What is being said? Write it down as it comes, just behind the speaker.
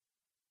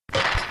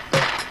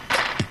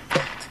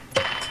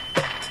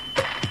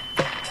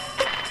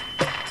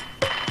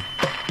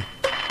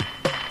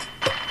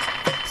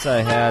Once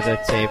I had a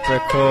tape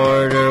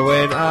recorder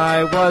when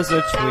I was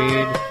a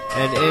tween,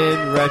 and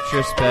in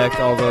retrospect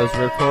all those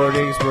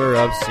recordings were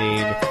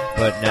obscene.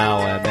 But now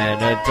I'm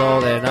an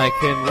adult and I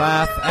can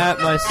laugh at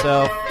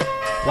myself.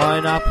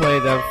 Why not play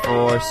them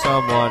for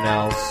someone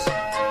else?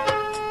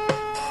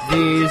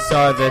 These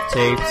are the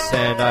tapes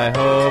and I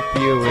hope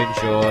you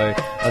enjoy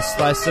a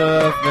slice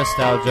of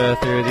nostalgia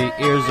through the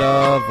ears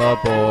of a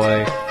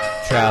boy.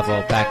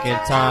 Travel back in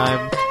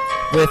time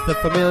with a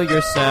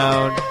familiar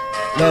sound.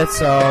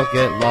 Let's all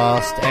get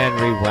lost and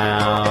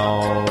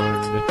rewound.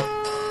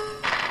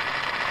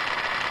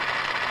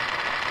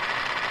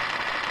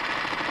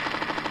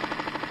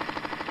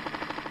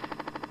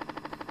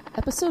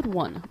 Episode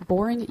 1,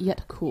 Boring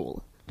Yet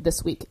Cool.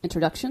 This week,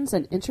 introductions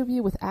and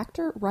interview with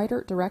actor,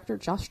 writer, director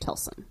Josh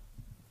Telson.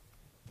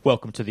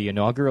 Welcome to the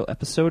inaugural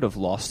episode of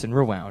Lost and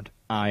Rewound.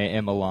 I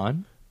am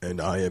Alon. And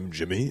I am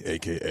Jimmy,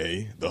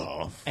 a.k.a. The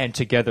Hoff. And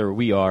together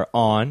we are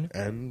on...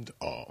 and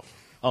off.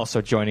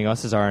 Also joining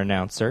us is our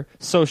announcer,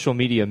 social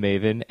media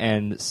maven,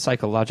 and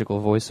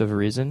psychological voice of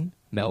reason,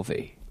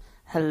 Melvi.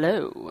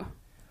 Hello.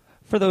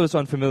 For those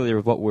unfamiliar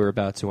with what we're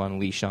about to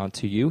unleash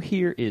onto you,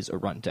 here is a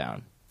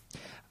rundown.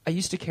 I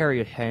used to carry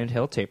a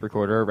handheld tape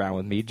recorder around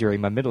with me during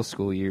my middle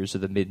school years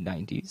of the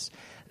mid-90s.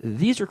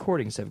 These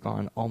recordings have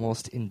gone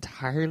almost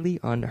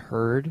entirely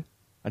unheard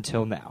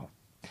until now.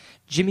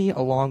 Jimmy,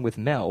 along with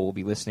Mel, will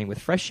be listening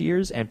with fresh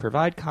ears and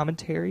provide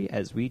commentary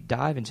as we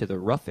dive into the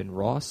rough and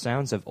raw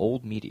sounds of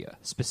old media,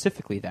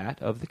 specifically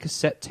that of the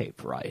cassette tape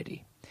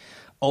variety.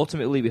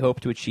 Ultimately, we hope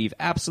to achieve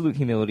absolute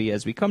humility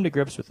as we come to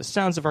grips with the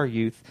sounds of our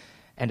youth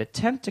and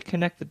attempt to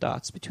connect the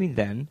dots between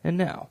then and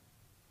now.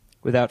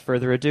 Without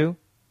further ado,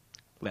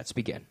 let's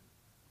begin.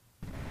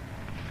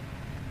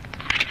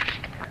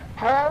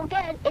 Hello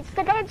again, it's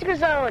the Dancer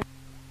Zone.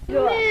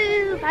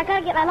 Move! I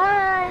gotta get my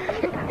line.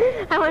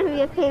 I want to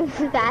be a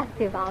famous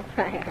basketball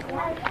player.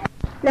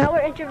 Now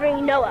we're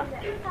interviewing Noah.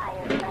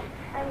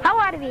 I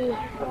want to be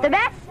the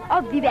best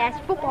of the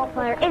best football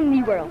player in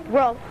the world.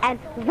 I'm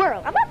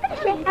not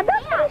finished yet. I'm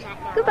not finished.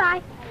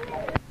 Goodbye.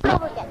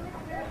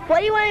 What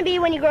do you want to be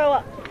when you grow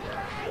up?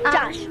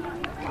 Josh.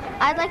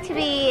 I'd like to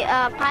be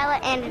a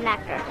pilot and an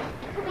actor.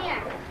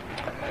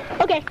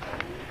 Okay.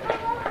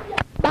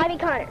 Bobby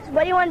Connors.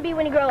 What do you want to be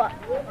when you grow up?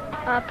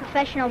 A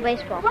professional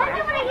baseball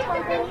player.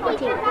 What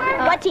team?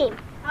 What team?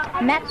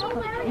 Mets.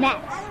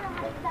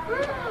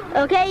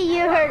 Okay,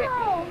 you heard it.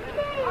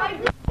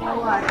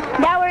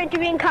 Now we're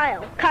interviewing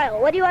Kyle. Kyle,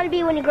 what do you want to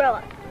be when you grow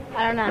up?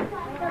 I don't know.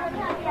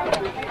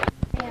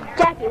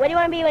 Jackie, what do you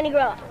want to be when you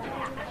grow up?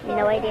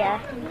 No idea.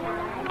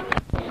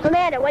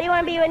 Amanda, what do you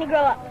want to be when you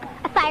grow up?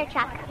 A fire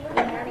truck.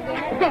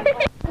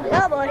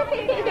 Oh, boy.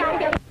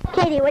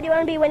 Katie, what do you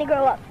want to be when you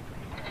grow up?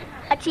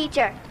 A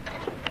teacher.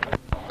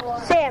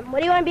 Sam, what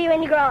do you want to be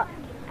when you grow up?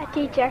 A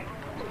teacher.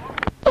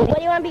 What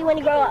do you want to be when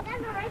you grow up?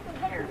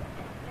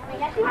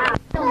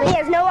 He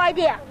has no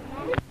idea.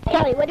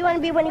 Kelly, what do you want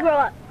to be when you grow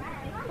up?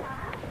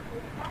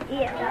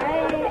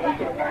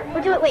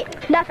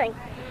 Wait, nothing.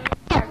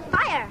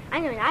 Fire. I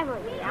know what I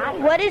want to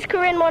be. What does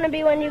Corinne want to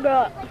be when you grow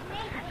up?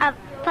 A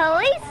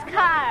police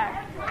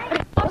car.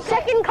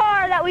 Second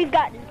car that we've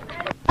gotten.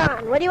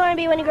 Don, what do you want to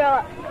be when you grow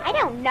up? I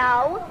don't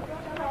know.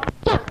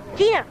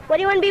 Gina, what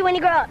do you want to be when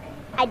you grow up?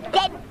 A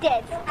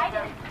dentist.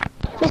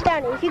 Miss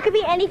Downey, if you could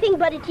be anything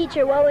but a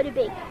teacher, what would it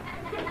be?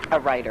 A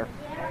writer.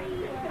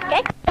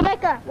 Okay.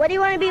 Rebecca, what do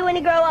you want to be when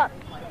you grow up?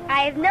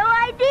 I have no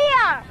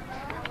idea.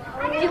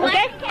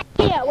 Okay.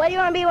 Tia, what do you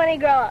want to be when you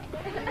grow up?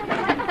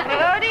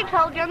 I already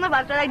told you on the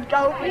bus that I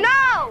don't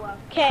know.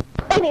 Okay.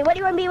 Amy, what do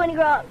you want to be when you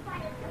grow up?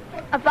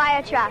 A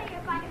fire truck.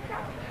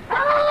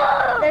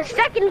 The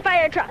second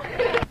fire truck.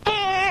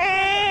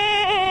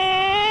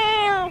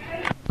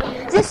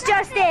 This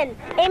just in.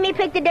 Amy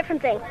picked a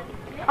different thing.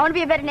 I want to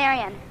be a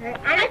veterinarian.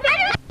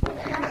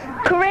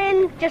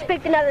 Corinne just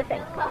picked another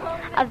thing.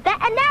 A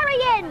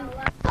veterinarian.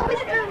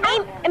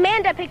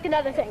 Amanda picked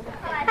another thing.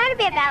 I want to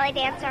be a ballet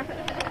dancer.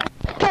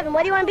 Kevin,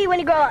 what do you want to be when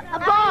you grow up? A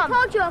bomb. I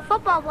told you, a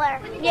football player.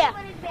 Yeah.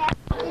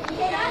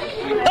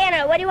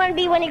 Anna, what do you want to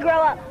be when you grow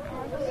up?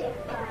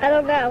 I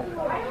don't know.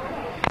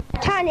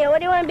 Tanya, what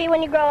do you want to be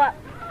when you grow up?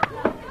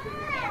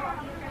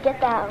 Get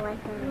that one.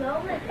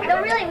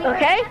 Don't really.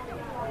 Okay.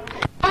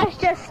 That's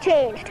just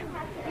changed.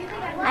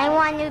 I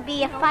want to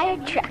be a fire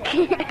truck.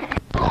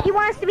 He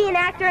wants to be an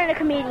actor and a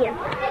comedian.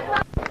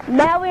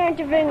 Now we're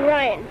interviewing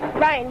Ryan.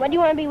 Ryan, what do you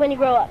want to be when you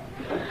grow up?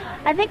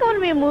 I think I want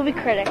to be a movie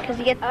critic because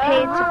you get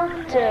paid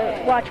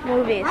to watch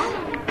movies.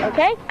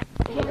 Okay.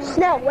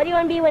 Snow, what do you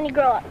want to be when you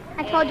grow up?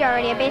 I told you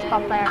already, a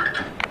baseball player.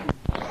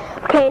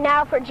 Okay,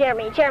 now for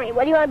Jeremy. Jeremy,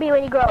 what do you want to be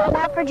when you grow up?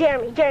 Now for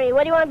Jeremy. Jeremy,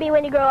 what do you want to be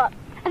when you grow up?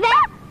 And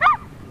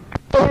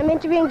I'm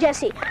interviewing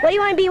Jesse. What do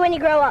you want to be when you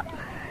grow up?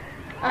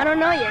 I don't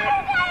know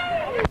yet.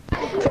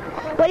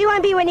 What do you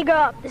want to be when you grow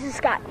up? This is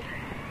Scott.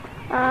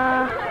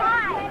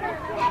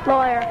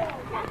 Lawyer.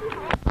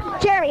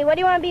 Jeremy, what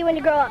do you want to be when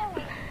you grow up?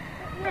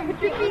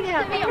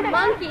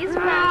 Monkeys.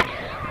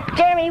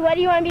 Jeremy, what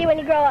do you want to be when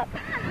you grow up?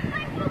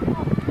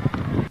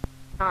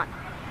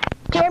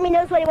 Jeremy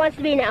knows what he wants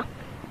to be now.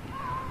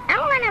 I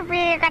want to be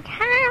a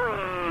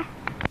guitar.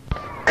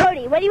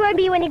 Cody, what do you want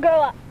to be when you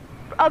grow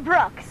up?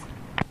 Brooks.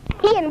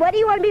 Ian, what do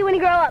you want to be when you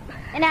grow up?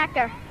 An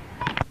actor.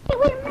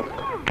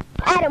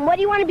 Adam, what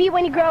do you want to be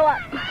when you grow up?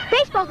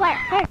 Baseball player.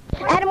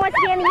 Adam wants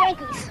to be on the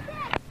Yankees.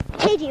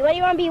 KG, what do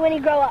you want to be when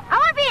you grow up? I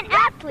want to be an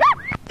athlete.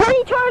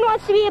 Tony Torn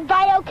wants to be a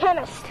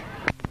biochemist.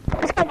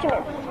 This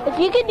countryman, if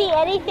you could be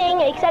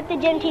anything except a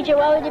gym teacher,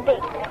 what would it be?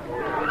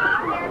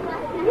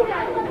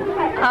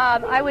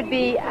 I would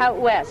be out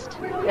west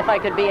if I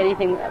could be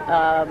anything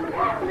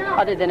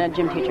other than a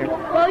gym teacher.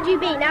 What would you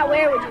be? Not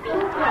where would you be?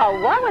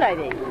 Oh, what would I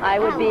be? I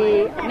would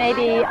be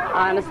maybe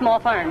on a small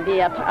farm, be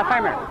a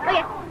farmer.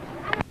 Okay.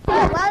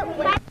 Well,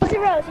 Mr.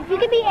 Rose, if you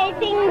could be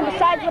anything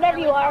besides whatever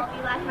you are,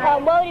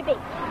 what would it be?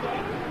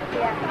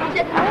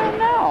 I don't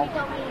know.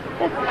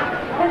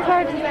 It's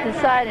hard to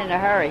decide in a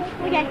hurry.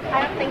 Okay,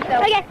 I don't think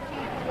so. Okay.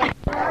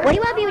 What do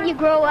you want to be when you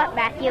grow up,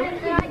 Matthew?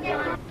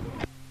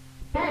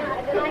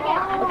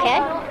 Okay.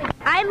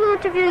 I'm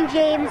interviewing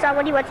James on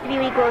what he wants to be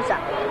when he grows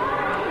up.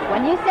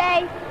 When you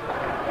say,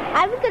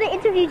 I was going to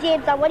interview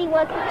James on what he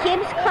wants,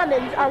 James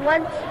Cummins, on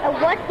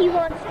what he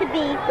wants to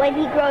be when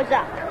he grows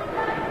up.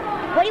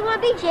 What do you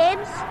want to be,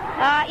 James?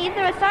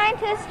 Either a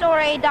scientist or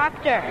a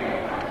doctor.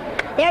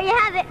 There you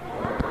have it.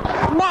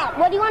 Matt,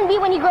 what do you want to be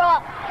when you grow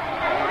up?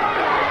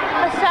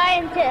 A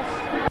scientist.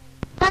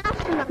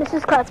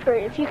 Mrs.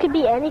 Cuthbert, if you could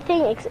be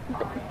anything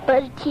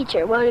but a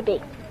teacher, what would it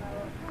be?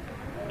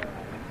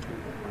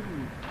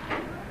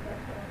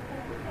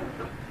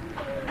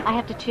 I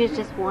have to choose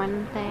just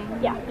one thing?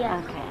 Yeah.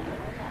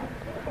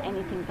 Okay.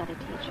 Anything but a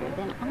teacher.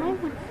 Then I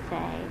would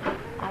say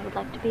I would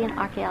like to be an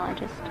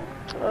archaeologist.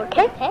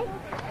 Okay.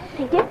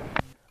 Thank you.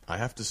 I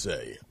have to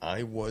say,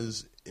 I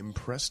was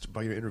impressed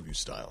by your interview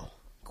style.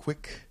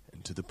 Quick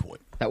and to the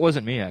point. That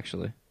wasn't me,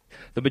 actually.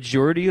 The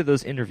majority of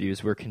those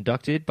interviews were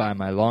conducted by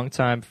my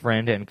longtime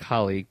friend and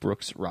colleague,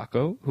 Brooks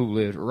Rocco, who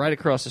lived right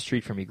across the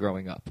street from me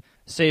growing up.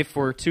 Save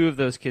for two of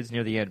those kids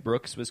near the end,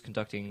 Brooks was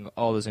conducting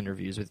all those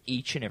interviews with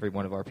each and every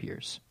one of our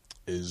peers.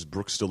 Is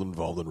Brooks still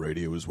involved in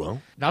radio as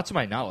well? Not to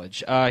my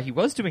knowledge. He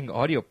was doing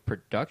audio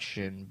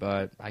production,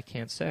 but I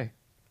can't say.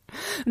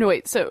 No,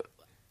 wait, so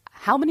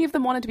how many of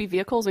them wanted to be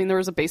vehicles? I mean, there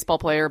was a baseball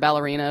player,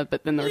 ballerina,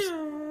 but then there's...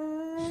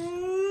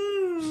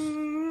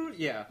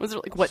 Yeah. Was there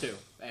like, what?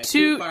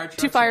 Two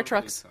fire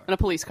trucks and a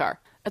police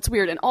car. That's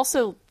weird. And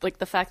also, like,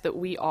 the fact that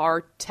we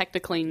are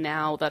technically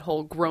now that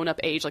whole grown-up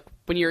age, like,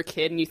 when you're a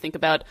kid and you think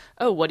about,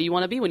 oh, what do you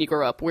want to be when you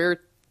grow up?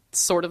 We're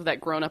sort of that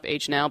grown-up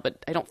age now,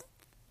 but I don't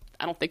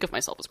think of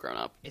myself as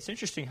grown-up. It's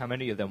interesting how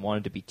many of them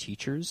wanted to be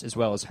teachers, as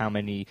well as how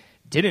many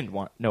didn't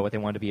know what they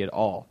wanted to be at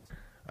all.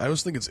 I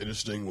always think it's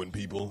interesting when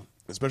people,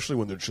 especially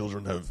when their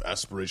children have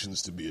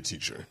aspirations to be a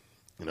teacher.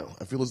 You know,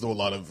 I feel as though a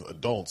lot of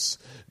adults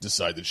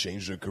decide to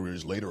change their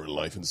careers later in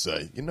life and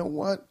say, you know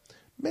what,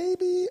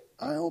 maybe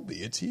I'll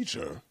be a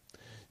teacher.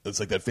 It's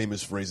like that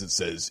famous phrase that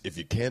says, if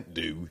you can't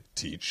do,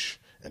 teach,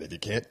 and if you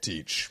can't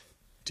teach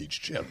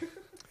gym.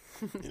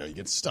 You know, you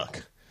get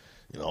stuck.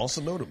 You know,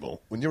 also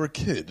notable, when you're a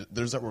kid,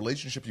 there's that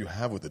relationship you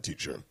have with the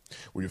teacher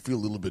where you feel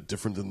a little bit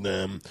different than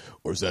them,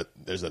 or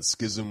there's that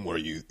schism where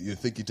you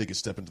think you take a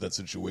step into that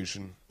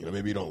situation. You know,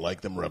 maybe you don't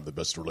like them or have the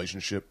best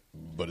relationship,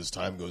 but as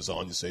time goes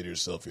on, you say to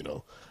yourself, you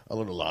know, I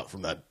learned a lot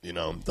from that, you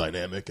know,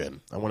 dynamic,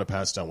 and I want to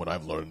pass down what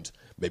I've learned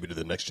maybe to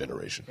the next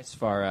generation. It's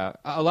far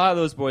out. A lot of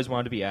those boys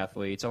wanted to be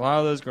athletes. A lot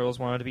of those girls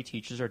wanted to be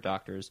teachers or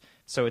doctors.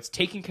 So it's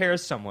taking care of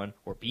someone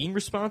or being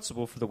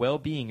responsible for the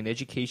well-being and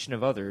education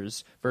of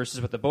others versus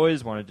what the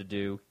boys wanted to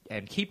do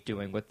and keep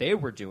doing what they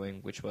were doing,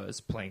 which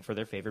was playing for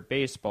their favorite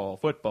baseball,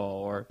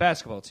 football, or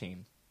basketball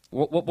team.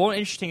 One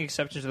interesting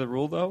exception to the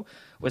rule, though,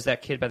 was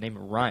that kid by the name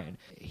of Ryan.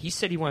 He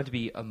said he wanted to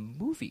be a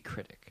movie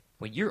critic.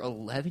 When you're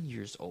 11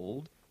 years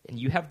old and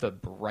you have the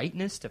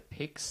brightness to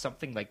pick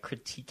something like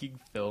critiquing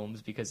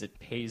films because it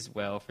pays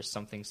well for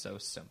something so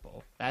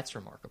simple, that's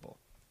remarkable.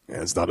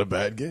 Yeah, it's not a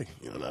bad gig.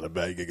 You know, not a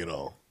bad gig at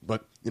all.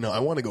 But, you know, I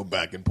want to go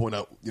back and point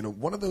out, you know,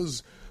 one of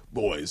those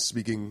boys,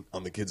 speaking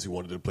on the kids who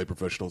wanted to play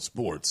professional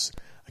sports,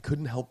 I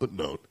couldn't help but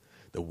note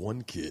that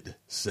one kid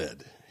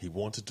said he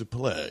wanted to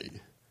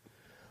play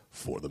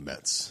for the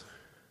Mets.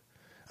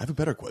 I have a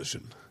better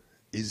question.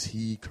 Is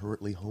he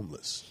currently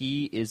homeless?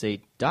 He is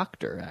a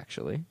doctor,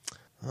 actually.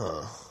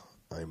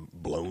 I'm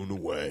blown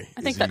away.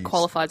 I think that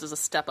qualifies as a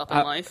step up in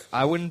life.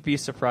 I wouldn't be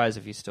surprised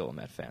if he's still a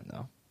Met fan,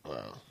 though.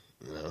 Wow.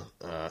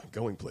 Yeah,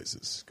 going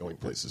places.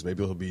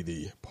 Maybe he'll be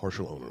the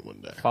partial owner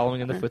one day. Following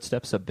in the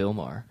footsteps of Bill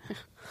Maher.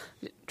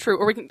 True.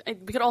 Or we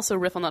could also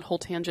riff on that whole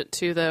tangent,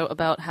 too, though,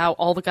 about how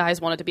all the guys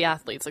wanted to be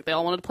athletes. Like, they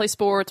all wanted to play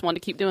sports, wanted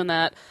to keep doing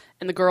that,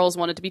 and the girls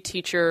wanted to be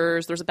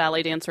teachers. There's a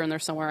ballet dancer in there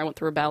somewhere. I went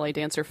through a ballet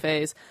dancer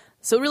phase.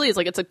 So it really is,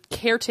 like, it's a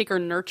caretaker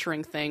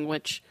nurturing thing,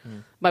 which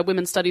my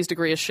women's studies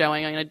degree is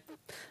showing. I mean,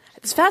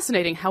 it's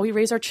fascinating how we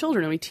raise our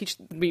children,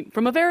 and we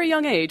from a very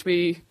young age,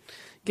 we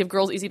give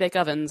girls easy bake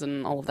ovens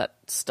and all of that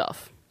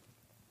stuff.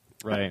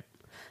 Right.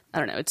 I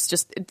don't know.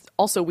 It's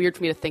also weird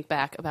for me to think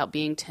back about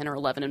being 10 or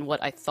 11 and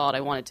what I thought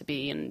I wanted to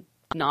be and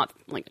not,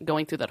 like,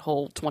 going through that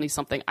whole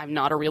 20-something, I'm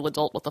not a real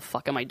adult, what the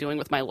fuck am I doing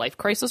with my life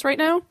crisis right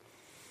now?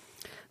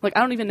 Like,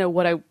 I don't even know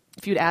what I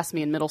if you'd asked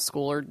me in middle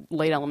school or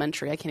late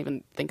elementary, I can't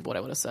even think of what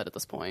I would have said at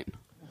this point.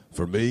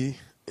 For me,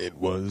 it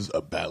was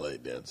a ballet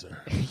dancer.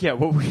 Yeah,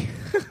 what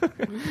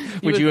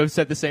would you have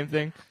said the same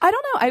thing? I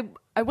don't know.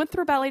 I went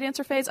through a ballet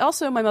dancer phase.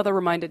 Also, my mother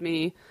reminded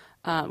me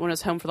when I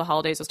was home for the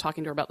holidays, I was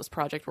talking to her about this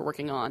project we're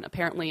working on.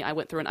 Apparently, I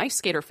went through an ice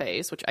skater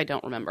phase, which I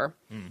don't remember.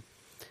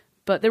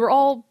 But they were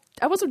all...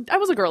 I was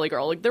a girly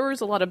girl. Like, there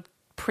was a lot of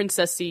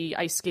princessy,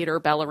 ice skater,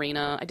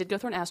 ballerina. I did go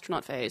through an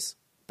astronaut phase,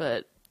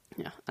 but...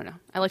 Yeah, I don't know.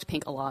 I liked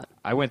Pink a lot.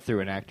 I went through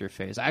an actor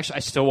phase. Actually, I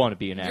still want to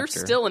be an actor. You're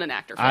still in an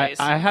actor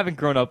phase. I haven't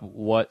grown up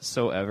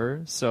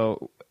whatsoever,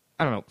 so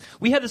I don't know.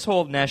 We had this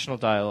whole national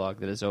dialogue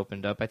that has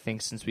opened up, I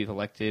think, since we've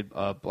elected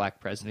a black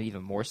president,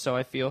 even more so,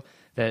 I feel,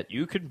 that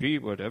you can be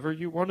whatever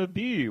you want to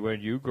be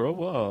when you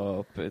grow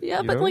up.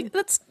 Yeah, but like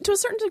that's to a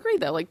certain degree,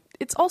 though. Like,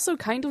 it's also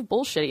kind of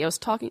bullshitty. I was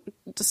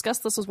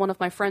discussed this with one of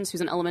my friends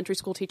who's an elementary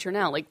school teacher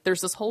now. Like,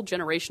 there's this whole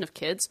generation of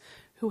kids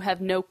who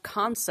have no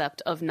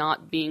concept of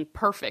not being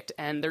perfect,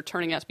 and they're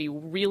turning out to be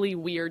really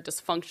weird,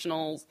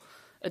 dysfunctional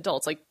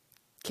adults. Like,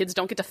 kids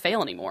don't get to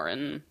fail anymore,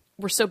 and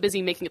we're so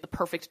busy making it the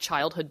perfect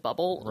childhood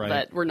bubble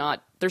that we're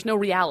not. There's no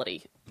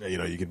reality. Yeah, you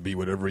know, you can be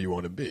whatever you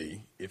want to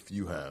be if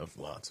you have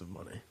lots of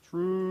money.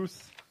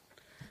 Truth.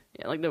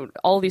 Yeah, like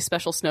all these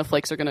special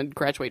snowflakes are going to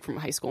graduate from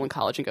high school and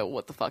college and go,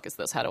 "What the fuck is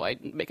this? How do I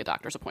make a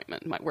doctor's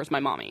appointment? Where's my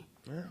mommy?"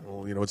 Yeah,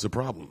 well, you know, it's a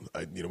problem.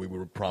 We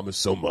were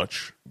promised so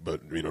much,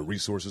 but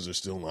resources are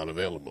still not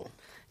available.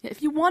 Yeah,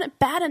 if you want it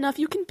bad enough,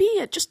 you can be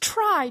it. Just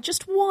try.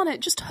 Just want it.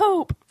 Just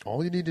hope.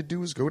 All you need to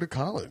do is go to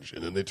college,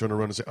 and then they turn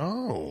around and say,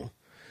 "Oh,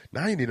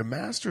 now you need a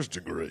master's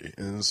degree."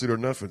 And soon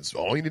enough, it's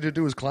all you need to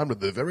do is climb to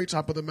the very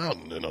top of the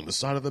mountain, and on the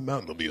side of the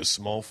mountain there'll be a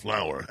small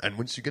flower. And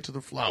once you get to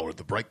the flower,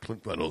 the bright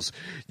pink petals,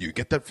 you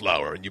get that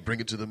flower and you bring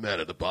it to the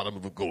man at the bottom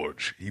of a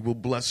gorge. He will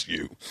bless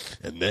you,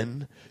 and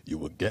then you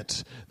will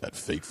get that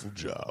fateful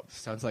job.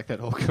 Sounds like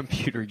that old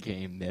computer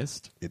game,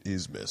 Myst. It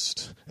is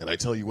Myst. And I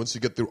tell you, once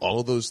you get through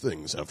all of those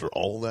things, after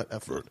all that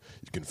effort,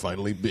 you can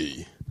finally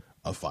be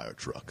a fire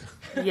truck.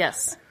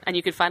 Yes, and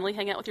you can finally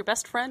hang out with your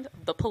best friend,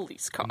 the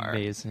police car.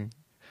 Amazing.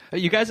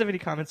 You guys have any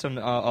comments on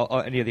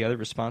any of the other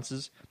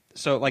responses?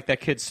 So, like that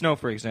kid Snow,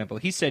 for example,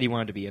 he said he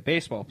wanted to be a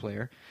baseball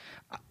player.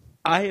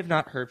 I have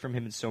not heard from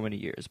him in so many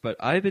years, but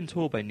I've been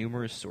told by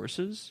numerous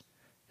sources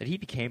that he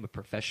became a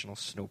professional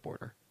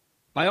snowboarder.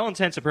 By all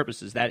intents and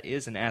purposes, that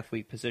is an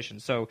athlete position.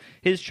 So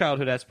his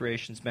childhood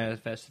aspirations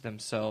manifested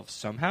themselves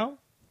somehow?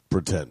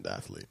 Pretend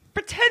athlete.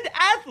 Pretend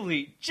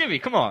athlete? Jimmy,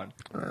 come on.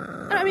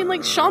 I mean,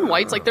 like, Shaun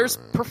White's, like, there's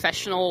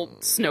professional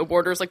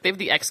snowboarders. Like, they have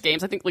the X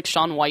Games. I think, like,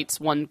 Shaun White's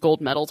won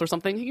gold medals or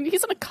something.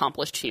 He's an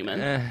accomplished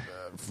human.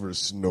 For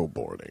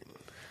snowboarding.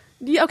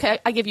 Yeah, okay,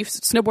 I give you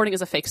snowboarding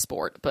is a fake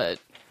sport, but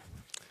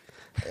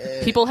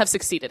people have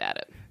succeeded at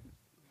it.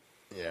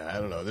 Yeah, I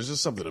don't know. There's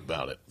just something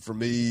about it. For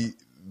me,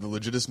 the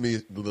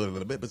legitimacy... The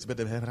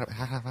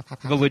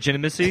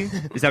legitimacy?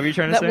 Is that what you're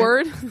trying to say? That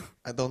word?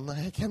 I don't know.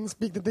 I can't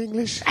speak the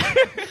English.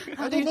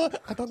 I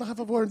don't know half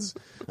of words.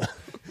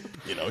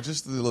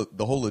 Just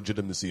the whole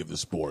legitimacy of the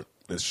sport.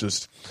 It's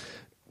just,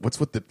 what's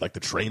with the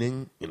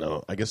training?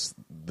 I guess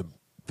the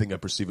thing I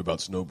perceive about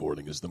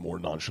snowboarding is the more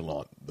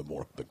nonchalant, the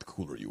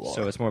cooler you are.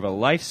 So it's more of a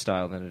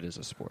lifestyle than it is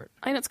a sport.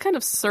 I mean, it's kind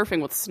of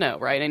surfing with snow,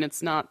 right? And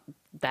it's not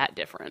that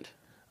different.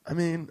 I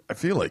mean, I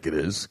feel like it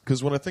is,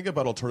 because when I think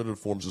about alternative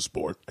forms of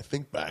sport, I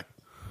think back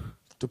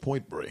to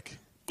Point Break.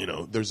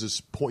 There's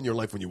this point in your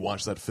life when you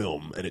watch that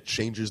film, and it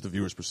changes the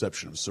viewer's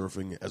perception of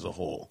surfing as a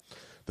whole.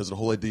 There's a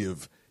whole idea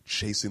of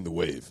chasing the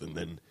wave, and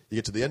then you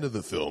get to the end of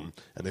the film,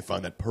 and they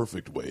find that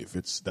perfect wave.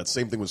 It's that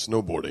same thing with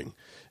snowboarding,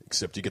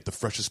 except you get the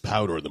freshest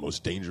powder and the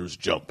most dangerous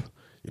jump.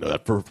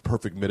 That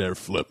perfect midair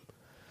flip.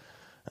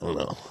 I don't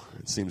know.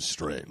 It seems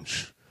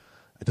strange.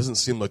 It doesn't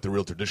seem like the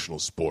real traditional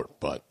sport,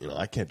 but,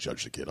 I can't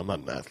judge the kid. I'm not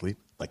an athlete.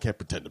 I can't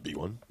pretend to be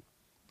one.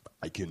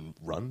 I can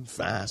run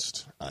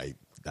fast.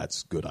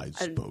 That's good, I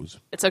suppose.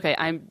 It's okay.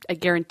 I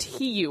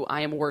guarantee you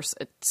I am worse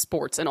at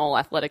sports and all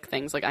athletic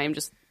things. Like, I am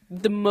just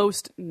the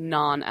most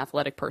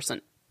non-athletic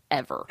person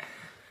ever.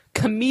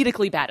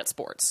 Comedically bad at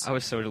sports. I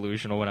was so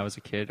delusional when I was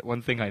a kid.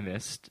 One thing I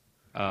missed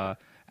out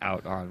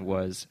on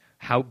was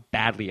how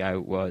badly I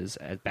was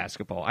at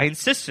basketball. I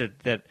insisted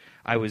that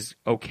I was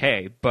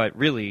okay, but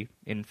really,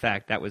 in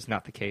fact, that was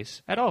not the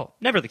case at all.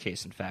 Never the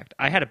case, in fact.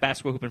 I had a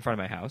basketball hoop in front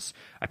of my house.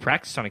 I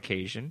practiced on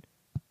occasion.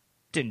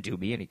 Didn't do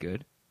me any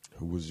good.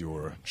 Who was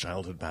your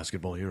childhood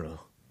basketball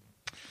hero?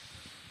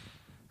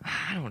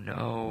 I don't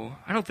know.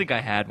 I don't think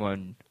I had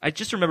one. I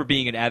just remember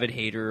being an avid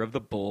hater of the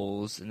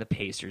Bulls and the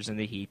Pacers and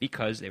the Heat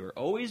because they were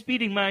always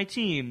beating my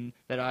team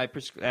that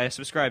I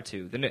subscribed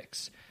to, the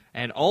Knicks.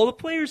 And all the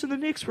players in the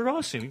Knicks were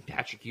awesome.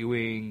 Patrick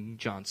Ewing,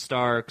 John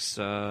Starks,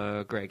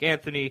 Greg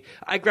Anthony.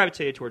 I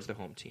gravitated towards the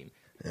home team.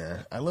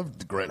 Yeah, I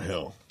loved Grant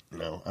Hill.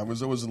 I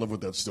was always in love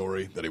with that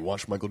story that he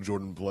watched Michael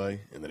Jordan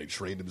play and then he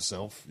trained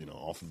himself,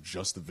 off of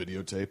just the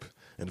videotape.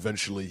 And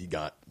eventually he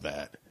got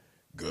that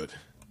good.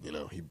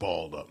 He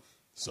balled up.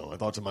 So I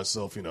thought to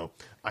myself,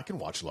 I can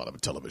watch a lot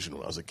of television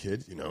when I was a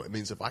kid. It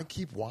means if I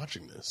keep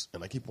watching this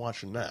and I keep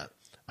watching that,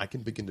 I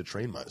can begin to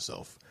train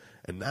myself.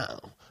 And now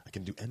I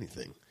can do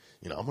anything.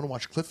 You know, I'm going to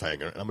watch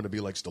Cliffhanger, and I'm going to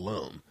be like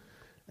Stallone,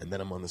 and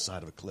then I'm on the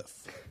side of a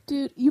cliff.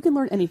 Dude, you can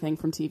learn anything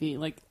from TV.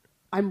 Like,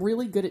 I'm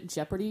really good at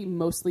Jeopardy,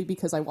 mostly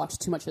because I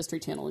watched too much History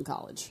Channel in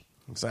college.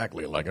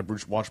 Exactly. Like, I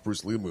watched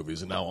Bruce Lee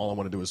movies, and now all I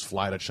want to do is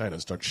fly to China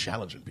and start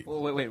challenging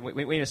people. Well,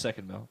 wait a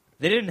second, Mel.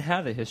 They didn't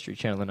have the History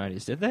Channel in the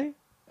 90s, did they?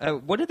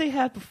 What did they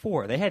have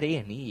before? They had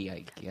A&E,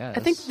 I guess.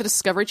 I think the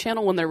Discovery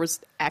Channel, when there was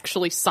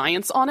actually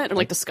science on it and,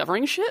 like,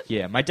 discovering shit.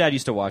 Yeah, my dad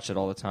used to watch it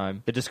all the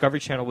time. The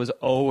Discovery Channel was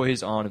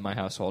always on in my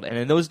household. And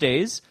in those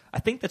days, I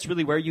think that's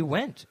really where you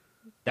went.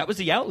 That was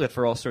the outlet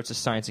for all sorts of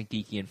science and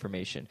geeky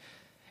information.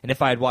 And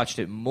if I had watched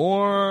it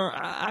more,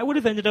 I would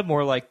have ended up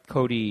more like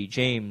Cody,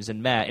 James,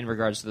 and Matt in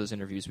regards to those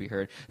interviews we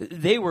heard.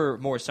 They were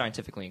more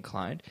scientifically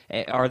inclined.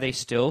 Are they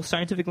still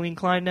scientifically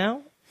inclined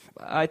now?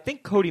 I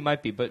think Cody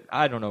might be, but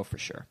I don't know for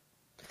sure.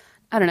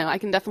 I don't know. I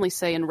can definitely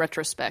say in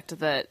retrospect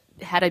that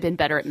had I been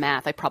better at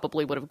math, I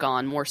probably would have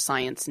gone more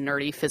science,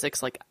 nerdy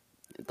physics. Like,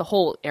 the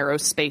whole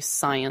aerospace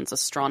science,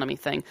 astronomy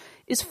thing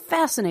is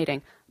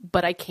fascinating,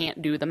 but I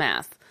can't do the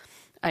math.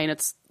 I mean,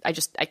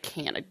 I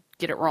can't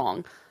get it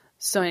wrong.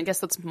 So I guess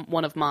that's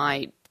one of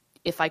my,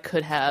 if I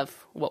could have,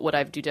 what would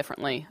I do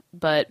differently?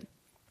 But,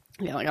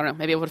 yeah, like, I don't know.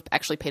 Maybe I would have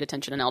actually paid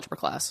attention in algebra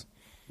class.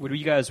 When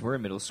you guys were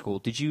in middle school,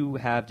 did you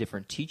have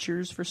different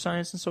teachers for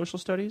science and social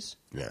studies?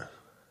 Yeah.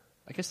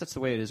 I guess that's the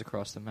way it is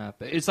across the map.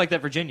 It's like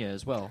that Virginia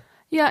as well.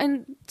 Yeah,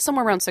 and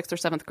somewhere around 6th or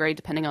 7th grade,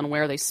 depending on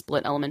where they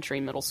split elementary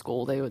and middle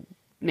school, they would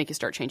make you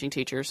start changing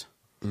teachers.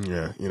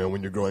 Yeah, you know,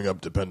 when you're growing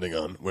up, depending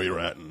on where you're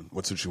at and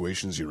what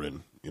situations you're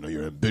in, you know,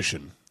 your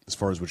ambition, as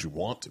far as what you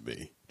want to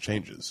be,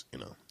 changes, you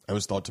know. I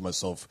always thought to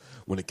myself,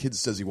 when a kid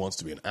says he wants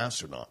to be an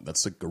astronaut,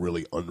 that's like a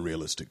really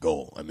unrealistic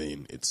goal. I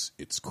mean, it's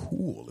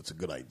cool. It's a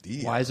good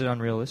idea. Why is it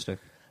unrealistic?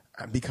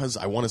 Because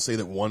I want to say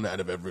that one out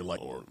of every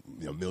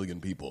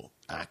million people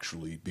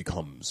actually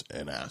becomes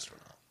an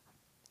astronaut.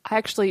 I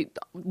actually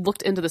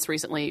looked into this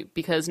recently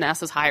because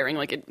NASA's hiring,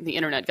 the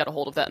internet got a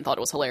hold of that and thought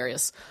it was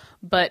hilarious.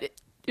 But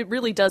it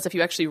really does, if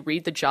you actually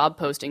read the job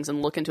postings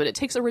and look into it, it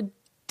takes a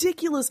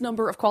ridiculous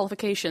number of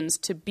qualifications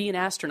to be an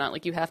astronaut.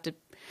 Like, you have to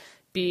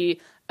be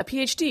a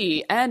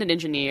PhD and an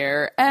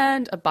engineer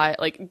and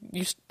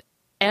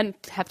and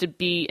have to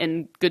be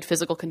in good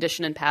physical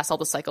condition and pass all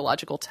the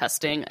psychological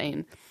testing. I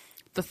mean,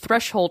 the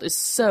threshold is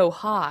so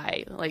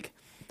high. Like,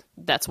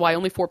 that's why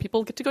only 4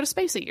 people get to go to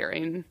space a year. I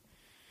mean,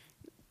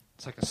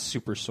 it's like a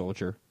super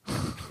soldier.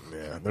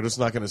 Yeah, they're just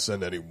not going to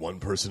send any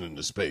one person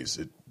into space.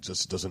 It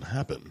just doesn't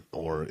happen.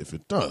 Or if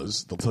it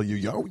does, they'll tell you,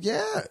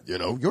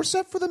 you're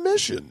set for the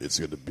mission. It's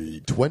going to be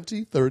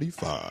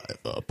 2035,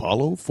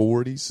 Apollo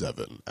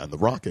 47. And the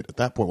rocket, at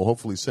that point, will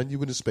hopefully send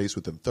you into space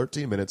within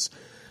 13 minutes.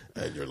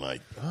 And you're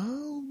like,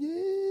 oh,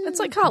 yeah.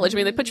 It's like college. I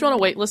mean, they put you on a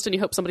wait list and you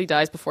hope somebody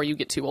dies before you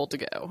get too old to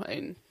go. I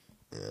mean,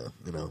 yeah,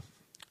 you know,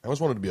 I always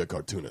wanted to be a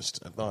cartoonist.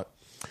 I thought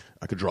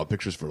I could draw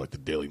pictures for, like, the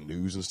Daily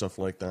News and stuff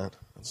like that.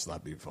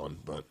 That'd be fun.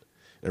 But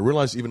I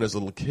realized even as a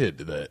little kid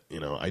that, you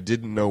know, I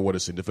didn't know what a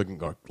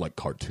significant,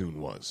 cartoon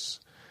was.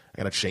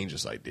 I got to change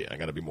this idea. I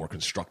got to be more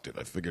constructive.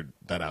 I figured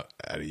that out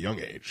at a young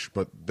age.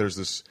 But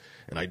there's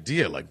an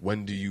idea, like,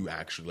 when do you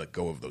actually let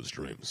go of those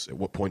dreams? At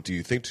what point do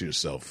you think to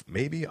yourself,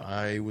 maybe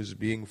I was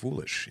being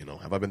foolish? You know,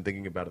 have I been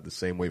thinking about it the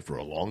same way for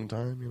a long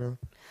time, you know?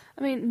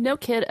 I mean, no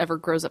kid ever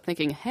grows up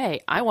thinking,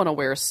 hey, I want to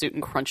wear a suit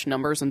and crunch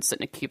numbers and sit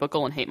in a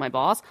cubicle and hate my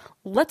boss.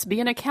 Let's be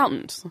an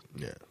accountant.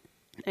 Yeah.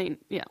 I mean,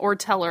 yeah, or a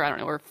teller, I don't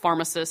know, or a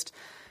pharmacist.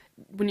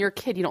 When you're a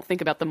kid, you don't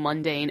think about the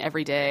mundane,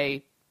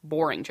 everyday,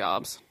 boring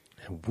jobs.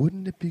 And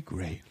wouldn't it be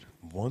great?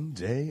 One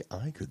day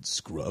I could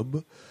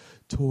scrub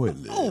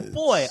toilets. Oh,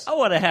 boy, I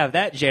want to have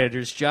that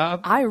janitor's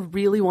job. I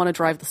really want to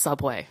drive the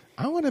subway.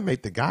 I want to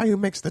make the guy who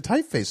makes the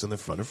typeface on the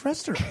front of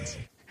restaurants.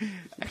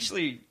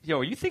 Actually,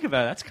 you think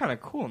about it, that's kind of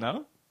cool,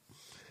 no?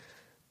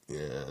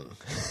 Yeah,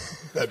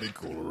 that'd be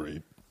cool to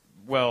read.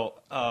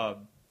 Well,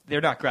 they're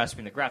not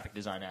grasping the graphic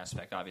design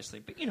aspect, obviously,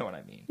 but you know what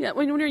I mean. Yeah,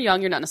 when you're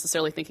young, you're not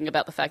necessarily thinking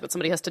about the fact that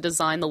somebody has to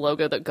design the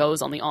logo that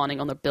goes on the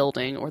awning on the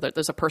building, or that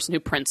there's a person who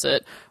prints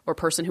it, or a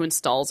person who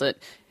installs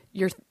it.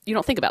 You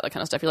don't think about that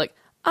kind of stuff. You're like,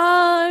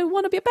 I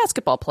want to be a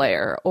basketball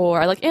player,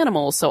 or I like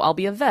animals, so I'll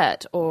be a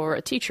vet, or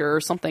a teacher,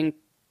 or something,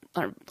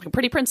 like a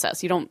pretty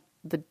princess.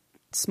 The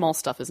small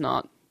stuff is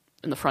not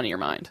in the front of your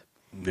mind.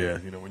 Yeah,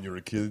 you know, when you're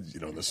a kid, you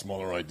know, the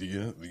smaller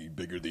idea, the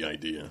bigger the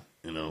idea,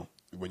 you know.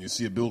 When you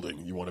see a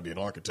building, you want to be an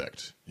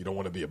architect. You don't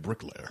want to be a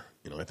bricklayer.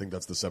 You know, I think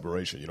that's the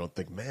separation. You don't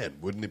think, man,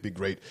 wouldn't it be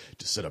great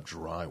to set up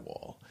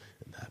drywall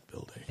in that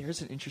building?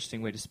 There's an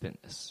interesting way to spin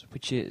this,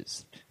 which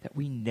is that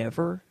we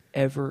never,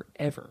 ever,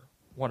 ever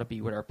want to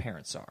be what our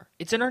parents are.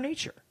 It's in our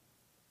nature.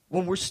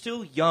 When we're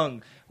still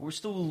young, we're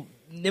still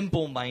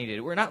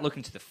nimble-minded. We're not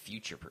looking to the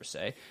future, per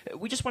se.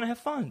 We just want to have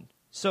fun.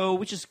 So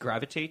we just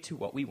gravitate to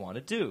what we want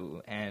to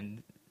do.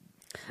 And,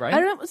 right?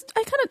 I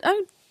don't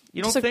know.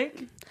 You don't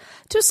think?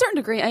 To a certain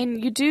degree. I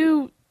mean, you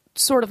do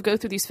sort of go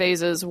through these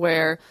phases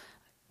where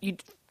you,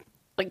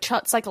 like,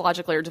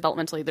 psychologically or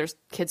developmentally, there's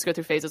kids go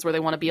through phases where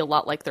they want to be a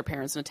lot like their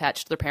parents and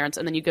attached to their parents,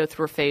 and then you go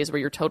through a phase where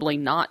you're totally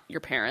not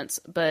your parents.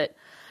 But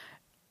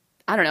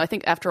I don't know. I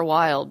think after a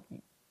while,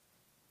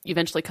 you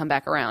eventually come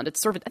back around.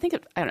 It's sort of, I think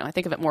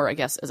of it more, I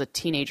guess, as a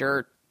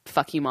teenager,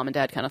 fuck you, mom and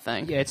dad kind of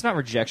thing. Yeah, it's not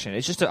rejection.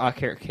 It's just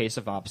a case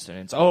of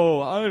obstinance. Oh,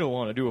 I don't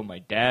want to do what my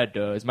dad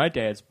does. My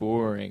dad's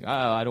boring.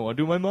 I don't want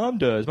to do what my mom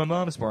does. My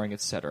mom's boring,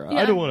 etc. Yeah.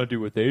 I don't want to do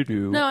what they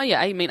do. No,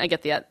 yeah, I mean, I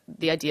get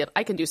the idea of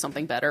I can do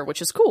something better,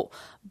 which is cool.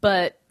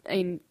 But, I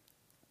mean,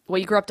 the way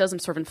you grow up doesn't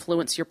sort of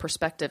influence your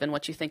perspective and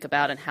what you think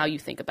about and how you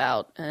think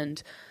about.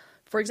 And,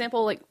 for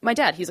example, like my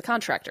dad, he's a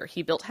contractor.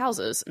 He built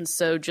houses. And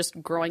so just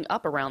growing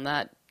up around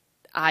that,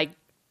 I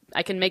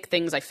can make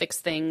things, I fix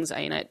things.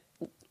 I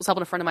was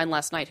helping a friend of mine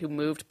last night who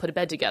moved, put a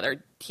bed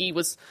together. He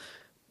was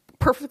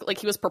perfect, like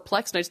he was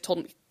perplexed, and I just told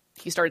him,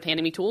 he started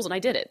handing me tools, and I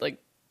did it,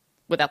 like,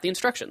 without the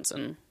instructions.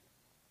 And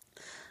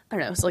I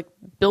don't know, it's like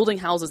building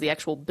houses, the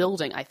actual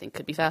building, I think,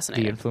 could be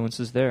fascinating. The influence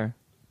is there.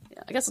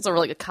 Yeah, I guess it's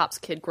like a cop's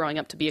kid growing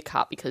up to be a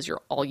cop because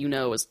all you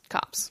know is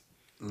cops.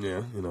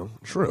 Yeah,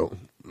 true.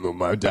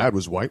 My dad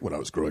was white when I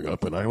was growing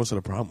up, and I always had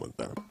a problem with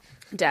that.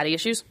 Daddy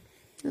issues?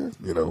 Yeah,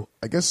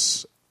 I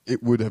guess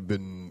it would have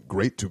been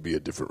great to be a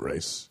different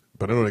race,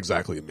 but I don't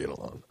exactly mean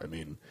along. I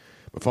mean,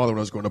 my father, when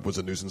I was growing up, was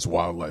a nuisance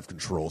wildlife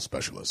control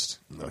specialist.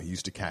 He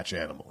used to catch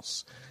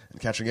animals. And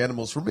catching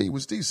animals for me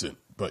was decent,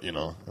 but, I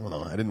don't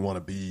know, I didn't want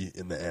to be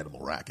in the animal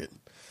racket.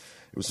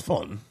 It was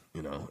fun,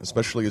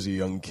 especially as a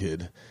young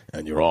kid,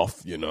 and you're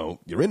off,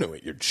 you're into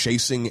it. You're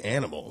chasing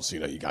animals,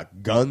 you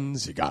got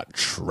guns, you got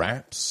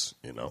traps,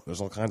 there's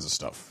all kinds of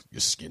stuff.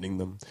 You're skinning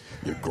them,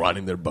 you're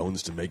grinding their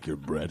bones to make your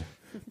bread.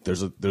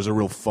 There's a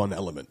real fun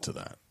element to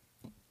that.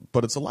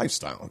 But it's a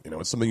lifestyle,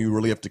 it's something you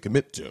really have to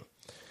commit to.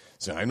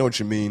 So I know what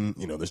you mean,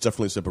 there's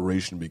definitely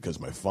separation because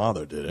my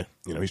father did it.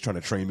 He's trying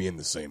to train me in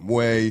the same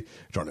way,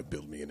 trying to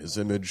build me in his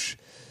image.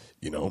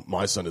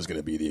 My son is going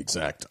to be the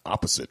exact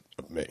opposite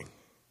of me.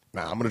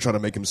 Now, I'm going to try to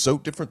make him so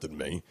different than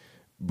me,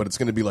 but it's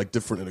going to be like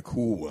different in a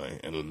cool way.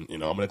 And, I'm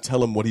going to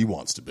tell him what he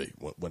wants to be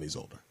when he's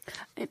older.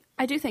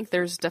 I do think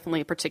there's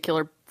definitely a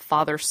particular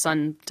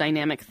father-son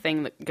dynamic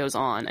thing that goes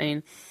on. I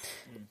mean,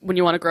 when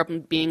you want to grow up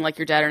and being like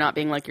your dad or not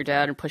being like your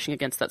dad and pushing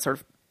against that sort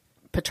of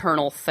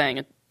paternal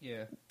thing.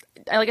 Yeah.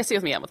 Like I see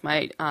with me, with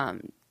my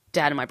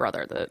dad and my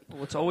brother.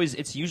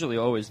 It's usually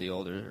always the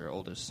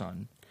oldest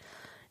son.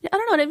 Yeah, I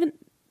don't know.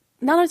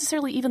 Not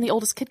necessarily even the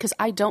oldest kid, because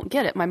I don't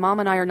get it. My mom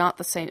and I are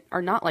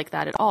not like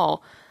that at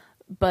all.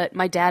 But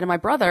my dad and my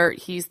brother,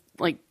 he's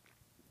like,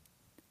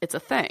 it's a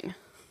thing.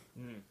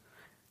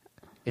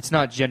 It's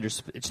not gender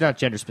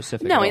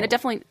specific. No, and it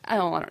definitely. I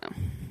don't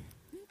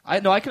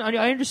know.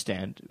 I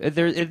understand.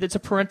 It's a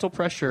parental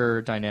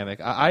pressure dynamic.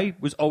 I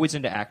was always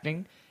into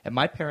acting, and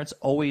my parents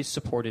always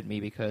supported me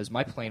because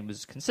my plan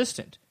was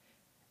consistent.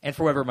 And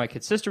for whatever my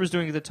kid sister was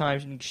doing at the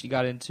time, she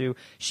got into,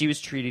 she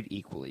was treated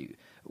equally.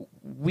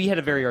 We had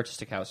a very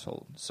artistic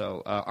household,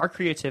 so our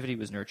creativity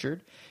was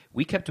nurtured.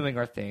 We kept doing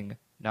our thing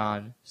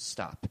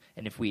non-stop.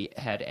 And if we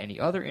had any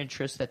other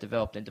interests that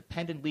developed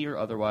independently or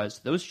otherwise,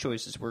 those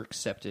choices were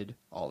accepted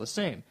all the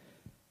same.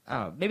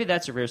 Maybe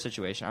that's a rare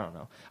situation. I don't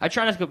know. I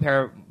try not to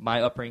compare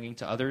my upbringing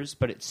to others,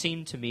 but it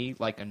seemed to me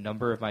like a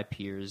number of my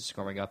peers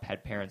growing up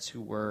had parents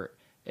who were,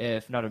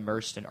 if not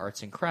immersed in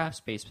arts and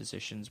crafts-based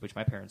positions, which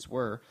my parents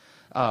were,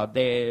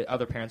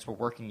 other parents were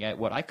working at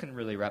what I couldn't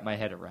really wrap my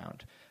head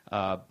around.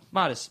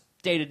 Modest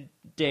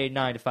day-to-day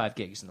 9-to-5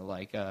 gigs and the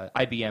like.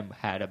 IBM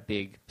had a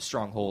big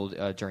stronghold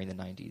during the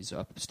 90s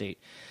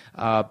upstate.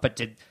 But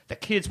did the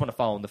kids want to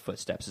follow in the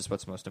footsteps is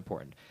what's most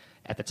important.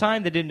 At the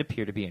time, they didn't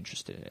appear to be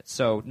interested in it.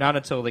 So not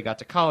until they got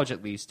to college,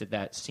 at least, did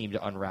that seem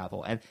to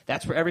unravel. And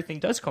that's where everything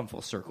does come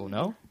full circle,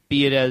 no?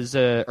 Be it as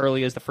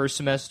early as the first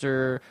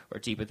semester or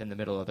deep within the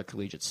middle of the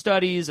collegiate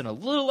studies, and a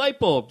little light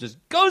bulb just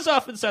goes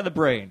off inside the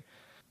brain.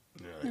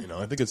 Yeah,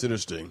 I think it's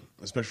interesting,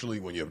 especially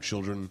when you have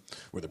children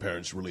where the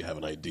parents really have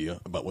an idea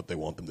about what they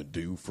want them to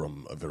do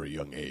from a very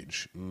young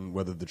age, and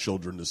whether the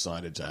children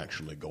decided to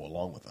actually go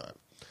along with that.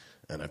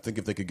 And I think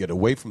if they could get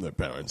away from their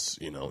parents,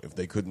 if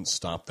they couldn't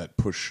stop that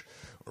push,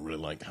 or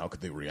really how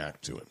could they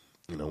react to it?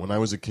 When I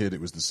was a kid,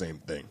 it was the same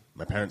thing.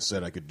 My parents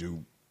said I could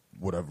do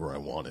whatever I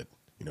wanted.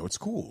 It's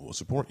cool, we'll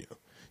support you.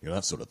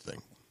 That sort of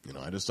thing.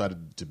 I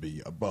decided to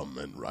be a bum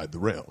and ride the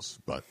rails,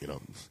 but,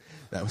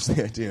 that was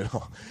the idea at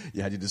all.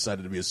 You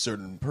decided to be a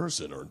certain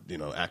person or,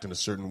 act in a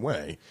certain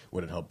way,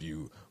 would it help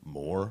you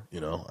more?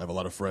 I have a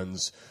lot of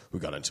friends who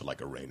got into,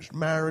 arranged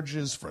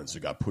marriages, friends who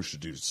got pushed to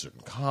do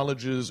certain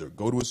colleges or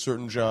go to a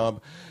certain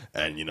job,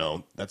 and,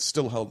 that's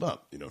still held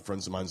up.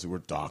 Friends of mine who were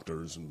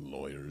doctors and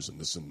lawyers and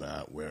this and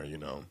that, where,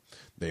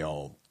 they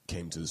all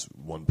came to this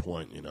one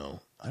point,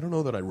 I don't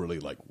know that I really,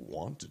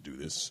 want to do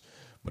this.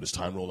 But as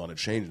time rolled on, it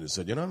changed, and it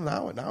said,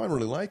 now I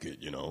really like it.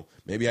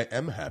 Maybe I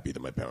am happy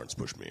that my parents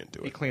pushed me into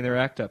it. They clean their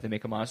act up. They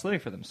make a honest living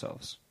for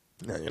themselves.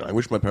 Yeah, I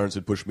wish my parents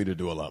had pushed me to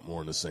do a lot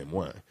more in the same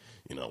way.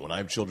 When I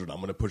have children, I'm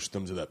going to push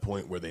them to that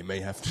point where they may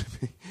have to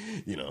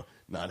be,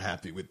 not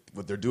happy with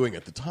what they're doing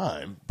at the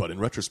time. But in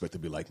retrospect,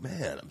 they'll be like,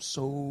 man, I'm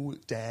so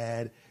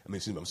glad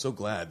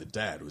that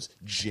Dad was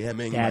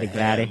jamming my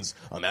hands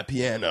on that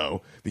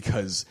piano,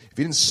 because if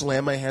he didn't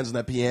slam my hands on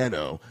that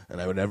piano,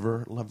 and I would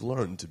never have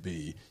learned to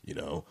be,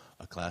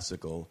 a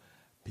classical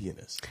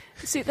pianist.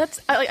 See, that's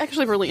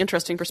actually a really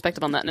interesting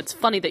perspective on that, and it's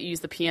funny that you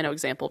use the piano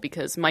example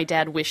because my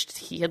dad wished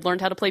he had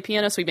learned how to play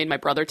piano, so he made my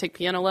brother take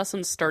piano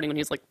lessons starting when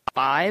he was like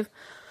 5.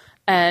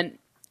 And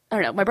I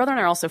don't know, my brother and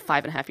I are also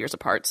 5.5 years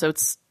apart, so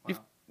it's we've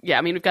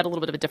got a little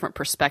bit of a different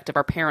perspective.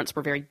 Our parents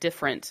were very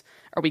different,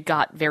 or we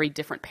got very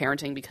different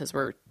parenting because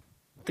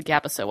the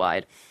gap is so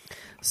wide.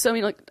 So I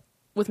mean, like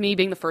with me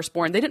being the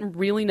firstborn, they didn't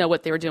really know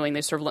what they were doing.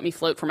 They sort of let me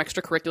float from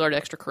extracurricular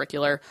to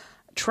extracurricular.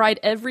 Tried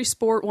every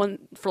sport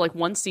for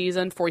one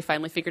season before we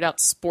finally figured out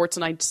sports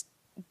and I just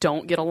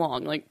don't get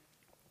along.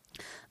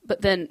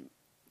 But then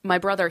my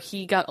brother,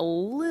 he got a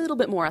little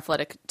bit more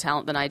athletic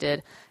talent than I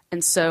did.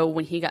 And so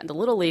when he got into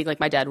Little League,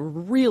 my dad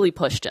really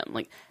pushed him.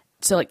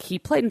 So he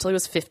played until he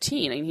was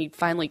 15 and he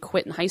finally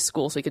quit in high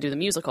school so he could do the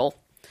musical.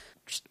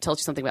 Which tells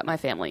you something about my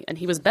family. And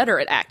he was better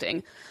at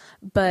acting.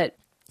 But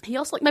he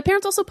also, my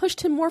parents also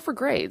pushed him more for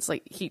grades. I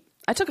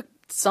took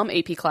some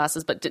AP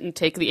classes, but didn't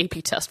take the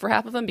AP test for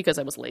half of them because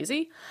I was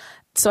lazy.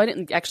 So I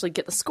didn't actually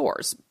get the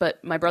scores.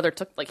 But my brother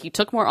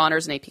took more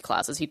honors and AP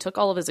classes. He took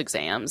all of his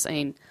exams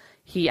and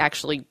he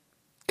actually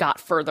got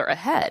further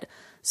ahead.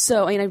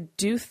 So, I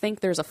do think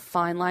there's a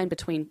fine line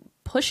between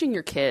pushing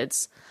your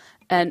kids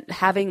and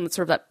having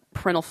sort of that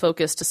parental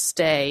focus to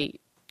stay,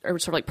 or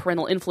sort of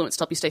parental influence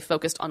to help you stay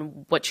focused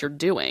on what you're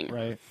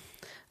doing.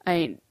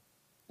 Right.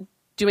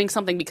 Doing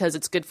something because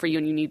it's good for you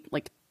and you need,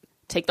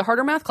 take the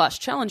harder math class,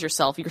 challenge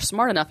yourself, you're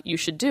smart enough, you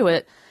should do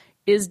it,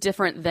 is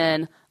different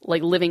than,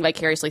 living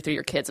vicariously through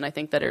your kids. And I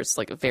think that there's,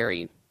 a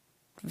very,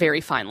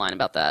 very fine line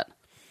about that.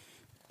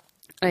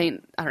 I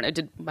don't know,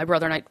 did my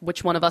brother and I,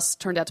 which one of us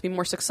turned out to be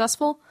more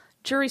successful?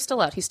 Jury's still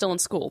out. He's still in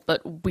school.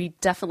 But we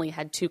definitely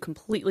had 2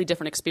 completely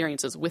different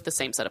experiences with the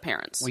same set of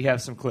parents. We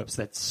have some clips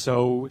that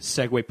so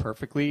segue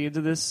perfectly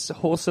into this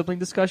whole sibling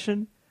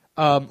discussion.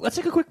 Let's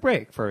take a quick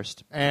break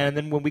first. And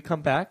then when we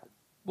come back,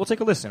 we'll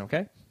take a listen,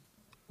 okay?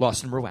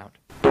 Lost and Rewound.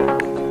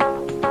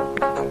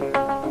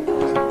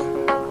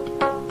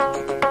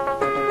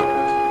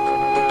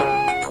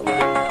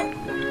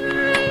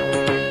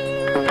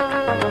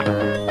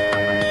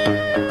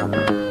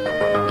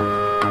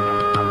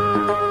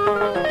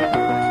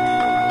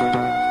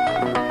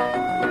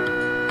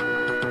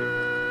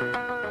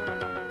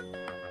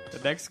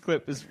 The next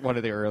clip is one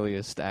of the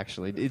earliest,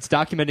 actually. It's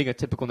documenting a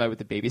typical night with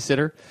the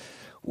babysitter.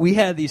 We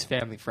had these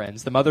family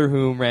friends, the mother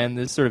whom ran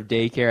this sort of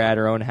daycare at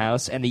her own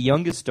house, and the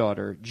youngest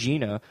daughter,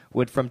 Gina,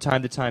 would from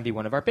time to time be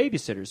one of our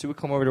babysitters who would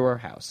come over to our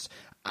house.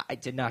 I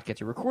did not get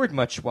to record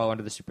much while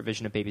under the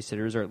supervision of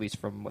babysitters, or at least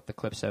from what the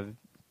clips have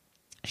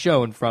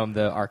shown from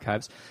the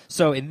archives.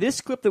 So in this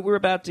clip that we're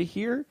about to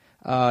hear,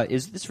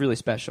 is really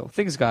special.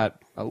 Things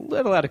got a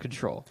little out of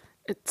control.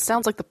 It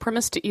sounds like the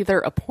premise to either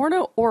a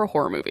porno or a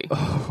horror movie.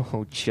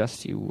 Oh,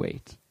 just you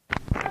wait.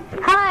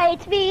 Hi,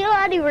 it's me,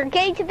 Elani. We're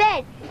getting to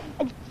bed.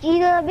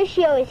 Gina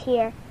Michio is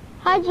here.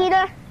 Hi,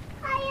 Gina.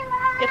 Hi,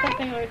 Elani. Get that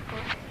thing right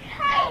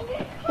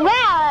for.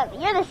 Wow,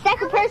 you're the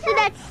second person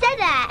that said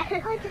that.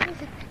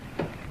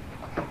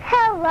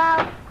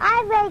 Hello,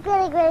 I'm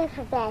getting ready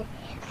for bed,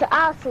 so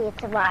I'll see you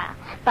tomorrow.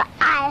 But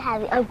I'm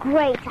having a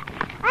great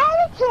time. I had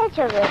a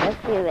tantrum in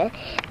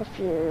a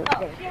few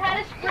minutes. She had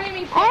a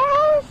screaming fit.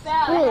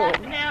 Half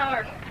an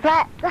hour.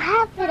 But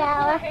half an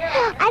hour.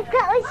 I've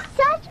got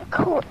such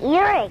cool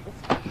earrings.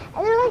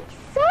 And they're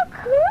so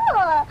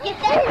cool. Get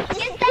that.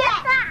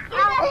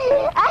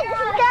 I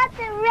just got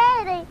them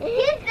ready.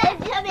 Get them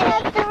to me. I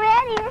got them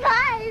ready.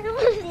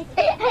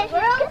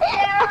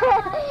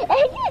 I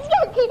just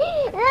got them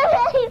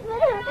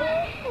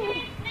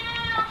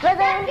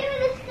ready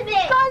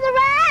for the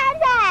ride.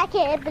 I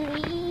can't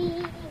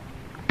believe.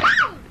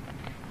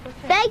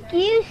 Thank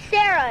you,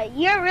 Sarah.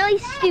 You're really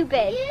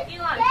stupid.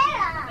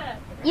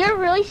 You're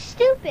really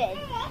stupid.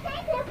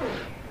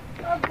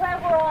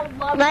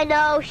 I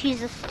know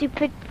she's a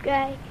stupid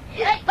guy,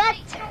 but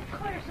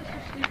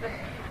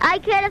I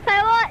can if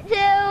I want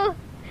to.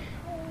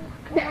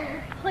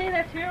 Play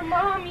that to your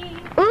mommy.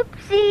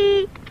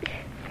 Oopsie.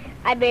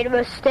 I made a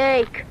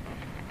mistake.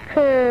 I'm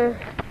going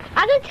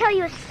to tell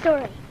you a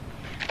story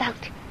about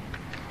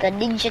the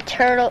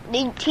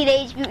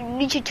Teenage Mutant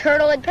Ninja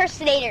Turtle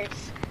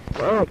impersonators.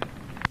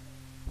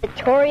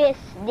 Notorious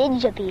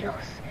Ninja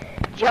Beetles.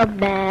 Ninja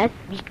Math,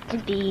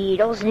 Mutant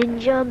Beetles,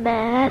 Ninja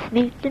Math,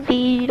 Mutant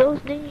Beetles,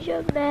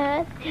 Ninja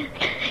Math.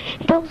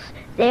 Beetles,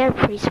 they're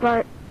pretty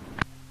smart.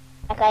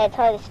 I gotta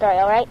tell you the story,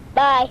 alright?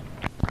 Bye.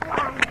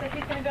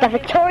 The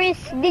victorious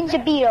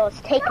Ninja Beetles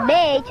take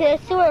May to the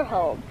sewer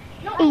home.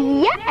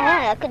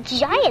 Yuck,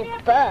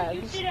 giant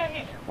bugs.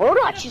 We're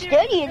not just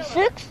any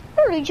insects.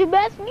 We're Ninja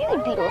Math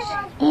Mutant Beetles.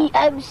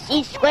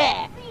 EMC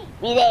square.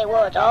 Be they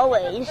weren't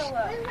always.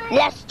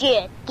 Last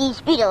year, these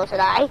beetles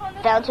and I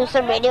found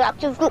some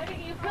radioactive goop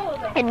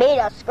and made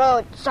us grow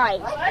in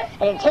science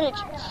and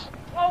intelligence.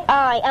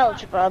 I,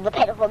 algebra, the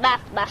pitiful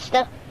math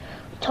master,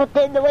 taught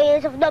them the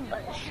ways of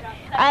numbers.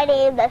 I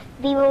named the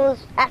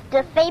beetles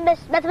after famous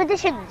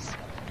mathematicians.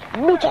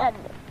 Newton,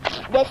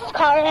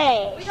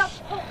 Descartes,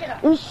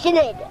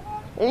 Euclid,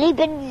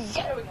 Leibniz.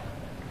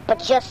 But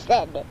just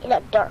then, in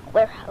a dark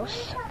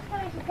warehouse,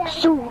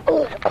 soon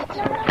all the cooks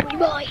were on my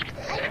mind.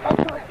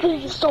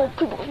 Peter stole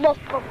people love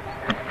from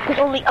because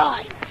only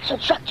I,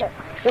 Subtractor,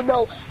 will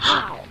know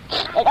how.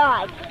 And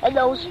I and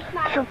those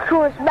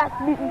Shakur's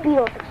math mutant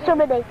beetles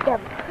exterminate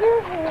them.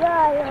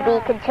 To be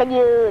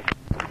continued.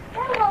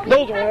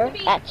 Later,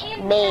 at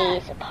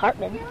May's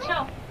apartment,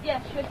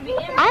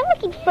 I'm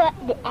looking for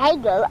the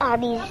angle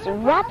on these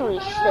robbery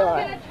store.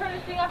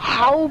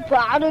 How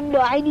about a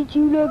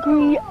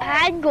 92-degree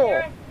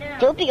angle?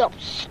 Don't be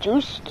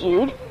obtuse,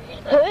 dude.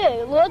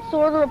 Hey, let's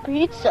order a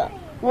pizza.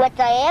 What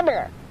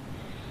diameter?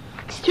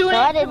 It's too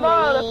late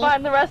tomorrow to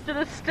find the rest of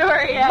the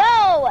story yet.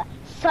 No!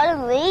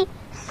 Suddenly,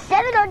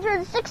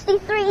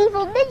 763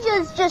 evil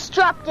ninjas just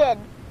dropped in.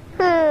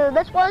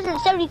 That's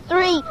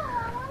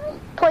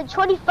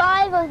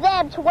 173.25 of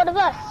them to one of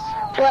us.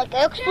 Like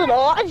excellent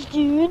odds,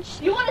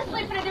 dudes. You want to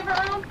sleep in a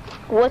different room?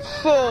 Let's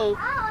see.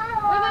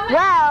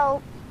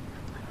 Well,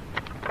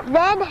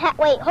 then,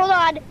 wait, hold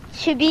on.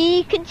 To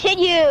be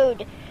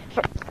continued.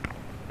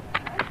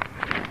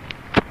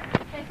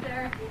 Hey,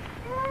 Sarah.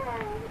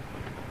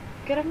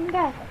 Get up in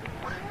bed.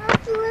 I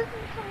have to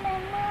listen to my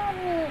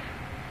mommy.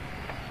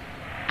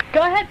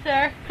 Go ahead,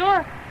 Sarah. Come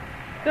on.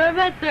 Go to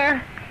bed,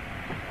 Sarah.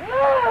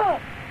 No.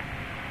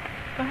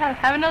 Go ahead.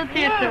 Have another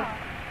tantrum.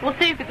 We'll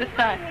save it this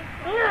time.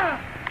 Yeah.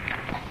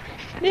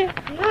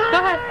 Go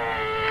ahead.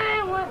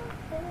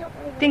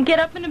 Then get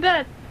up in the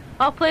bed.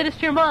 I'll play this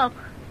to your mom.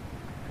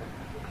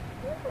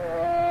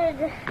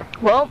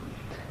 Well,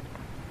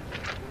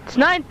 it's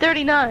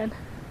 9:39.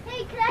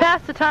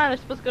 Past the time I'm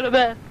supposed to go to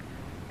bed.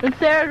 And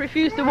Sarah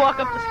refused to walk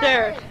up the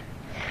stairs.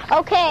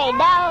 Okay,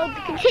 now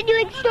the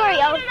continuing story.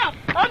 No.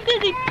 I'm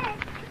busy.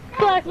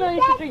 Blackmail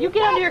your sister. You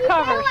get under your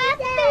covers. No, I have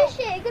to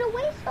finish it. You're gonna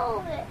waste all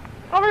of it.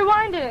 I'll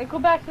rewind it and go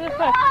back to this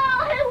way. Oh,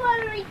 I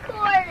want to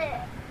record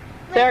it.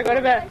 Sarah, go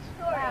to bed.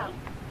 Story.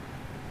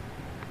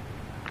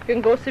 You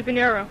can go sleep in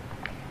your room.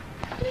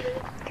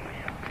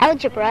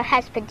 Algebra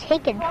has been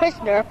taken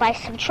prisoner by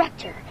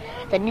Subtractor.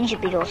 The Ninja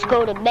Beetles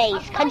go to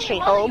May's country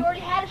home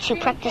to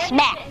practice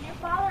math.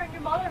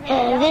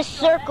 This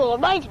circle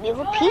reminds me of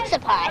a pizza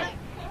pie.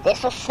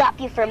 This will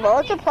stop you from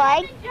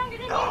multiplying.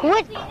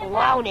 Quit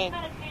clowning.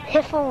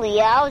 If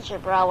only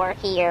algebra were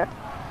here.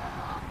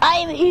 I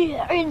am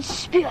here in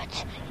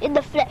spirit, in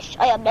the flesh.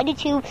 I am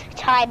 92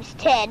 times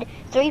 10,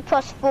 3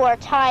 plus 4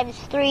 times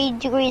 3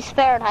 degrees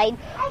Fahrenheit,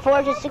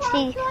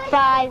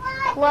 465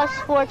 plus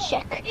 4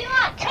 check,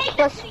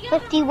 plus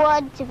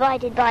 51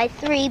 divided by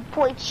 3,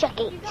 point check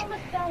 8,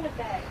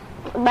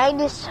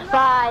 minus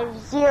 5,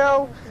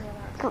 0,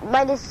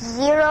 minus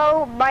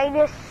 0,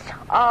 minus,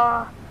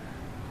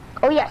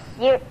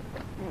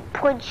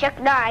 point check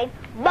 9,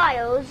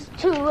 miles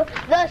to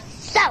the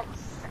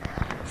south.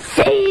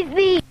 Save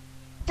me!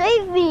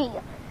 Save me!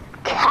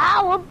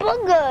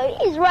 Cowabunga!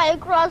 He's right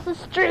across the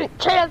street,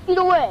 10 feet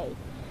away.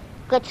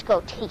 Let's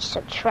go teach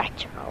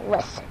Subtractor a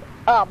lesson.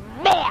 A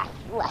math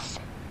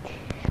lesson.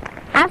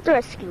 After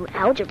a school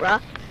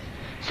algebra,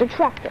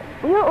 Subtractor,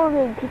 we are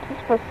ordering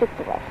pizzas for 6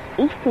 of us.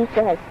 Each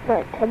pizza has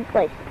 10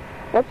 slices.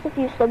 What's the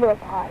fewest number of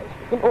pies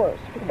we can order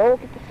so we can all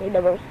get the same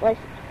number of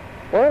slices?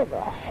 Where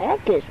the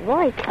heck is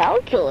my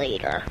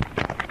calculator?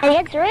 And the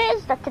answer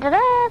is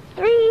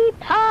 3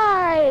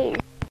 pies.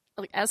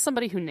 Like, as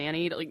somebody who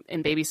nannied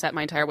and babysat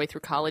my entire way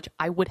through college,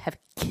 I would have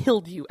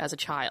killed you as a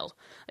child.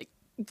 Like,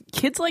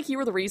 kids like you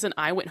were the reason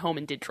I went home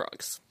and did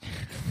drugs.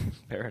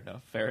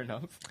 Fair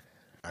enough.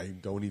 I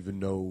don't even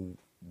know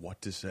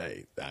what to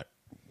say. That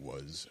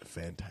was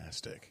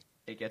fantastic.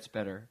 It gets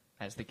better,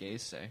 as the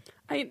gays say.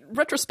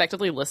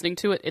 Retrospectively listening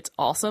to it, it's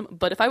awesome,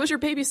 but if I was your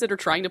babysitter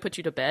trying to put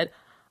you to bed,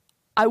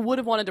 I would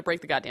have wanted to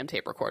break the goddamn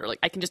tape recorder. Like,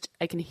 I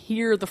can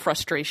hear the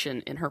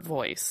frustration in her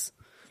voice.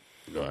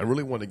 No, I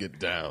really want to get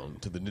down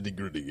to the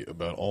nitty-gritty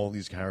about all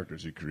these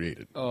characters you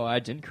created. Oh, I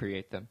didn't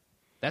create them.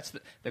 That's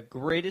the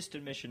greatest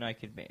admission I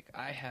could make.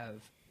 I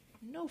have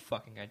no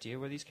fucking idea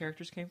where these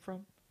characters came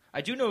from.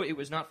 I do know it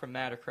was not from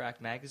Mad or Cracked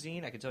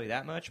magazine, I can tell you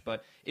that much,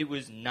 but it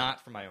was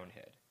not from my own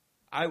head.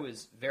 I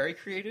was very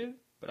creative,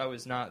 but I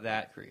was not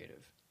that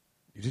creative.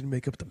 You didn't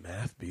make up the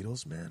math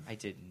Beatles, man? I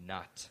did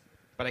not.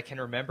 But I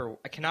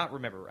cannot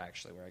remember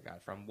actually where I got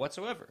it from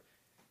whatsoever.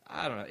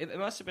 I don't know. It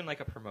must have been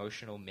like a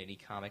promotional mini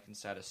comic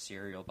inside a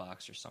cereal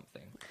box or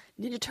something.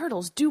 Ninja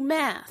Turtles do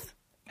math.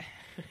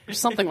 Or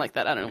something like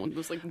that. I don't know. It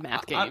was like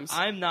math games.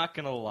 I'm not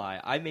going to lie.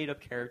 I made up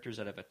characters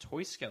out of a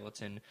toy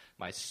skeleton,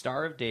 my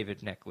Star of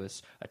David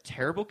necklace, a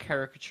terrible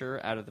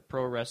caricature out of the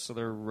pro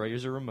wrestler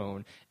Razor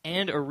Ramon,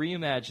 and a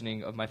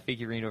reimagining of my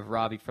figurine of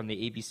Robbie from the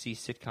ABC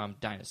sitcom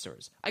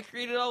Dinosaurs. I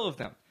created all of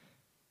them.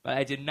 But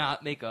I did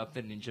not make up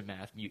the Ninja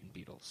Math Mutant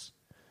Beetles.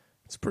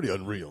 It's pretty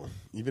unreal,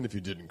 even if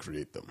you didn't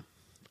create them.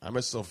 I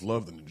myself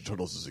loved the Ninja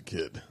Turtles as a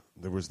kid.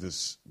 There was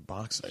this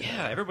box I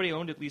had. Everybody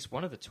owned at least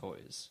one of the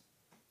toys.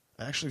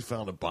 I actually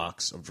found a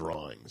box of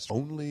drawings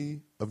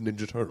only of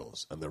Ninja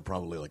Turtles, and there are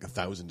probably like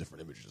 1,000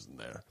 different images in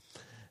there.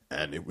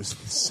 And it was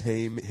the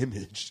same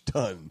image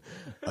done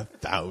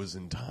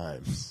 1,000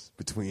 times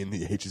between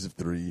the ages of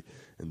 3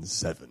 and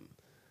 7.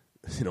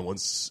 You know,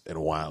 once in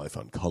a while I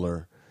found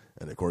color,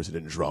 And of course, he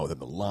didn't draw within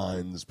the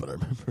lines, but I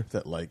remember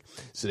that, like,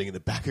 sitting in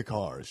the back of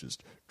cars,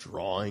 just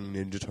drawing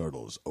Ninja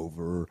Turtles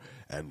over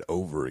and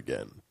over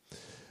again.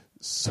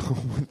 So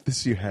with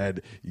this, you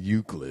had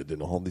Euclid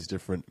and all these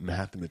different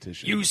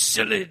mathematicians.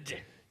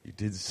 Euclid! You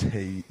did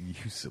say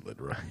Euclid,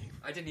 right?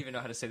 I didn't even know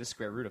how to say the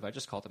square root of it. I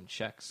just called them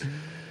checks.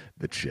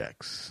 The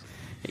checks.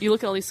 You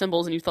look at all these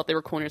symbols and you thought they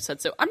were corner said,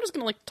 so I'm just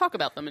going to like talk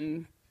about them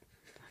and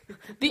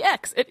the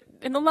X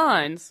in the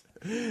lines.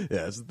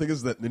 Yes, the thing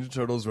is that Ninja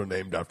Turtles were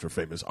named after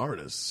famous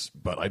artists,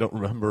 but I don't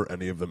remember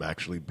any of them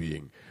actually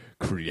being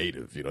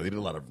creative. You know, they did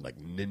a lot of like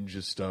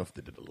ninja stuff.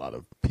 They did a lot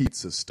of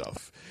pizza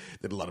stuff.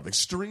 They did a lot of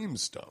extreme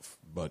stuff.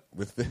 But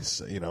with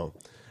this, you know,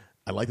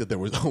 I like that there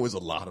was always a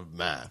lot of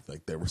math.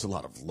 Like, there was a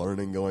lot of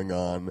learning going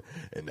on,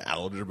 and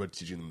algebra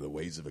teaching them the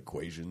ways of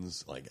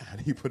equations. Like, how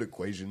do you put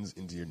equations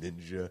into your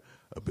ninja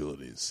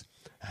abilities?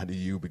 How do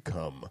you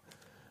become,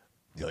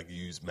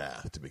 use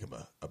math to become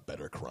a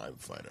better crime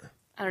fighter?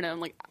 I don't know.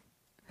 Like,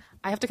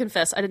 I have to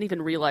confess, I didn't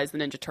even realize the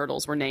Ninja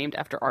Turtles were named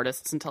after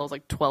artists until I was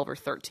like 12 or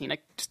 13.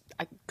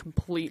 I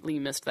completely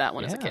missed that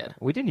one as a kid.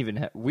 We didn't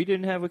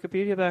have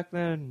Wikipedia back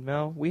then,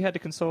 Mel. We had to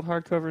consult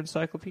hardcover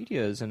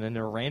encyclopedias, and in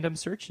our random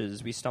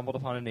searches, we stumbled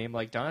upon a name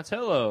like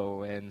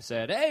Donatello and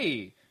said,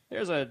 "Hey,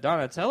 there's a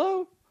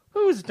Donatello?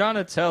 Who's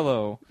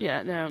Donatello?"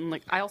 Yeah, no, and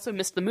like I also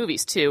missed the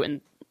movies too,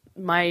 and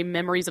my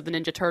memories of the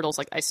Ninja Turtles,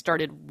 like I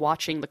started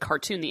watching the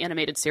cartoon, the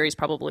animated series,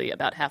 probably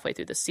about halfway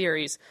through the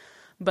series.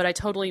 But I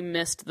totally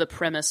missed the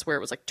premise where it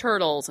was like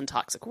turtles and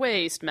toxic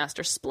waste,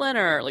 Master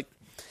Splinter, like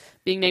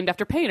being named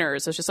after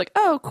painters. It's just like,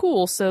 oh,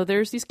 cool. So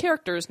there's these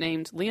characters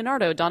named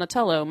Leonardo,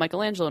 Donatello,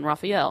 Michelangelo, and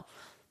Raphael.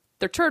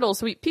 They're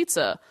turtles who eat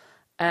pizza.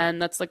 And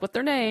that's like what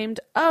they're named.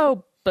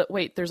 Oh, but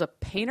wait, there's a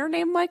painter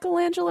named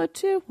Michelangelo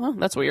too? Well,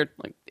 that's weird.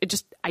 Like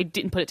I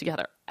didn't put it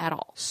together at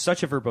all.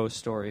 Such a verbose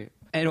story.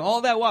 And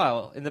all that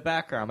while, in the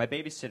background, my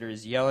babysitter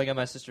is yelling at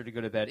my sister to go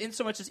to bed, in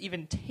so much as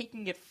even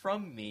taking it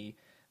from me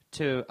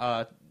to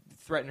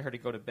threaten her to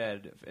go to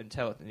bed and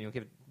tell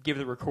it, give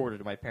the recorder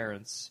to my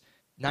parents.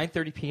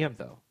 9:30 p.m.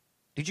 though.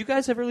 Did you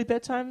guys have early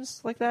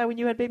bedtimes like that when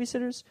you had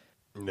babysitters?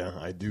 No,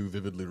 I do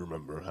vividly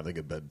remember having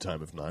a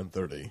bedtime of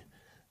 9:30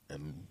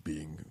 and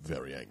being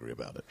very angry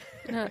about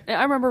it.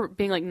 I remember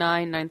being like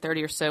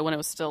 9:30 or so when I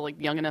was still like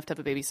young enough to have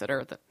a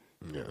babysitter.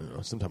 Yeah,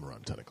 sometime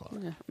around 10 o'clock.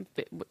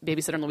 Yeah,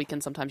 babysitter on the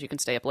weekend. Sometimes you can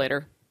stay up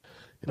later.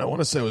 I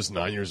want to say I was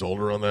 9 years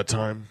older on that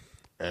time.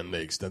 And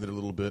they extended it a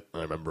little bit. I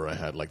remember I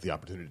had, like, the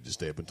opportunity to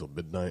stay up until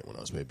midnight when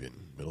I was maybe in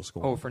middle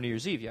school. Oh, for New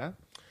Year's Eve, yeah?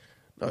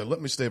 No, they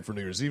let me stay up for New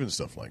Year's Eve and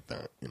stuff like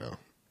that, It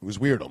was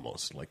weird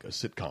almost, like a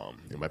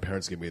sitcom. My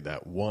parents gave me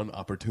that one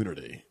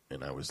opportunity,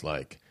 and I was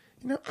like,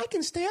 I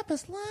can stay up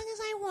as long as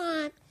I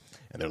want.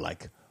 And they're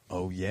like,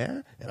 oh,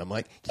 yeah? And I'm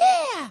like,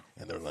 yeah!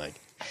 And they're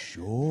like,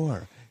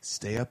 sure,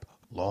 stay up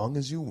long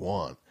as you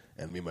want.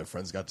 And me and my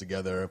friends got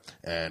together,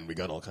 and we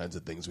got all kinds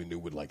of things we knew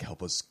would, like,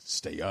 help us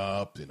stay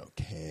up.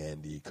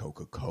 Candy,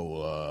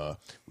 Coca-Cola.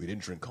 We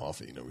didn't drink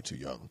coffee. We were too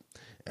young.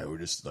 And we were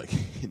just, like,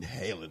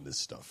 inhaling this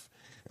stuff.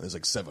 And there's,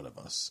 like, 7 of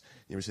us.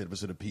 You ever see an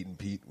episode of Pete and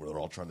Pete where they're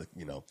all trying to,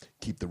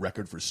 keep the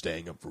record for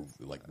staying up for,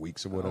 like,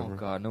 weeks or whatever? Oh,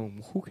 God, no.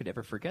 Who could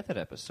ever forget that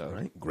episode?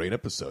 Right? Great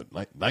episode.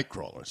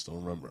 Nightcrawler, I still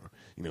remember.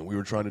 We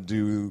were trying to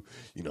do,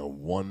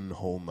 one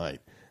whole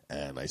night.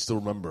 And I still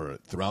remember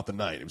throughout the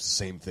night, it was the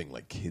same thing.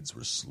 Like, kids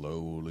were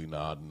slowly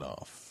nodding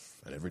off.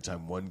 And every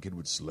time one kid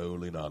would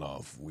slowly nod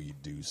off,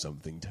 we'd do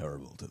something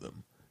terrible to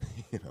them.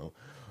 And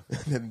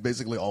then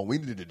basically all we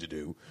needed to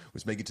do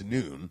was make it to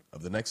noon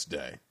of the next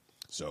day.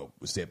 So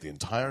we stay up the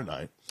entire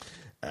night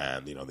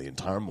and, the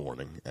entire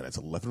morning. And it's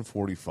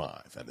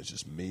 11:45. And it's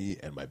just me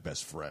and my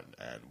best friend.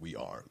 And we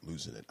are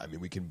losing it. I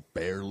mean, we can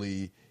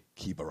barely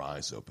keep our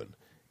eyes open.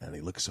 And he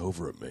looks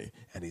over at me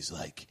and he's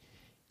like,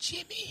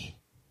 Jimmy,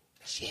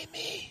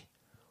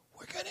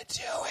 we're going to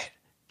do it.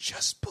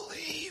 Just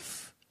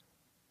believe.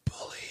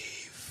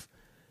 Believe.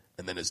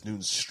 And then as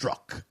noon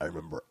struck, I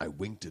remember I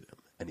winked at him,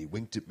 and he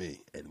winked at me,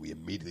 and we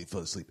immediately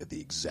fell asleep at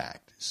the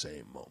exact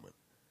same moment.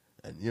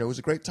 And, it was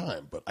a great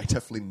time, but I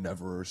definitely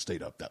never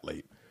stayed up that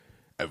late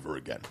ever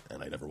again,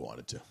 and I never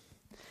wanted to.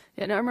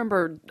 Yeah, and I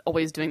remember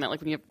always doing that,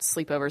 like when you have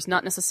sleepovers,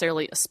 not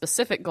necessarily a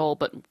specific goal,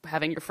 but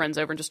having your friends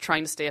over and just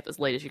trying to stay up as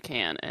late as you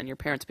can, and your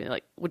parents being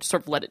like, would just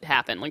sort of let it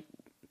happen, like,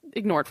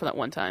 ignore it for that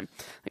one time.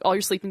 Like all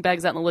your sleeping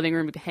bags out in the living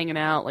room, hanging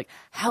out. Like,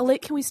 how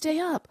late can we stay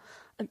up?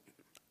 And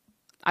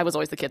I was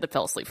always the kid that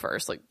fell asleep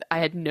first. Like, I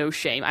had no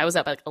shame. I was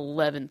up at like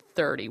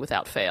 11:30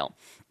 without fail.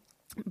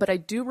 But I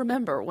do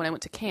remember when I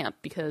went to camp,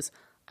 because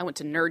I went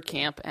to nerd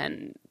camp,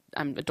 and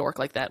I'm a dork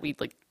like that.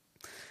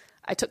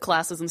 I took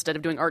classes instead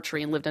of doing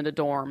archery and lived in a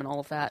dorm and all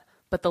of that.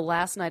 But the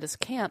last night as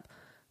camp,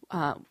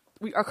 our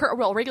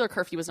regular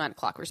curfew was 9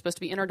 o'clock. We were supposed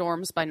to be in our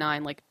dorms by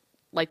 9, like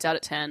lights out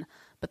at 10.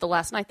 But the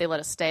last night, they let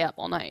us stay up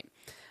all night.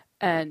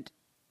 And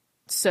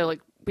so,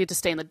 like, we had to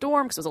stay in the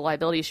dorm because it was a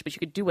liability issue, but you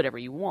could do whatever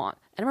you want.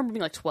 And I remember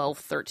being, like, 12,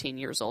 13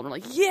 years old. And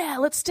I'm like, yeah,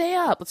 let's stay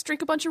up. Let's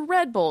drink a bunch of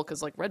Red Bull,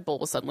 because, like, Red Bull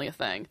was suddenly a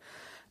thing.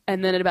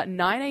 And then at about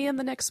 9 a.m.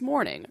 the next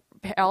morning,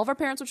 all of our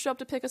parents would show up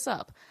to pick us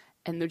up.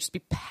 And they'd just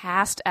be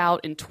passed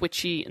out and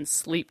twitchy and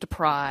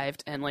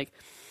sleep-deprived. And, like,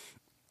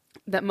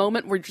 that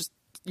moment where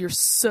you're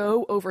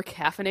so over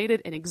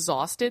caffeinated and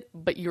exhausted,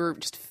 but you're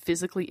just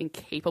physically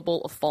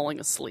incapable of falling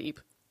asleep.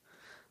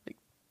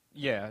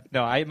 Yeah,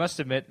 no, I must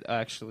admit,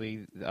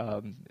 actually,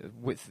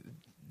 with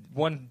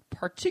one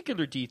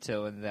particular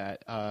detail in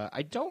that,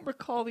 I don't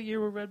recall the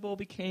year where Red Bull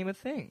became a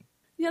thing.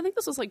 Yeah, I think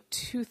this was like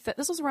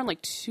this was around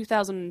like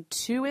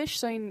 2002-ish.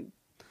 So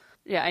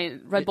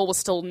Red Bull was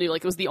still new.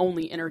 Like, it was the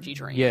only energy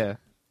drink. Yeah.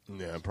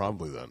 Yeah,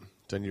 probably then.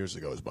 10 years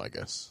ago is my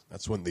guess.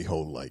 That's when the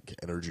whole, like,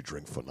 energy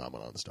drink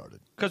phenomenon started.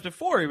 Because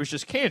before, it was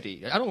just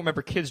candy. I don't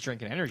remember kids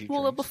drinking energy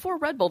drinks. Well, before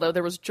Red Bull, though,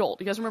 there was Jolt.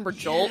 You guys remember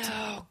Jolt?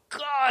 Oh,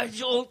 God,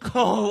 Jolt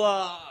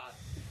Cola!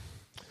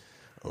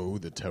 Oh,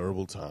 the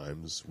terrible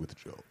times with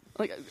Jolt.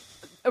 Like,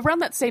 around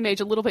that same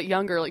age, a little bit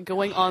younger, like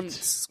going on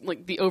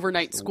like the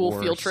overnight school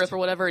field trip or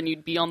whatever, and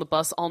you'd be on the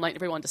bus all night and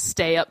everyone wanted to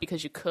stay up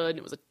because you could.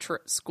 It was a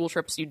school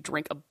trip, so you'd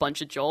drink a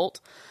bunch of Jolt,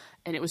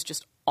 and it was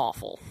just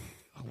awful.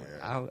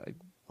 I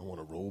want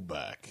to roll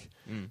back.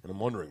 And I'm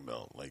wondering,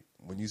 Mel, like,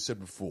 when you said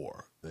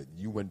before that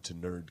you went to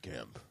nerd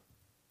camp,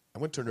 I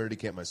went to nerdy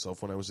camp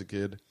myself when I was a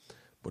kid,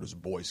 but it was a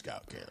Boy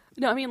Scout camp.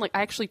 No, I mean, like,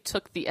 I actually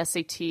took the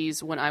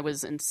SATs when I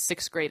was in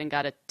 6th grade and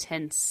got a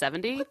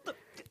 1070. What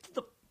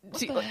the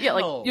yeah,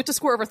 like, hell? you have to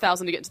score over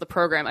 1,000 to get into the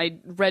program. I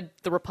read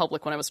The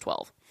Republic when I was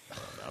 12.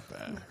 Not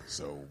bad.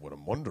 So what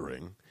I'm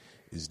wondering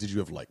is, did you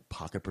have, like,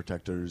 pocket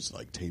protectors,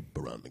 like tape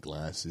around the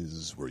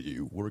glasses? Were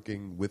you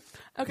working with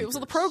Okay, readers?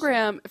 so the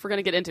program, if we're going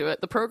to get into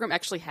it, the program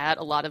actually had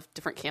a lot of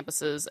different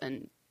campuses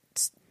and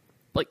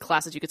like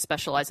classes you could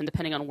specialize in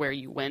depending on where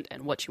you went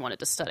and what you wanted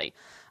to study.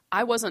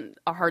 I wasn't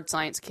a hard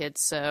science kid,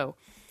 so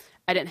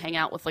I didn't hang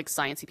out with like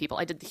sciencey people.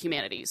 I did the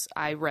humanities.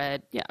 I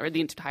read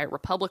the entire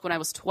Republic when I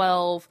was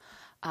 12.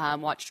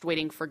 Watched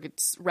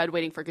read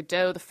Waiting for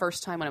Godot the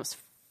first time when I was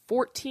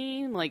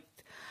 14. Like,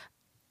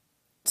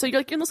 so you're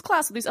like in this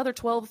class with these other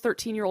 12,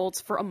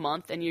 13-year-olds for a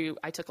month, and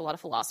I took a lot of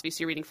philosophy.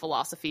 So you're reading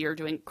philosophy or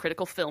doing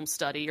critical film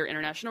study or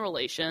international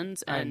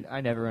relations. And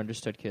I never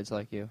understood kids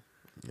like you.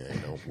 Yeah,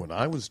 you know, when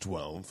I was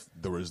 12,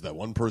 there was that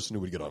one person who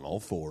would get on all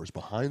fours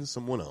behind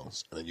someone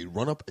else, and then you'd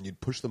run up and you'd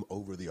push them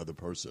over the other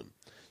person.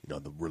 You know,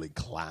 the really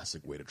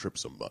classic way to trip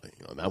somebody.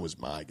 You know, that was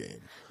my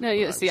game. No,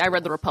 I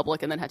read The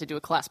Republic and then had to do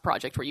a class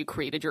project where you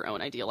created your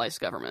own idealized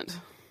government.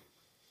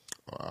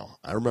 Wow.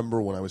 I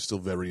remember when I was still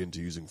very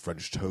into using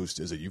French toast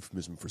as a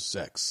euphemism for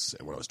sex,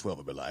 and when I was 12,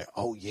 I'd be like,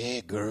 oh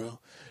yeah,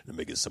 girl, let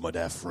me get some of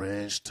that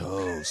French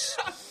toast.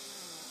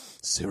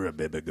 Syrup,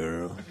 baby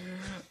girl.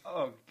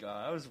 Oh,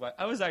 God.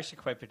 I was actually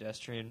quite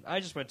pedestrian. I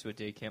just went to a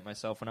day camp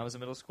myself when I was in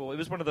middle school. It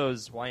was one of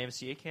those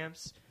YMCA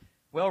camps.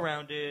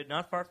 Well-rounded,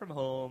 not far from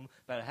home,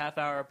 about a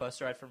half-hour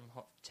bus ride from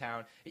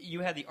town.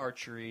 You had the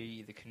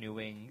archery, the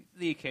canoeing,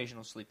 the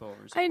occasional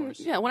sleepovers, of course.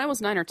 Yeah, when I was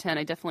 9 or 10,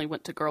 I definitely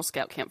went to Girl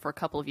Scout camp for a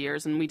couple of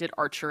years, and we did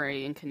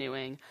archery and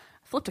canoeing.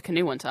 I flipped a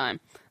canoe one time.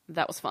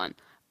 That was fun.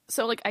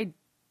 So, like, I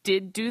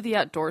did do the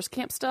outdoors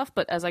camp stuff,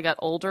 but as I got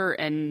older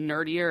and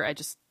nerdier, I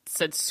just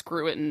said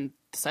screw it and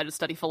decided to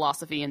study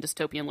philosophy and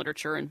dystopian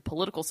literature and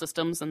political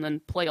systems and then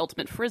play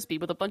ultimate frisbee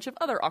with a bunch of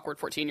other awkward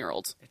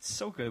 14-year-olds. It's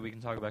so good we can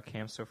talk about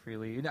camp so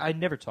freely. I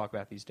never talk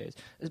about these days.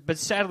 But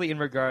sadly, in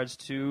regards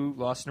to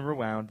Lost and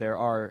Rewound, there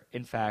are,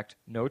 in fact,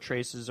 no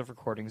traces of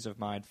recordings of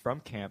mine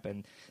from camp,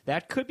 and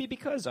that could be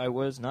because I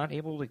was not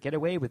able to get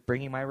away with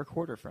bringing my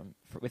recorder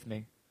with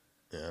me.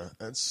 Yeah,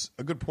 that's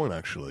a good point,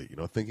 actually. You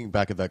know, thinking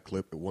back at that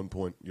clip, at one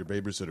point, your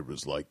babysitter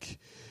was like,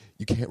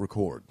 you can't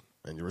record.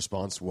 And your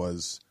response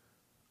was,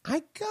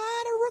 I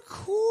gotta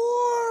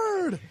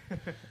record.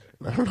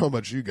 I don't know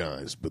about you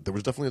guys, but there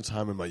was definitely a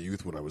time in my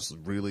youth when I was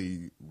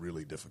really,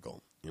 really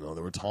difficult. You know,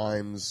 there were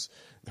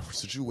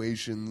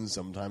situations,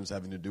 sometimes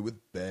having to do with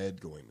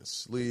bed, going to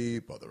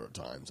sleep. Other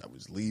times I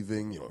was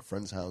leaving, a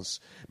friend's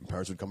house. My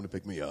parents would come to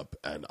pick me up,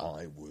 and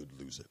I would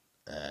lose it.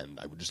 And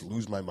I would just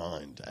lose my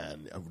mind,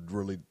 and I would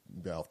really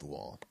be off the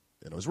wall.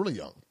 And I was really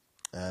young.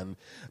 And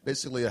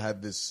basically I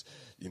had this,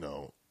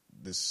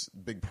 this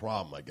big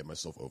problem. I'd get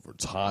myself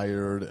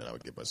overtired, and I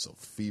would get myself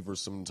fever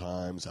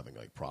sometimes, having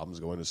like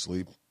problems going to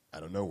sleep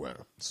out of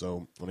nowhere.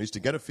 So when I used to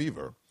get a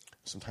fever,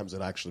 sometimes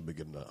I'd actually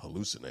begin to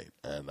hallucinate,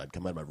 and I'd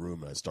come out of my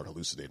room and I'd start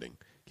hallucinating.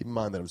 Keep in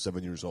mind that I'm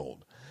 7 years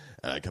old,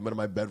 and I'd come out of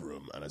my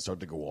bedroom and I'd start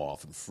to go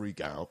off and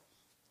freak out.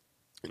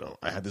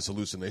 I had this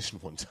hallucination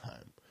one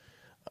time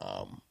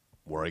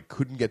where I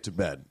couldn't get to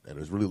bed, and it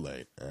was really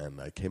late, and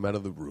I came out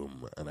of the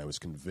room and I was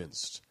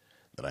convinced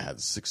that I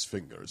had 6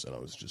 fingers, and I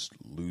was just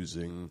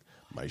losing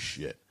my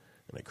shit,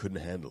 and I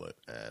couldn't handle it.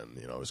 And,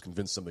 I was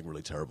convinced something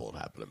really terrible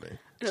had happened to me.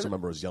 I just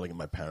remember I was yelling at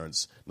my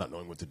parents, not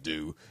knowing what to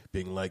do,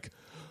 being like,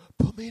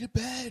 put me to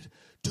bed.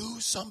 Do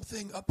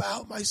something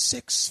about my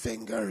 6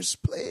 fingers.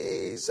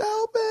 Please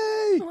help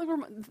me.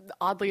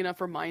 Oddly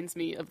enough, reminds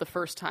me of the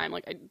first time.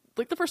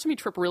 The first time you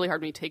trip really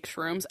hard when you take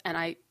shrooms, and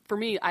I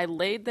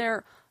laid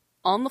there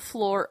on the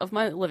floor of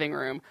my living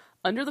room,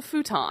 under the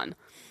futon,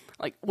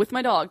 with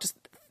my dog,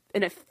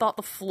 and I thought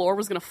the floor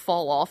was going to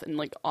fall off and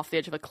off the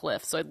edge of a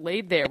cliff. So I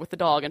laid there with the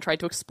dog and tried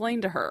to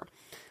explain to her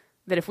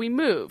that if we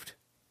moved,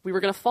 we were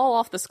going to fall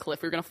off this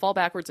cliff. We were going to fall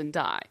backwards and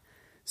die.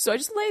 So I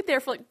just laid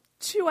there for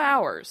 2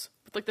 hours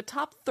with like the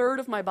top third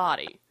of my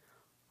body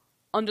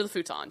under the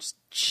futon, just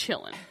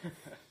chilling.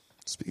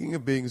 Speaking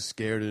of being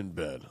scared in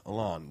bed,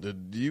 Alon,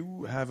 did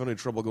you have any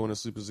trouble going to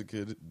sleep as a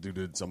kid due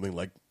to something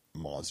like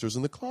monsters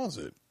in the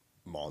closet,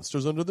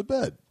 monsters under the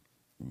bed,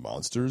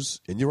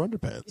 monsters in your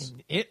underpants?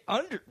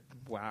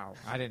 Wow,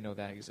 I didn't know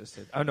that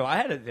existed. Oh, no, I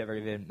had a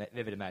very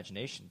vivid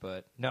imagination,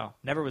 but no,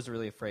 never was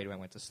really afraid when I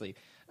went to sleep.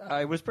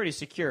 I was pretty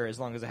secure as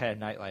long as I had a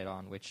nightlight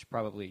on, which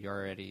probably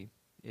already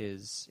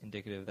is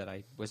indicative that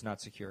I was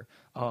not secure.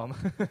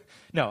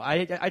 No,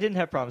 I didn't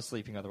have problems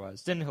sleeping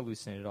otherwise. Didn't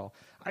hallucinate at all.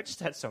 I just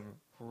had some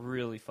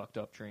really fucked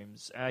up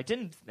dreams. And I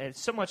didn't,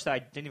 so much that I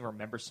didn't even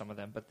remember some of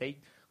them, but they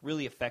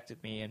really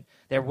affected me. And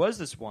there was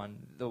this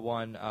one, the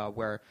one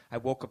where I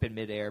woke up in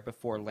midair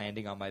before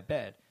landing on my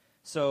bed.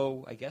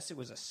 So I guess it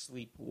was a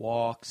sleep,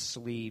 like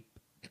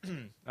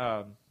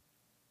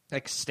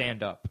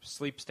stand up.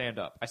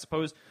 I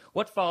suppose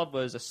what followed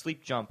was a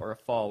sleep jump or a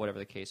fall, whatever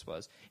the case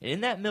was. And in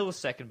that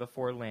millisecond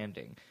before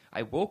landing,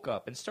 I woke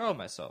up and startled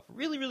myself,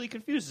 really, really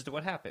confused as to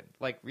what happened.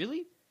 Like,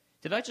 really?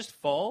 Did I just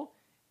fall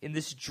in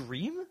this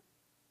dream?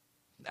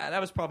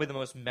 That was probably the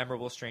most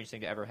memorable, strange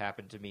thing to ever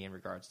happen to me in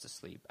regards to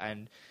sleep.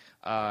 And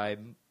I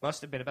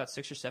must have been about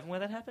 6 or 7 when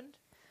that happened.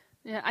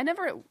 Yeah, I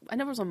never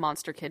was a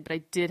monster kid, but I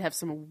did have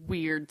some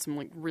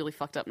like really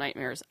fucked up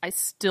nightmares. I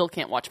still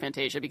can't watch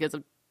Fantasia because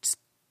of just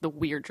the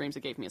weird dreams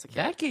it gave me as a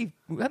kid.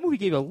 That movie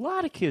gave a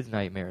lot of kids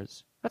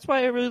nightmares. That's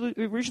why it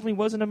originally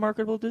wasn't a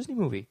marketable Disney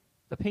movie.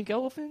 The pink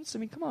elephants. I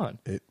mean, come on.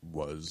 It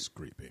was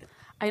creepy.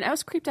 I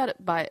was creeped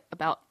out by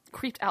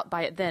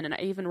it then, and I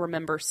even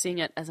remember seeing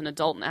it as an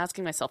adult and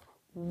asking myself,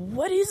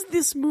 "What is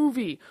this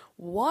movie?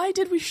 Why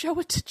did we show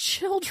it to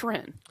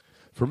children?"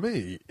 For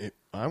me,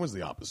 I was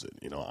the opposite.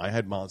 You know, I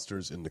had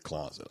monsters in the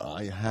closet.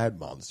 I had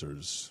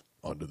monsters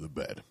under the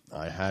bed.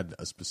 I had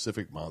a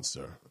specific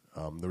monster.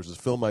 There was this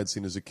film I'd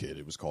seen as a kid.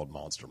 It was called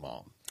Monster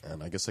Mom.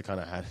 And I guess I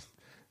kind of had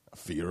a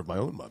fear of my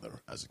own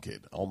mother as a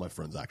kid. All my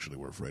friends actually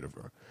were afraid of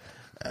her.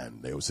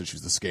 And they always said she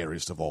was the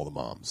scariest of all the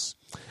moms.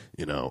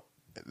 You know,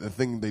 the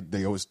thing,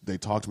 they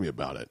talk to me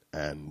about it.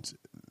 And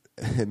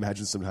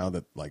imagine somehow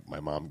that, like, my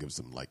mom gives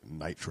them, like,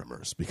 night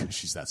tremors because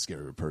she's that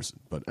scary of a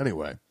person. But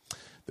anyway,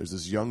 there's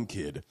this young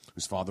kid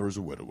whose father is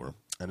a widower,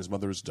 and his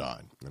mother has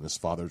died, and his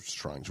father's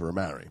trying to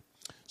remarry.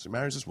 So he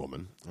marries this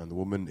woman, and the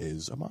woman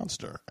is a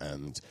monster.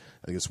 And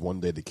I guess one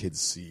day the kid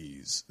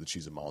sees that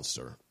she's a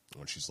monster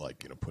when she's,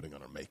 like, you know, putting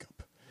on her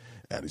makeup.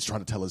 And he's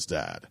trying to tell his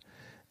dad.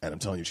 And I'm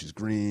telling you, she's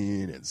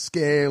green and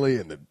scaly,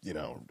 and the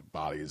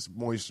body is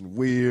moist and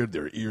weird.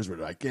 Their ears were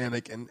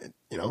gigantic, and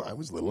you know, I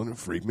was little, and it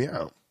freaked me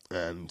out.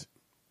 And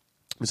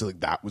so, like,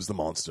 that was the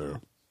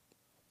monster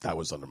that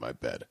was under my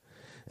bed.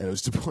 And it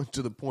was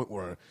to the point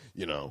where,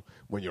 you know,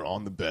 when you're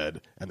on the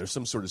bed and there's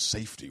some sort of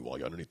safety while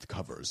you're underneath the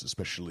covers,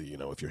 especially, you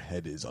know, if your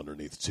head is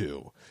underneath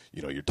too,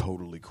 you know, you're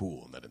totally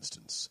cool in that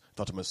instance. I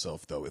thought to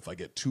myself, though, if I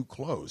get too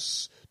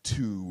close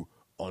to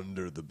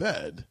under the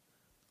bed,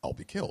 I'll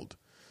be killed.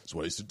 So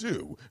what I used to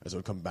do is I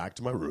would come back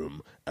to my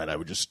room and I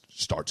would just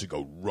start to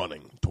go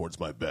running towards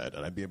my bed.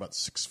 And I'd be about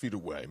 6 feet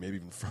away, maybe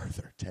even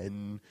further,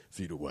 10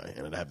 feet away.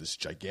 And I'd have this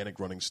gigantic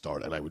running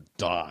start and I would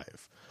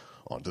dive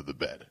onto the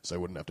bed so I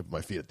wouldn't have to put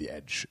my feet at the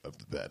edge of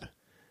the bed.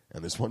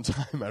 And this one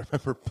time I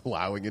remember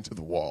plowing into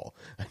the wall.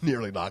 I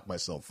nearly knocked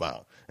myself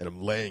out. And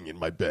I'm laying in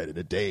my bed in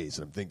a daze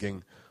and I'm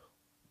thinking,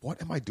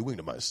 what am I doing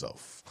to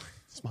myself?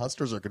 These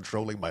monsters are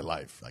controlling my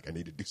life. Like, I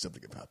need to do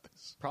something about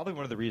this. Probably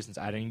one of the reasons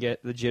I didn't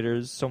get the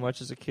jitters so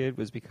much as a kid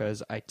was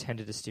because I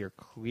tended to steer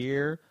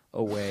clear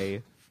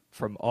away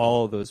from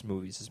all those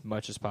movies as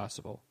much as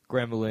possible.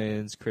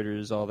 Gremlins,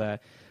 Critters, all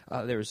that.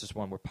 There was this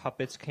one where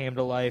puppets came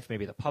to life.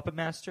 Maybe The Puppet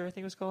Master, I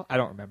think it was called. I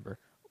don't remember.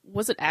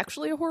 Was it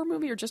actually a horror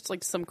movie or just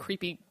like some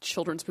creepy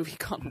children's movie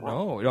gone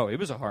wrong? No, it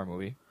was a horror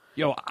movie.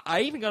 Yo,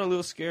 I even got a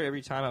little scared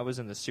every time I was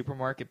in the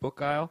supermarket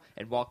book aisle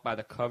and walked by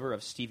the cover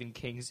of Stephen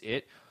King's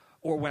It,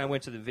 or when I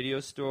went to the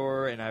video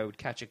store and I would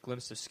catch a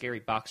glimpse of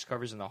scary box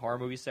covers in the horror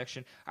movie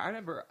section. I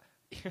remember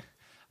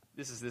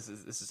this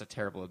is a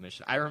terrible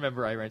admission. I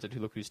remember I rented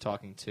Look Who's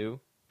Talking Too.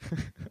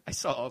 I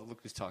saw all the Look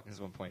Who's Talking at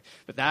one point,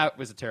 but that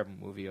was a terrible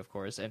movie, of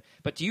course.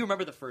 But do you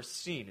remember the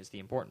first scene? Is the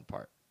important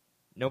part.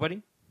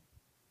 Nobody?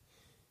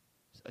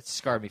 It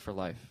scarred me for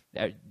life.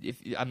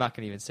 I'm not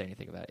going to even say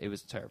anything about it. It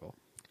was terrible.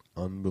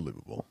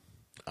 Unbelievable.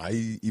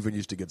 I even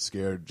used to get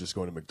scared just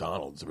going to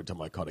McDonald's every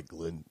time I caught a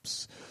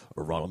glimpse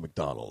of Ronald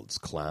McDonald's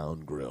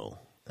Clown Grill.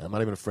 I'm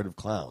not even afraid of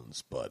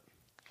clowns, but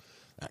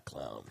that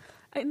clown.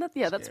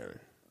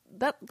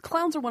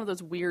 Clowns are one of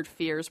those weird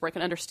fears where I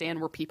can understand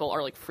where people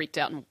are like freaked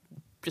out and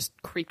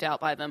just creeped out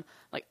by them.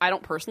 Like, I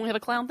don't personally have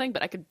a clown thing,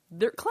 but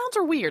clowns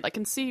are weird. I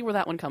can see where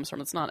that one comes from.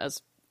 It's not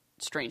as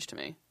strange to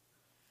me.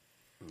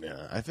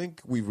 Yeah, I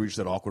think we've reached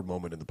that awkward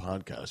moment in the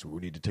podcast where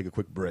we need to take a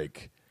quick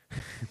break.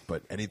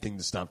 But anything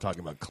to stop talking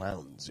about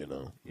clowns, you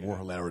know. Yeah. More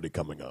hilarity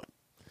coming up.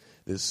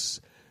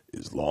 This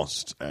is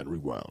Lost and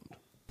Rewound.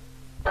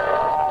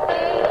 Well,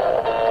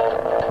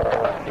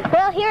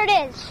 here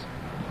it is.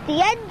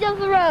 The end of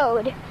the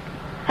road.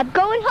 I'm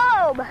going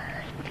home.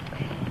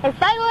 And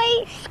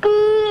finally,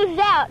 school's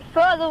out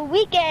for the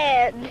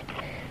weekend.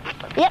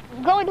 Yep,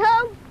 I'm going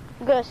home.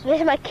 I'm going to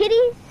visit my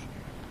kitties,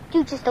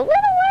 do just a little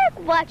work,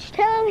 watch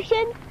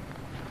television,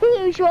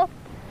 the usual.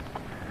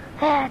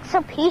 It's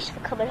so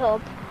peaceful coming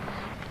home.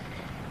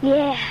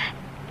 Yeah.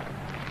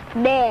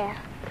 Man,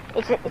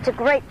 it's a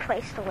great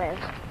place to live.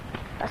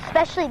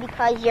 Especially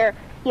because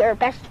your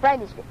best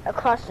friend is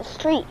across the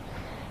street.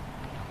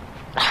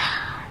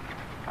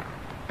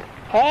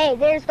 Hey,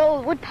 there's the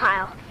old wood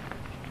pile.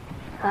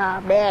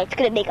 Oh man, it's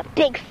gonna make a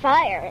big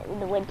fire in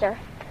the winter.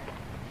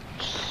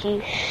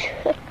 Sheesh.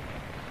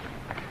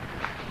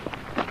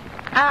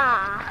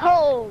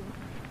 Home.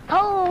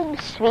 Home,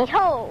 sweet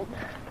home.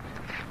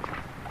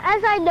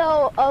 As I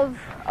know of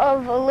a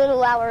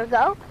little hour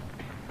ago,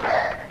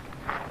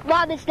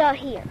 Mom is not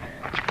here.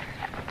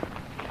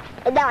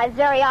 And now it's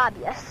very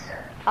obvious.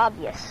 I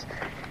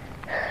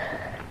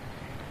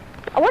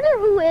wonder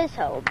who is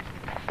home.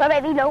 But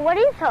maybe no one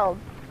is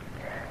home.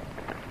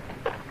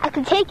 I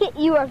can take it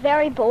you are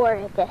very bored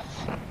at this.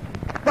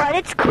 But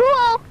it's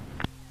cool.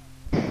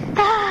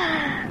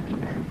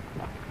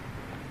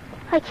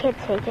 I can't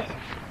take it.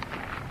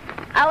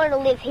 I want to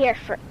live here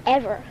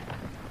forever.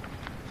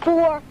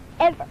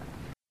 Forever.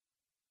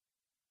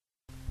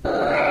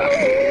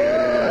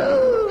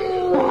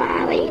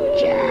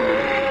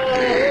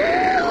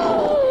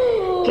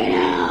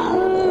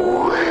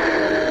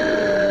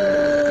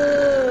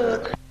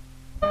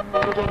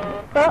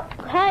 Well,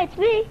 hi, it's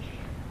me.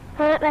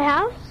 I'm at my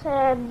house,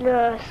 and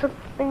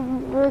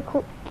something really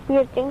cool,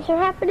 weird things are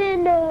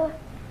happening.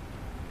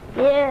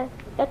 Yeah,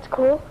 that's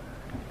cool.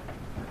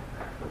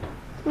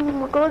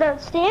 We'll go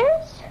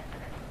downstairs,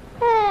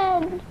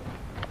 and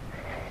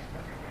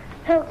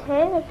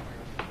okay.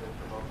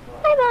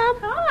 Hi,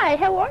 Mom. Hi,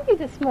 how are you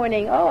this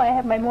morning? Oh, I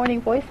have my morning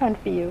voice on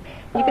for you.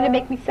 You're going to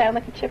make me sound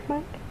like a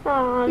chipmunk?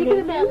 Oh, You're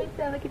going to make me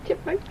sound like a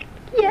chipmunk?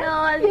 Yes,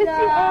 no, yes, you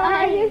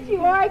are. Yes,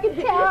 you are. I can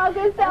tell. I'm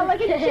going to sound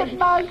like a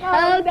chipmunk.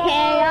 Oh, okay, no.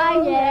 I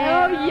know.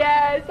 Oh,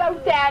 yes. Oh,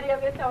 Daddy, I'm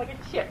going to sound like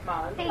a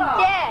chipmunk. Hey, oh.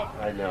 Dad.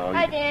 I know.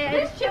 Hi, Dad.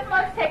 This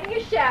chipmunk's taking a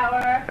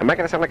shower. Am I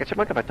going to sound like a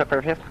chipmunk if I took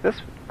her hands like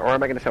this? Or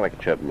am I going to sound like a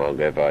chipmunk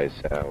if I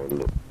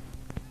sound...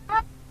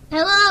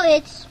 Hello,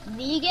 it's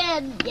me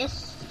again.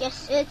 Yes,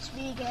 it's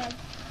me again.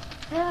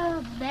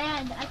 Oh,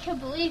 man, I can't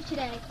believe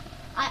today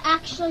I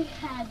actually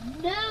had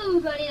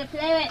nobody to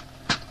play with.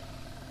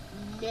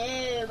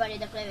 Nobody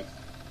to play with.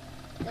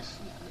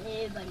 Just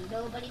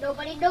nobody.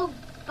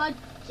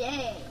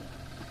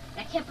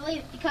 I can't believe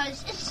it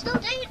because it's still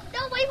day and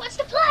nobody wants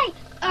to play.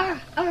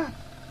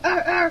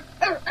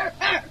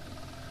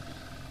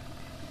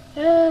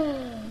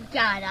 Oh,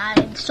 God,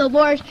 I'm so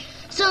bored.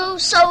 So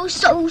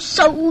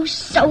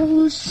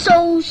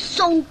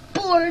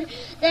bored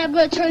that I'm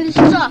going to turn this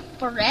off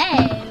for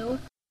now.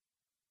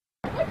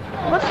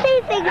 Let's see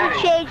things have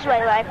changed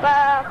my life.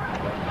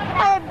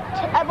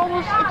 I'm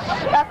almost,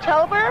 it's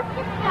October.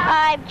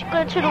 I'm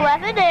going to turn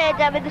 11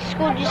 and I'm in the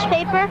school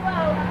newspaper.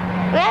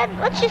 And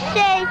let's just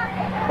say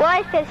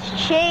life has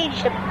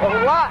changed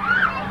a lot.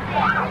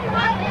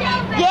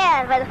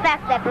 Yeah, by the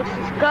fact that Brooks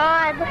is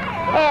gone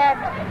and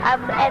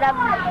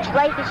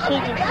life is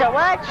changing so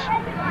much.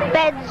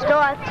 Ben's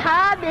dog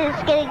Tom is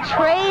getting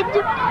trained.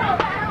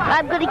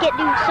 I'm going to get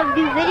some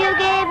new video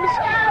games.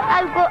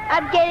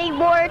 I'm getting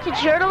more into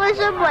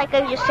journalism, like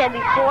I just said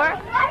before.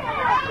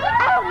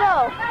 I don't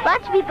know.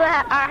 Lots of people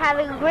are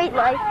having a great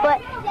life,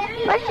 but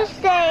let's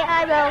just say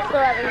I'm also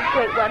having a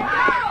great one.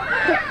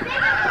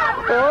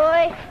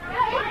 Boy,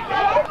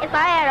 if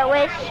I had a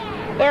wish,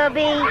 it would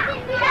be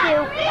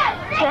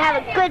to have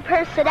a good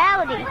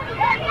personality.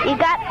 You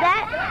got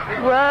that?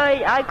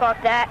 Right, I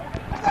got that.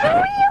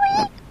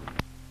 Really?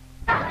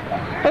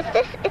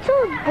 It's so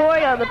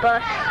boring on the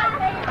bus.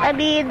 I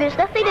mean, there's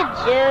nothing to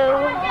do.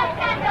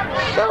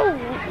 So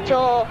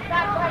dull.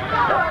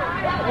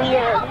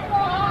 Weird.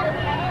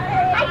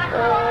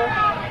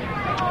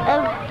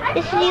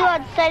 This is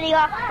Elon signing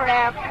off for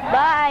now.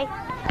 Bye.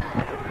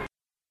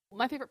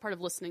 My favorite part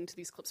of listening to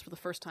these clips for the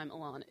first time,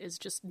 Alon, is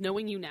just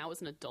knowing you now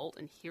as an adult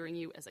and hearing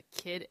you as a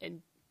kid,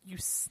 and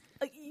it's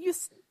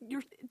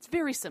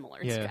very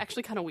similar. It's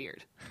actually kind of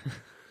weird.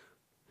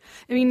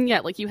 I mean,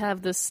 yeah, like you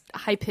have this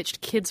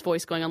high-pitched kid's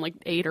voice going on like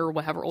 8 or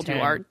whatever old 10.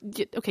 you are.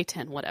 Okay,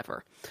 10,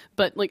 whatever.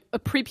 But like a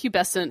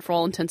prepubescent for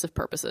all intensive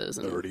purposes.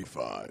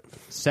 35.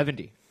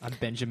 70. I'm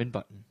Benjamin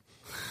Button.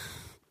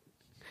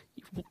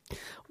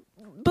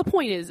 The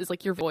point is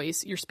like your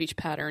voice, your speech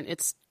pattern,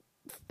 it's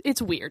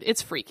weird.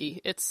 It's freaky.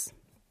 It's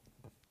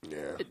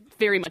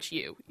very much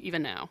you,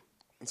 even now.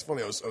 It's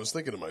funny, I was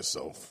thinking to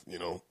myself,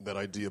 that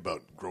idea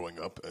about growing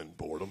up and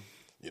boredom.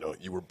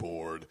 You were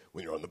bored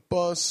when you're on the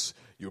bus,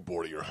 you were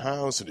bored at your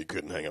house, and you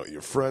couldn't hang out with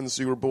your friends,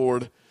 so you were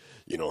bored.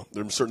 There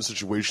are certain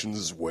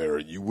situations where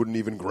you wouldn't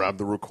even grab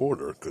the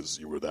recorder because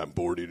you were that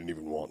bored you didn't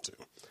even want to.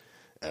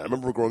 And I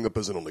remember growing up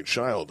as an only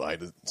child, I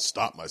had to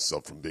stop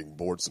myself from being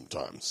bored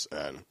sometimes.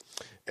 And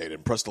it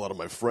impressed a lot of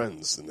my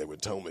friends, and they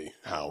would tell me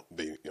how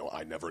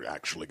I never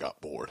actually got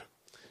bored.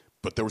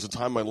 But there was a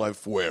time in my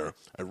life where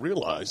I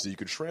realized that you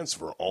could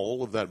transfer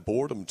all of that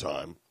boredom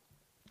time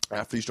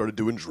after he started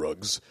doing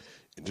drugs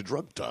into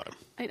drug time.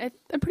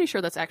 I'm pretty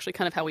sure that's actually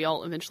kind of how we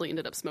all eventually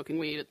ended up smoking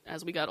weed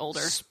as we got older.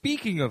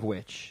 Speaking of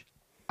which,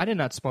 I did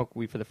not smoke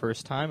weed for the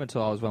first time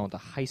until I was well into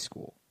high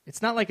school.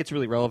 It's not like it's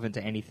really relevant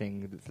to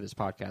anything for this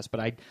podcast, but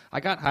I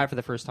got high for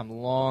the first time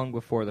long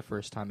before the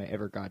first time I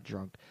ever got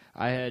drunk.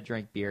 I had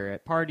drank beer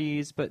at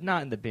parties, but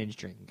not in the binge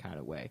drinking kind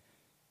of way.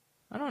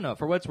 I don't know.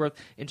 For what it's worth,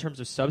 in terms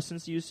of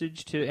substance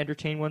usage to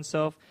entertain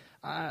oneself,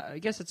 I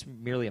guess it's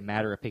merely a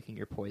matter of picking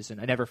your poison.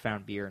 I never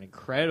found beer an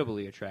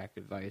incredibly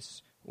attractive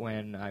vice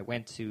when I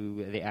went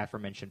to the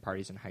aforementioned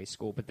parties in high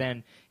school. But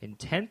then in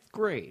 10th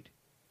grade,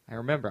 I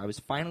remember I was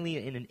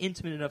finally in an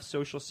intimate enough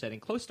social setting,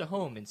 close to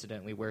home,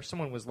 incidentally, where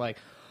someone was like,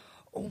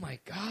 "Oh my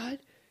God,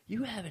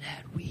 you haven't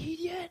had weed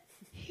yet?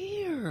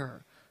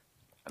 Here."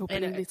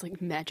 Opening these like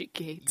magic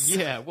gates.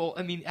 Yeah, well,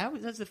 I mean,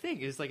 that's the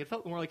thing. Is like it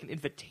felt more like an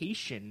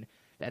invitation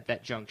at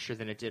that juncture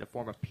than it did a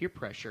form of peer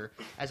pressure,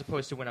 as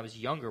opposed to when I was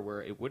younger,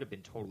 where it would have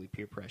been totally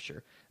peer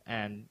pressure.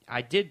 And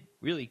I did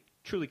really,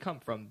 truly come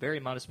from very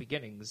modest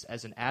beginnings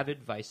as an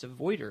avid vice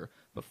avoider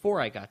before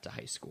I got to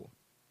high school.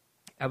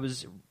 I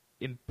was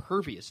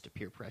impervious to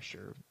peer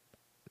pressure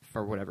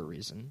for whatever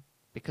reason,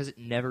 because it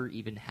never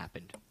even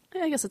happened.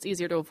 I guess it's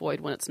easier to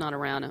avoid when it's not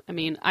around. I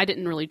mean, I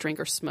didn't really drink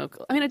or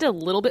smoke. I mean, I did a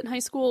little bit in high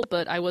school,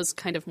 but I was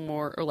kind of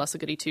more or less a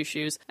goody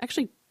two-shoes. I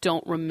actually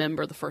don't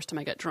remember the first time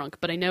I got drunk,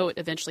 but I know it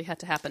eventually had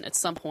to happen at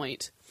some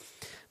point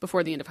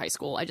before the end of high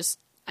school. I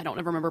don't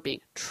ever remember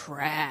being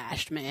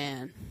trashed,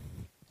 man.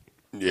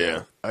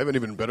 Yeah, I have an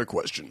even better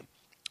question.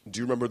 Do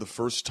you remember the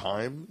first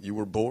time you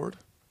were bored?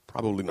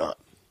 Probably not.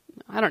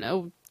 I don't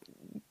know.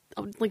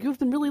 Like, it would have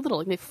been really little,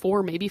 like maybe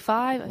 4, maybe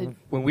 5.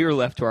 When we were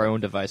left to our own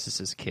devices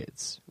as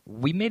kids,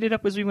 we made it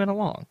up as we went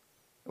along.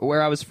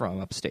 Where I was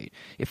from, upstate,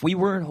 if we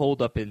weren't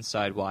holed up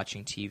inside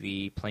watching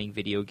TV, playing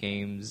video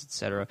games,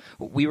 etc.,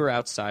 we were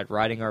outside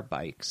riding our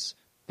bikes.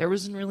 There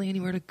wasn't really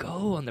anywhere to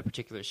go on the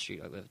particular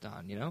street I lived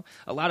on, you know?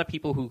 A lot of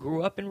people who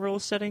grew up in rural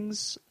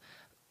settings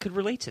could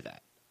relate to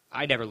that.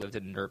 I never lived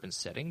in an urban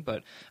setting,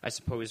 but I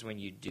suppose when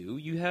you do,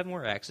 you have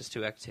more access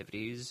to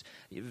activities,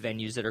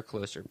 venues that are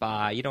closer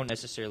by. You don't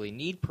necessarily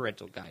need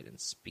parental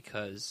guidance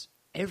because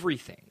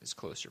everything is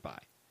closer by.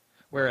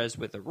 Whereas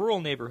with a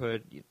rural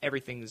neighborhood,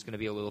 everything is going to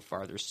be a little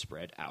farther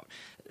spread out.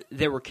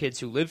 There were kids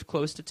who lived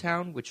close to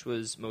town, which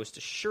was most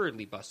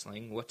assuredly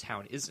bustling. What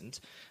town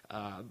isn't?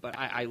 But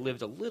I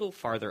lived a little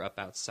farther up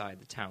outside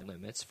the town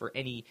limits for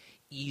any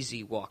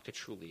easy walk to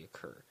truly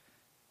occur.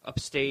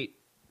 Upstate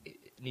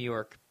New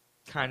York,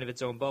 kind of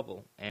its own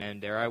bubble,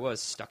 and there I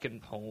was, stuck in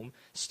home,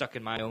 stuck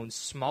in my own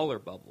smaller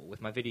bubble with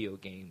my video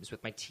games,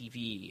 with my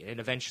TV, and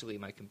eventually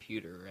my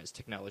computer as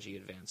technology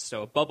advanced.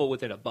 So a bubble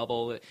within a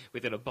bubble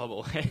within a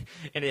bubble.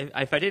 And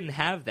if I didn't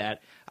have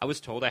that, I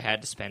was told I had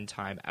to spend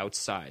time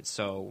outside,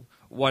 so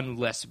one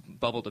less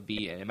bubble to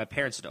be in. And my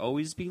parents would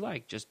always be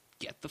like, just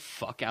get the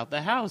fuck out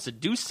the house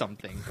and do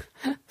something.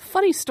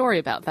 Funny story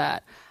about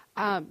that.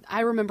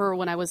 I remember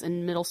when I was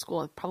in middle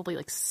school, probably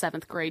like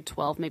 7th grade,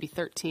 12, maybe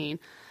 13,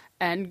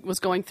 and was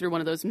going through one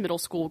of those middle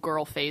school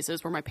girl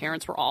phases where my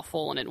parents were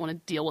awful and I didn't want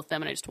to deal with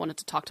them and I just wanted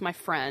to talk to my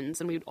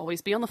friends, and we'd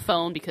always be on the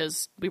phone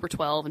because we were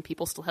 12 and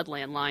people still had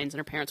landlines and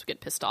our parents would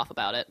get pissed off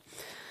about it.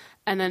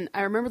 And then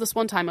I remember this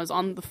one time I was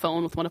on the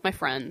phone with one of my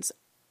friends,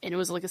 and it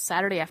was like a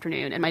Saturday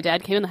afternoon, and my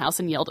dad came in the house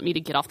and yelled at me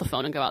to get off the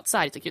phone and go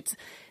outside. He's like,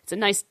 it's a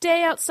nice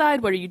day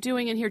outside. What are you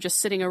doing in here? Just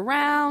sitting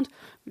around?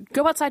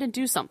 Go outside and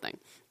do something.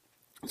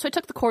 So I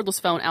took the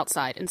cordless phone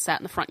outside and sat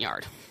in the front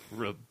yard.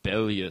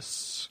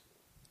 Rebellious.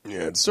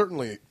 Yeah, it's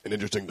certainly an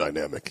interesting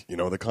dynamic. You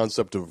know, the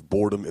concept of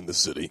boredom in the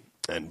city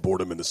and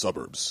boredom in the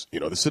suburbs. You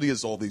know, the city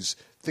has all these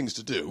things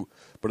to do,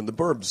 but in the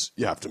burbs,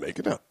 you have to make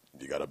it up.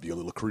 You got to be a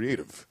little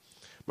creative.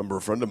 Remember,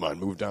 a friend of mine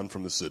moved down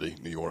from the city,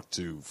 New York,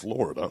 to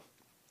Florida,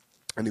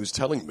 and he was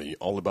telling me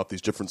all about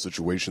these different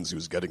situations he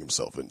was getting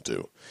himself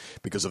into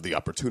because of the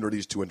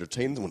opportunities to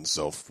entertain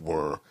oneself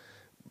were,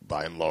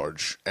 by and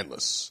large,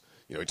 endless.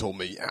 You know, he told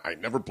me, I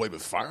never played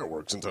with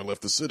fireworks until I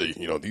left the city.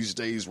 You know, these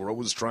days we're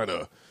always trying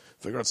to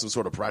figure out some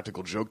sort of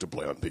practical joke to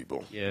play on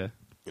people. Yeah.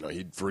 You know,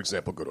 he'd, for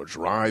example, go to a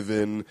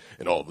drive-in,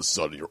 and all of a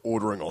sudden you're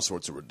ordering all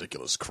sorts of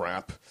ridiculous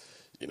crap.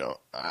 You know,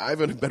 I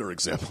have a better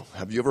example.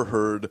 Have you ever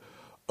heard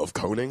of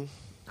coning?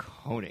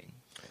 Coning?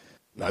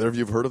 Neither of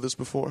you have heard of this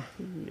before?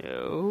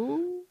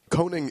 No.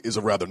 Coning is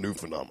a rather new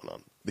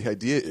phenomenon. The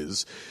idea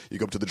is you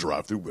go up to the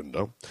drive-thru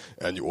window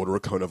and you order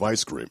a cone of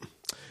ice cream.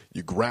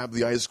 You grab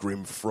the ice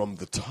cream from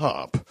the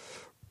top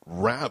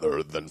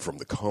rather than from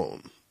the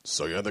cone.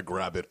 So you either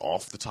grab it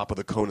off the top of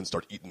the cone and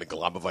start eating a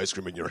glob of ice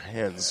cream in your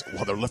hands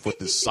while they're left with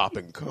this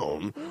sopping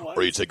cone,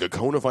 or you take a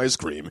cone of ice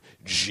cream,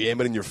 jam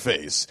it in your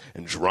face,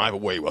 and drive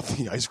away while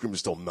the ice cream is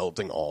still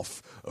melting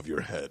off of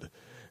your head.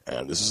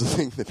 And this is a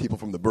thing that people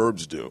from the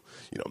burbs do.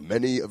 You know,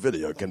 many a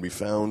video can be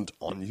found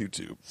on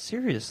YouTube.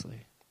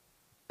 Seriously?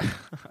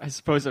 I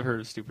suppose I've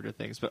heard of stupider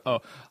things, but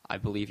I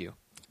believe you.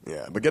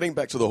 Yeah, but getting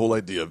back to the whole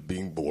idea of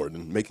being bored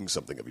and making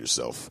something of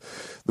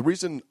yourself, the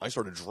reason I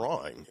started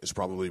drawing is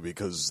probably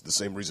because the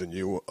same reason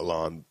you,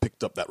 Alon,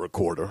 picked up that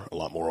recorder a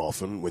lot more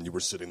often when you were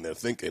sitting there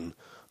thinking,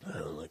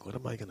 like, what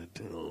am I going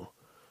to do?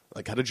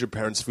 Like, how did your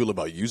parents feel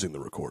about using the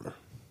recorder?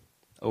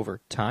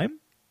 Over time?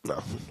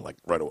 No, like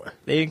right away.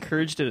 They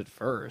encouraged it at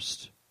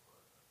first.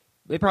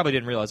 They probably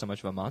didn't realize how much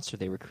of a monster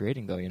they were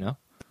creating, though, you know?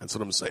 That's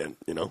what I'm saying,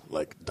 you know,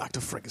 like Dr.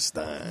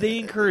 Frankenstein. They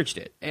encouraged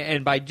it,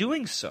 and by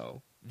doing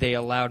so, they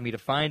allowed me to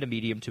find a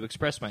medium to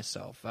express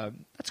myself.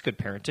 That's good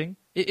parenting.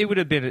 It would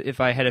have been if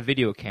I had a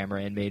video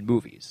camera and made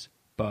movies,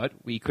 but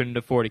we couldn't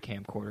afford a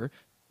camcorder,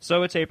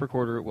 so a tape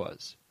recorder it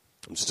was.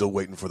 I'm still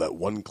waiting for that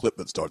one clip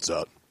that starts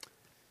out,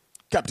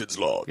 Captain's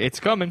log. It's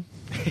coming.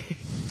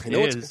 I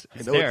know It's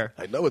there.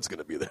 I know it's going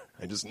to be there.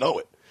 I just know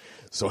it.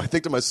 So I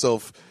think to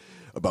myself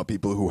about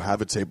people who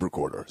have a tape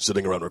recorder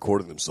sitting around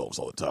recording themselves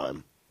all the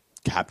time.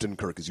 Captain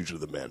Kirk is usually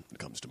the man that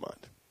comes to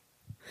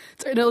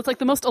mind. No, it's like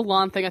the most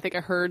Alon thing I think I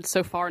heard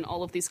so far in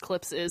all of these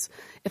clips is,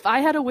 if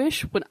I had a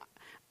wish, when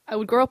I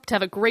would grow up to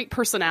have a great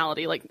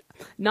personality, like,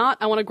 not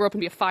I want to grow up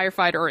and be a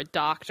firefighter or a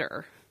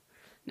doctor.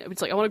 No,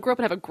 it's like I want to grow up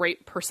and have a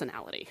great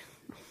personality.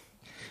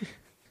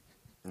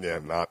 Yeah,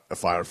 not a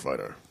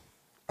firefighter.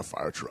 A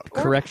fire truck.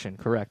 Correction,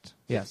 correct.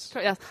 Yes.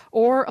 Yeah.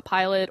 Or a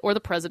pilot, or the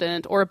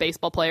president, or a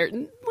baseball player.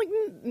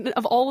 Like,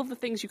 of all of the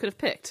things you could have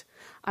picked,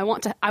 I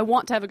want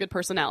to have a good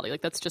personality.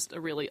 Like, that's just a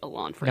really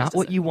Alon phrase. Not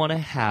what you want to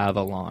have,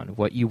 Alon.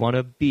 What you want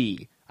to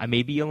be. I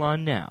may be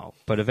Alon now,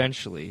 but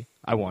eventually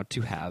I want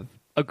to have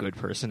a good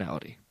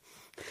personality.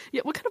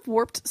 Yeah, what kind of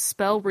warped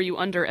spell were you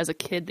under as a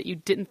kid that you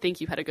didn't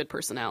think you had a good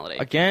personality?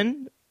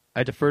 Again,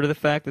 I defer to the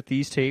fact that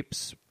these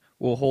tapes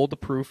will hold the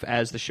proof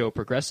as the show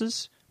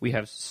progresses. We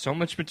have so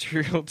much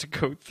material to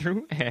go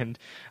through, and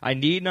I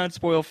need not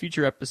spoil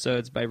future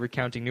episodes by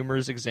recounting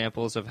numerous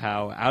examples of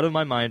how out of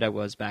my mind I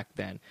was back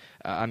then.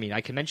 I mean,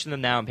 I can mention them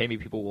now, and maybe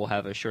people will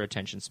have a short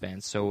attention span,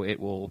 so it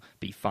will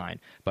be fine.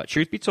 But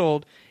truth be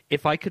told,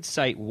 if I could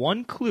cite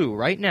one clue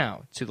right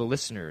now to the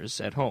listeners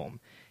at home,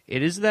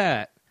 it is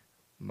that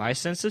my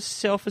sense of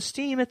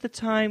self-esteem at the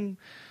time,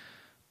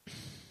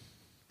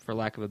 for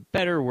lack of a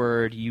better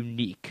word,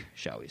 unique,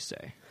 shall we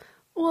say.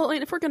 Well, I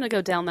mean, if we're going to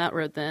go down that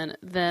road, then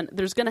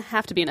there's going to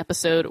have to be an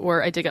episode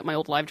where I dig up my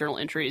old live journal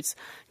entries,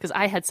 because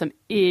I had some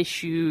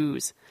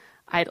issues.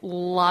 I had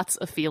lots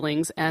of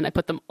feelings, and I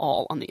put them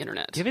all on the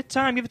internet. Give it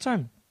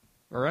time.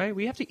 All right?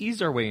 We have to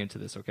ease our way into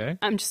this, okay?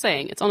 I'm just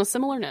saying, it's on a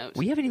similar note.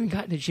 We haven't even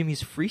gotten to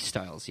Jimmy's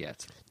freestyles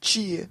yet.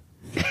 Cheer.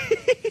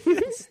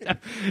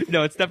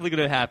 No, it's definitely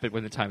going to happen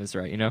when the time is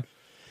right, you know?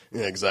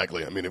 Yeah,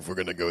 exactly. I mean, if we're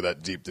going to go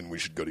that deep, then we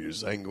should go to your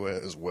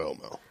Zanga as well,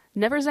 Mel.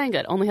 Never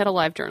Zanga'd, only had a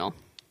live journal.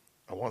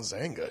 I want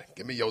Zanga.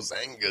 Give me your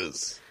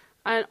Zangas.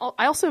 I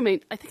also I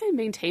think I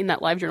maintained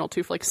that live journal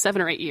too for like 7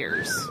 or 8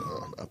 years.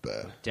 Oh, not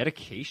bad.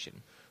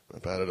 Dedication.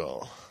 Not bad at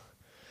all.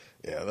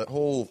 Yeah, that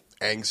whole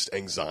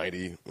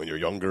anxiety when you're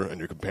younger and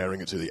you're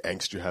comparing it to the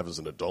angst you have as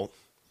an adult.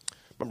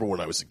 Remember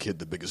when I was a kid,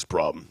 the biggest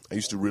problem? I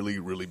used to really,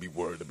 really be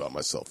worried about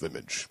my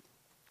self-image.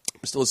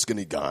 I'm still a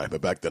skinny guy,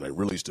 but back then it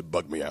really used to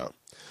bug me out.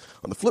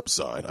 On the flip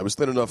side, I was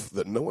thin enough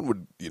that no one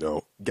would,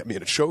 get me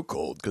in a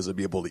chokehold because I'd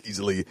be able to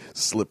easily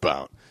slip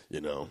out,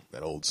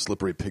 that old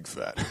slippery pig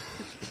fat.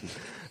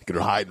 I could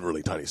hide in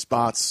really tiny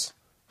spots,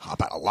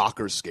 hop out of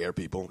lockers, scare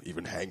people,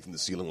 even hang from the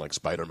ceiling like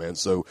Spider-Man.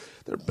 So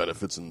there are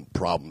benefits and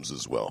problems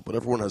as well. But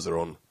everyone has their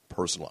own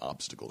personal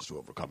obstacles to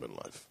overcome in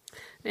life.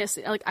 Yeah,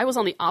 see, I was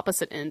on the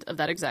opposite end of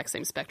that exact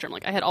same spectrum.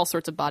 Like, I had all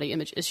sorts of body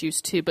image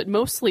issues too, but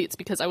mostly it's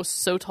because I was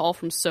so tall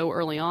from so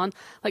early on.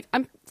 Like,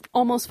 I'm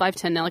almost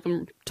 5'10" now. Like,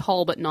 I'm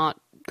tall but not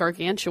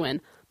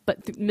gargantuan.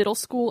 But middle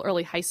school,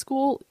 early high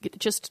school,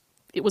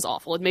 it was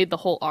awful. It made the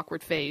whole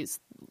awkward phase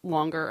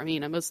longer. I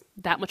mean, I was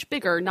that much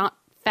bigger, not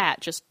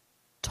fat, just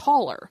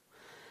taller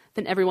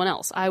than everyone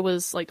else. I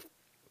was like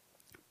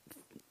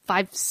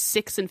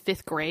 5'6" in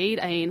 5th grade.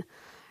 I mean,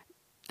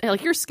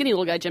 like, you're a skinny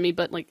little guy, Jimmy,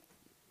 but like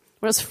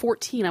when I was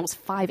 14, I was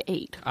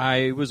 5'8".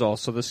 I was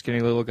also the skinny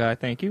little guy,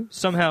 thank you.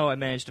 Somehow I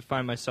managed to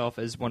find myself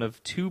as one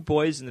of 2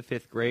 boys in the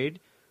 5th grade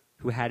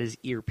who had his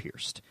ear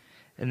pierced.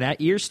 And that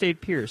ear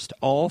stayed pierced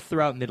all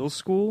throughout middle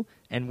school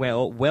and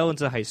well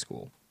into high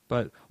school.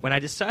 But when I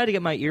decided to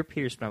get my ear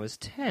pierced when I was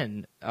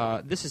 10,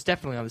 this is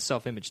definitely on the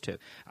self-image tip.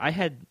 I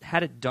had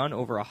it done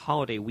over a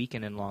holiday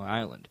weekend in Long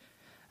Island.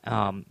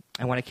 And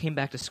when I came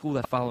back to school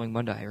that following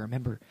Monday, I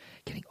remember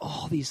getting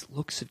all these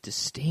looks of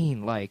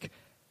disdain, like,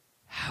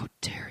 how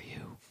dare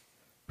you?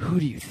 Who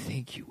do you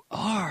think you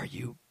are,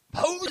 you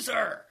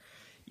poser?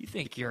 You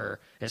think you're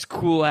as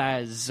cool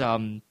as,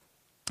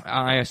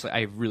 I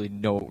have really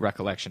no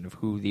recollection of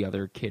who the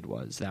other kid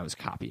was that I was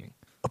copying.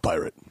 A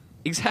pirate.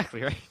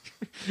 Exactly, right?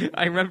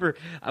 I remember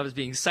I was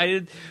being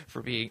cited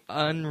for being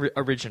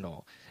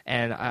unoriginal,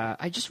 and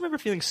I just remember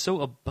feeling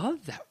so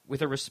above that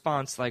with a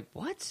response like,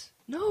 what?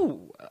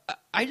 No,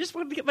 I just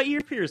wanted to get my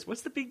ear pierced.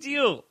 What's the big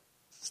deal?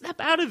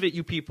 Snap out of it,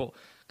 you people.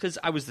 Because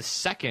I was the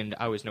second,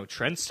 I was no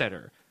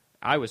trendsetter.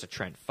 I was a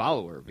trend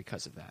follower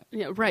because of that.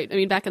 Yeah, right. I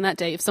mean, back in that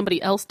day, if somebody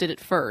else did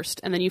it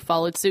first and then you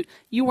followed suit,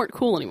 you weren't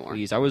cool anymore.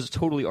 Please, I was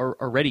totally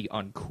already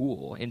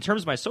uncool. In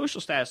terms of my social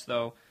status,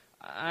 though,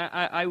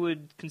 I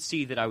would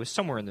concede that I was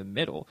somewhere in the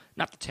middle.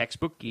 Not the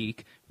textbook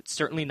geek, but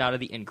certainly not of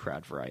the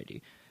in-crowd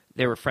variety.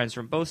 There were friends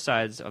from both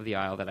sides of the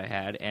aisle that I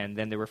had, and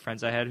then there were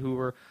friends I had who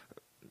were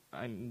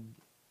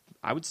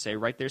I would say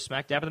right there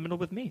smack dab in the middle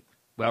with me.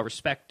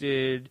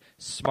 Well-respected,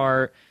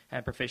 smart,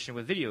 and proficient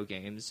with video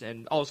games,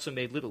 and also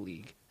made Little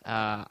League.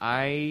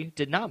 I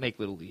did not make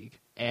Little League,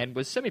 and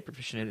was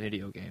semi-proficient in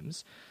video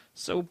games.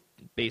 So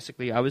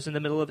basically, I was in the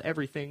middle of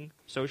everything,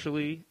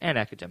 socially and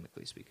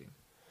academically speaking.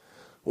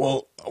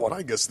 Well, what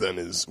I guess then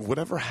is,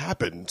 whatever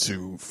happened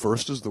to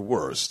first is the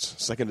worst,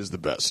 second is the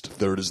best,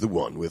 third is the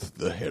one with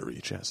the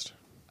hairy chest?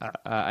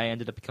 I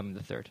ended up becoming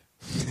the third.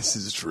 This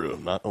is true.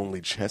 Not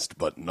only chest,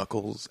 but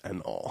knuckles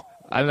and all.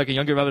 I'm like a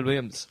younger Robin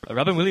Williams. A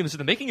Robin Williams in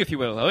the making, if you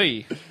will.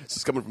 Oy. This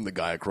is coming from the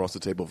guy across the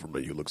table from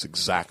me who looks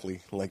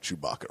exactly like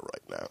Chewbacca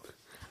right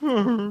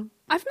now.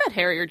 I've met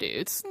hairier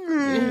dudes.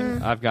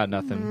 I've got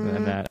nothing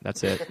than that.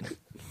 That's it.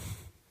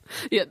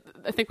 Yeah,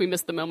 I think we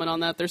missed the moment on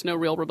that. There's no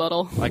real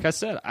rebuttal. Like I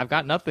said, I've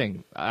got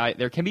nothing.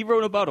 There can be no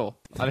rebuttal.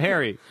 I'm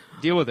hairy.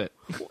 Deal with it.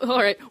 All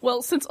right.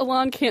 Well, since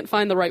Alon can't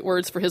find the right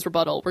words for his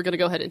rebuttal, we're going to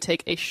go ahead and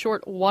take a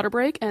short water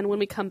break. And when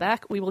we come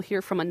back, we will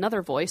hear from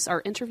another voice.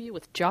 Our interview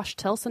with Josh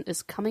Telson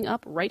is coming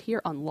up right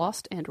here on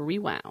Lost and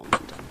Rewound.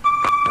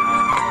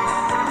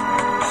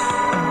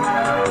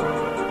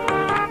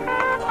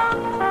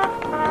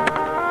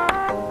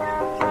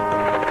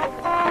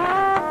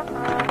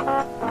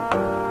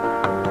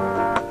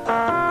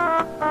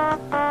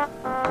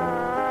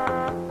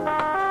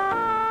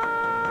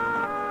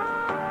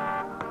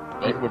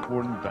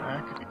 Reporting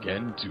back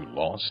again to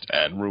Lost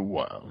and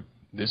Rewound.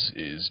 This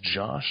is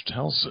Josh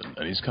Telson,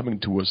 and he's coming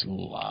to us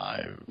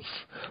live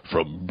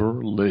from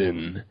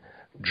Berlin,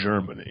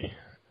 Germany.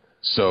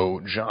 So,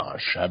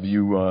 Josh, have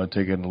you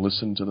taken a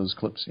listen to those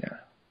clips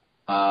yet?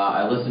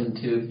 I listened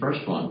to the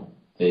first one,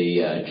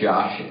 the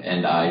Josh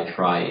and I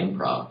Try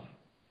Improv.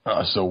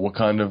 So what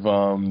kind of,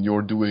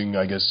 you're doing,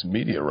 I guess,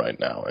 media right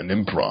now, an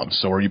improv.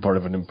 So are you part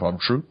of an improv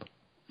troupe?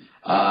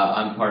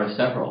 I'm part of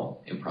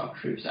several improv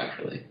troupes,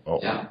 actually. Oh,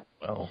 yeah.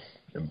 Well,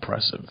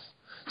 impressive.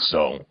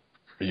 So,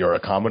 you're a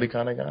comedy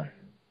kind of guy?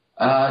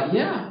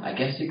 Yeah, I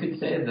guess you could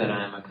say that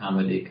I'm a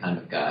comedy kind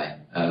of guy,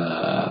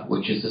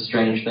 which is a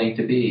strange thing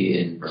to be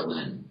in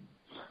Berlin.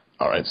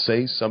 All right,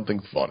 say something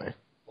funny.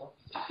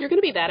 You're going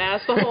to be that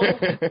asshole.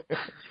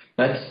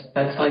 That's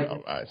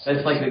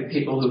like the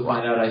people who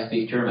find out I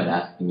speak German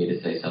asking me to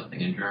say something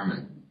in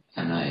German,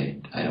 and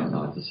I don't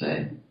know what to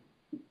say.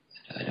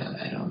 I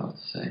don't know what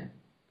to say.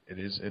 It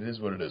is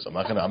what it is. I'm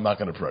not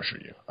gonna pressure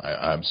you.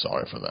 I'm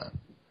sorry for that.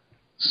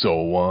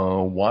 So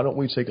why don't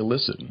we take a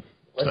listen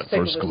to that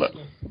first clip?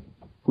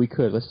 We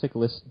could. Let's take a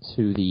listen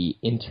to the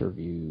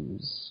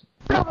interviews.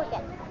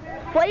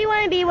 What do you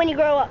want to be when you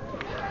grow up?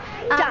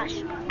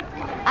 Josh.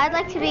 I'd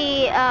like to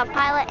be a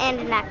pilot and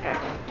an actor.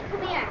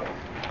 Come here.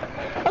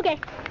 Okay.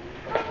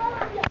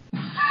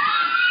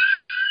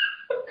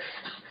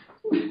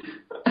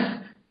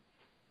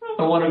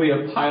 I want to be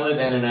a pilot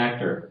and an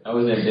actor. I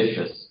was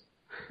ambitious.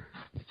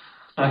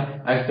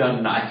 I've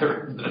done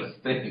neither of those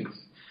things.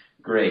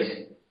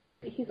 Great.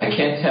 I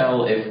can't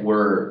tell if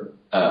we're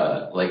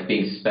like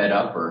being sped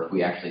up or if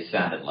we actually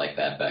sounded like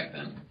that back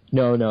then.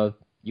 No,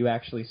 you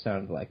actually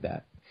sounded like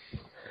that.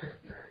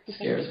 It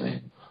scares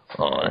me.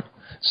 All right.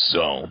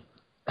 So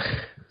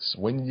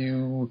when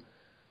you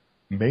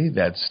made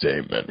that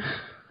statement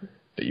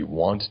that you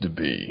wanted to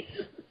be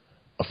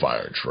a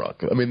fire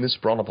truck, I mean, this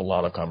brought up a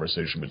lot of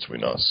conversation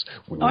between us.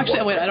 I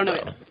don't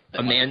know.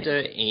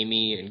 Amanda,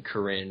 Amy, and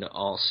Corinne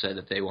all said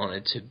that they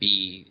wanted to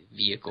be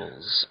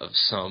vehicles of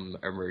some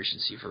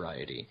emergency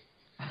variety.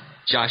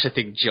 Josh, I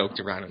think, joked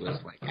around and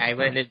was like, I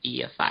want to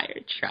be a fire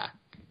truck.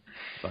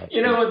 But,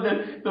 you know what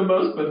the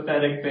most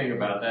pathetic thing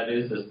about that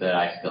is that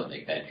I still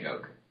make that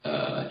joke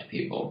to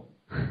people.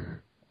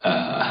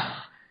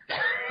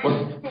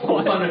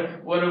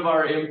 One of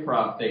our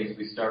improv things,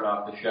 we start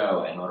off the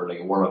show, in order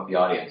to warm up the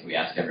audience, we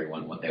ask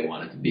everyone what they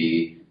wanted to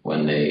be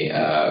when they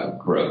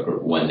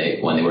when they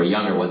were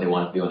younger, what they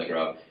wanted to be when they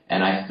grow up,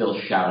 and I still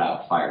shout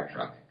out fire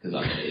truck because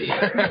I'm an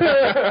idiot.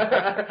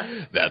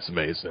 That's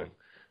amazing.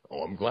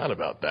 Oh, I'm glad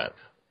about that.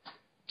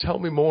 Tell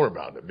me more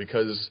about it,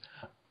 because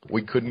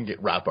we couldn't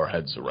wrap our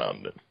heads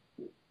around it.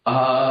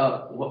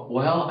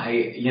 Well,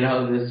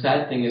 the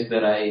sad thing is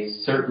that I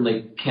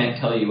certainly can't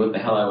tell you what the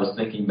hell I was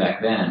thinking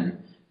back then.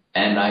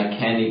 And I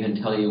can't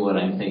even tell you what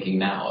I'm thinking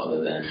now,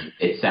 other than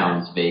it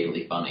sounds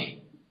vaguely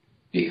funny.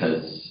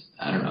 Because,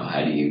 I don't know,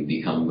 how do you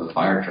become a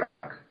fire truck?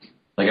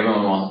 Like,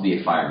 everyone wants to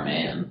be a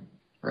fireman,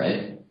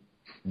 right?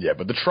 Yeah,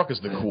 but the truck is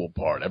the cool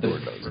part.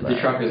 Everyone knows that. The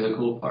truck is the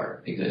cool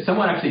part.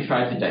 Someone actually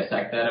tried to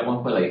dissect that at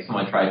one point. Like,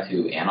 someone tried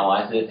to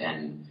analyze it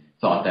and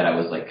thought that I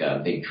was like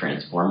a big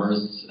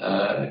Transformers.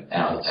 And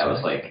I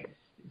was like,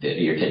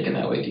 you're taking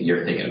that way.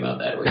 You're thinking about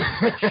that way.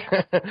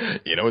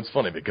 It's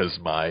funny because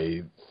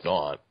my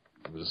thought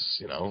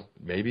was,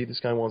 maybe this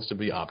guy wants to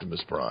be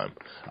Optimus Prime.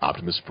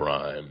 Optimus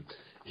Prime,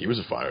 he was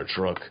a fire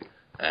truck,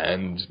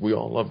 and we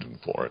all loved him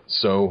for it.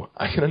 So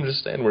I can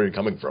understand where you're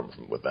coming from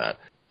with that.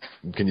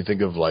 Can you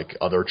think of, like,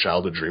 other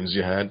childhood dreams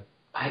you had?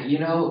 I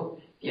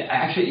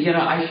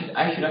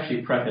should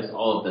actually preface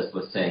all of this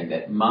with saying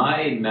that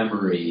my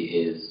memory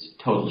is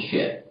total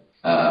shit,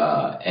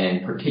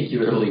 and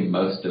particularly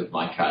most of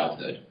my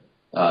childhood.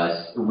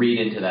 Read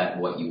into that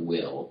what you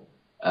will.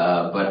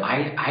 But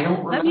I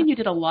don't remember. Does that mean you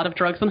did a lot of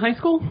drugs in high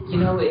school? You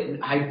know,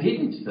 I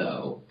didn't,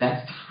 though.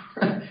 That's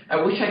I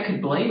wish I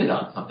could blame it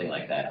on something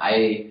like that.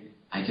 I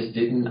just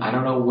didn't. I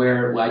don't know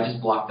where. Well, I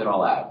just blocked it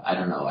all out. I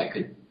don't know. I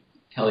could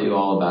tell you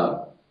all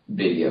about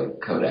video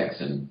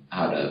codecs and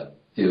how to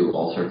do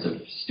all sorts of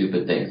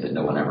stupid things that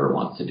no one ever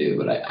wants to do,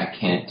 but I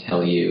can't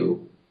tell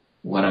you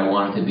what I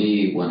wanted to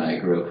be when I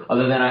grew up.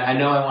 Other than I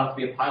know I wanted to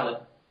be a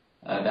pilot.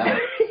 That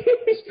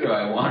is true.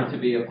 I wanted to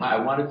be it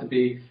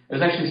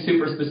was actually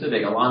super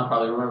specific. Alon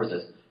probably remembers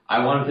this.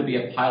 I wanted to be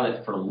a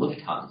pilot for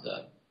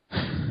Lufthansa.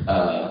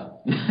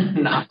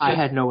 I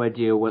had no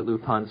idea what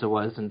Lufthansa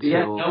was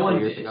until no one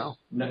years did. ago.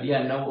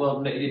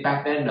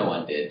 Back then no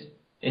one did.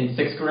 In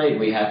 6th grade,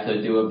 we had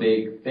to do a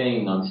big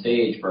thing on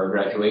stage for our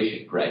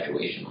graduation.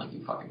 Graduation, like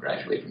you fucking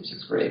graduate from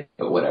 6th grade,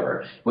 but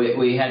whatever.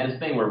 We had this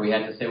thing where we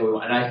had to say,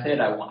 and I said,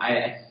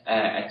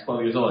 at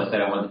 12 years old, I said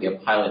I wanted to be a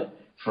pilot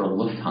for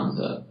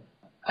Lufthansa,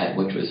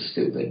 which was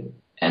stupid,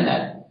 and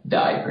that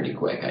died pretty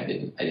quick. I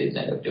didn't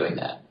end up doing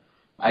that.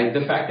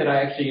 The fact that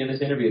I actually, in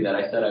this interview, that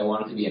I said I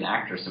wanted to be an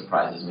actor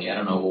surprises me. I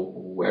don't know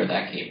where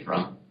that came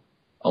from.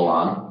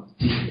 Alon?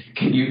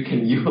 Can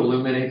you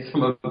illuminate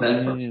some of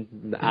that?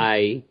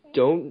 I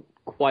don't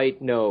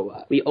quite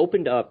know. We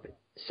opened up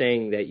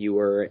saying that you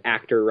were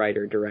actor,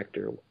 writer,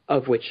 director,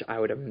 of which I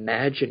would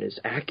imagine is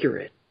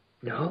accurate.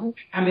 No?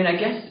 I mean, I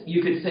guess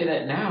you could say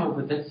that now,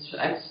 but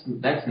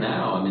that's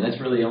now. I mean, that's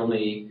really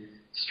only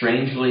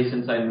strangely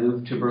since I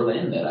moved to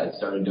Berlin that I've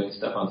started doing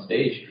stuff on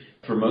stage.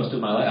 For most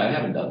of my life, I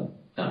haven't done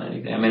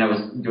anything. I mean, I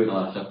was doing a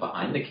lot of stuff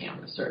behind the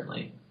camera,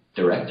 certainly.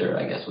 Director,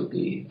 I guess, would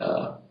be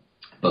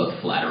both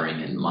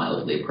flattering and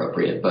mildly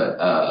appropriate, but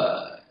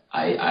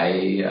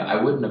I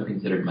wouldn't have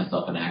considered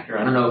myself an actor.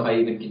 I don't know if I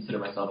even consider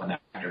myself an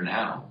actor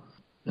now,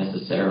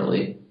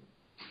 necessarily.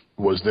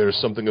 Was there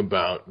something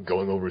about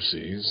going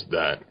overseas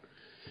that,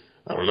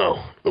 I don't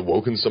know,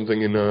 awakened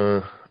something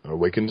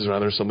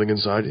something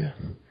inside you?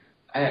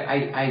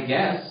 I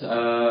guess.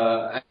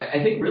 I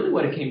think really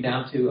what it came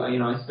down to, I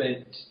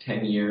spent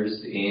 10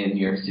 years in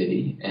New York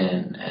City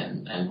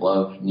and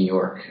love New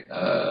York,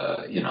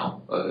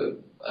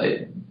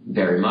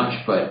 very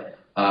much, but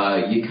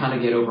you kind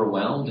of get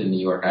overwhelmed in New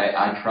York.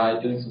 I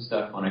tried doing some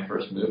stuff when I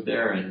first moved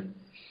there and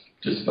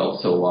just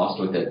felt so lost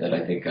with it that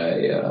I think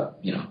I,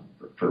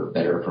 for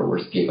better or for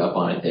worse, gave up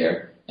on it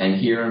there. And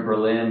here in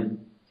Berlin,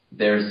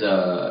 there's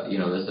a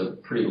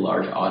pretty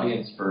large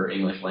audience for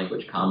English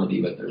language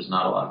comedy, but there's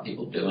not a lot of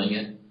people doing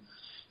it.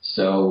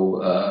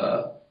 So,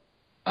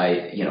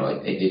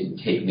 it didn't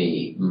take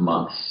me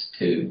months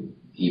to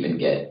even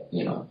get,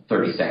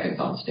 30 seconds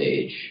on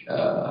stage.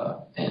 I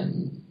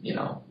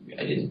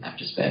didn't have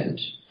to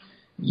spend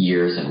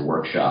years in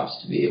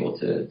workshops to be able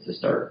to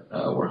start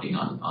working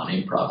on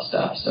improv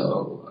stuff.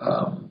 So,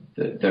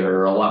 there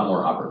are a lot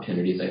more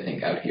opportunities, I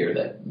think, out here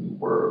that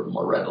were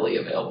more readily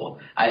available.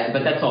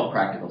 But that's all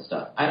practical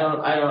stuff.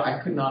 I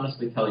couldn't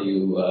honestly tell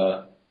you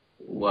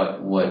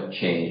what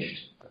changed.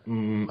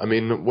 I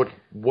mean,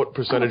 what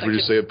percentage would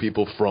you say of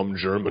people from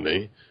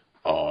Germany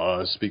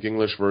speak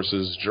English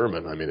versus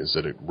German? I mean, is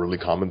it a really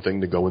common thing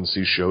to go and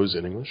see shows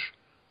in English?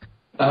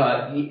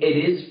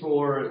 It is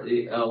for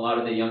a lot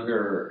of the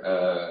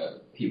younger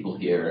people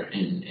here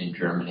in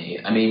Germany.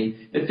 I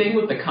mean, the thing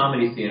with the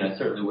comedy scene, I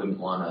certainly wouldn't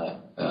want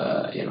to,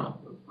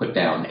 put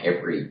down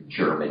every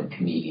German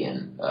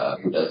comedian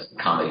who does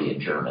comedy in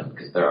German,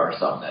 because there are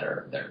some that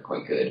are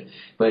quite good.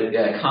 But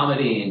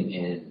comedy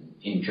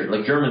in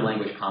German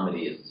language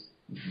comedy is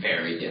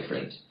very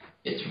different.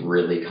 It's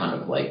really kind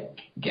of like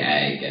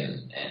gag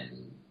and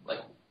like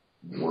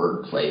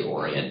wordplay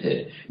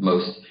oriented.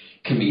 Most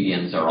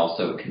comedians are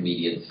also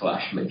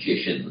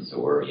comedians/magicians,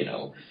 or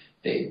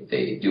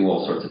they do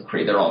all sorts of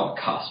they're all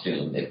in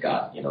costume. They've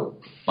got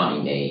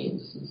funny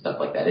names and stuff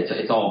like that.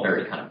 It's all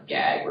very kind of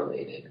gag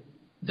related.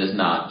 There's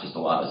not just a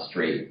lot of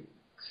straight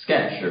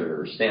sketch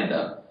or stand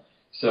up.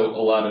 So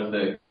a lot of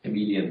the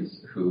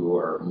comedians who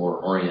are more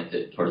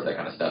oriented towards that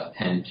kind of stuff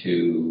tend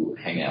to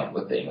hang out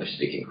with the English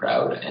speaking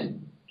crowd,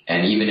 and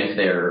even if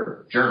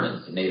they're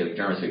Germans, native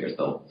German speakers,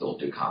 they'll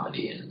do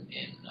comedy in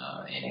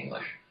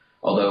English.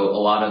 Although a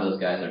lot of those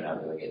guys are now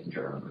doing it in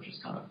German, which is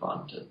kind of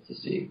fun to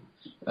see.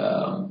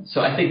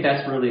 So I think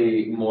that's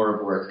really more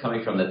of where it's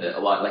coming from. That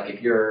a lot, like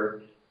if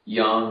you're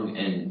young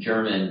and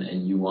German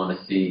and you want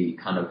to see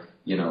kind of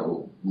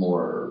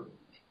more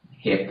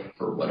hip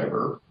or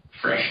whatever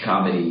fresh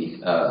comedy,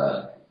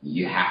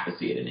 you have to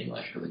see it in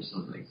English because it just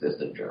doesn't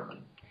exist in German.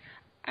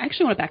 I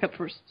actually want to back up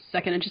for a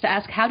second and just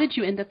ask, how did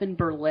you end up in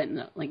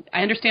Berlin? Like,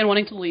 I understand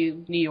wanting to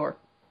leave New York,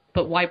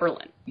 but why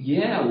Berlin?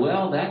 Yeah,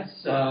 well,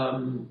 that's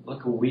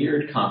like a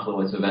weird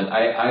confluence of events.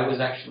 I was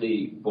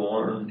actually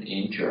born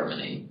in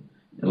Germany,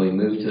 and we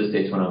moved to the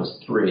States when I was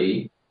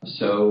 3.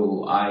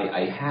 So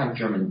I have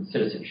German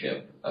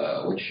citizenship,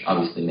 which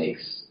obviously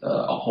makes a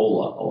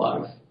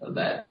lot of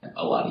that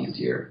a lot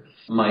easier.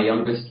 My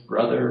youngest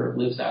brother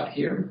lives out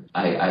here.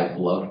 I've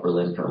loved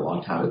Berlin for a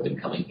long time. I've been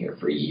coming here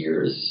for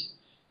years.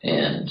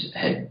 and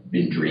had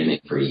been dreaming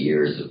for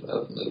years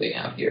of moving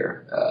out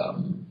here.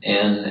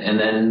 And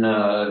then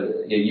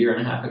a year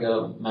and a half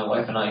ago, my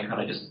wife and I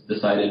kind of just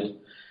decided,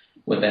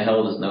 what the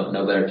hell, there's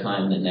no better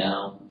time than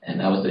now. And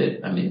that was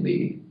it. I mean,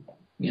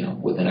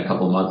 within a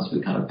couple of months,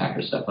 we kind of packed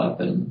our stuff up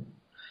and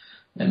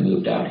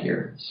moved out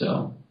here.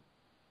 So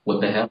what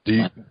the hell?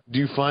 Do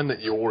you find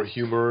that your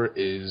humor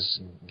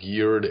is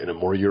geared in a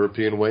more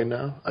European way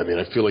now? I mean,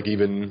 I feel like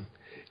even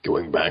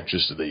going back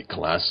just to the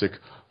classic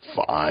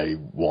I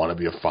want to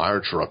be a fire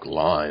truck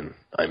line.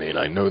 I mean,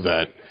 I know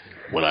that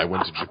when I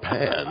went to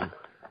Japan,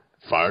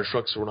 fire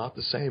trucks were not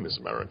the same as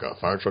America.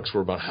 Fire trucks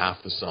were about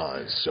half the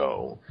size,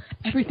 so...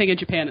 Everything in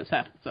Japan is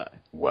half the size.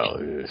 Well,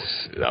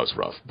 that was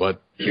rough.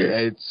 But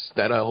it's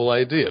that whole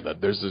idea that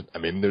there's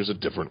a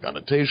different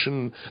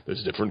connotation,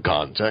 there's a different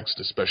context,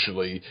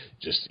 especially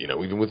just,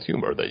 even with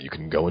humor, that you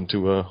can go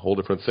into a whole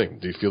different thing.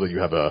 Do you feel that you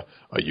have a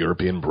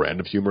European brand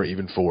of humor,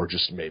 even for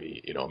just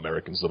maybe,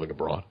 Americans living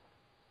abroad?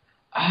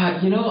 I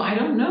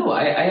don't know.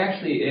 I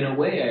actually, in a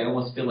way, I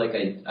almost feel like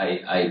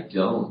I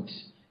don't.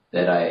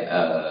 That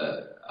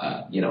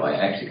I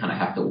actually kind of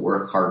have to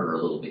work harder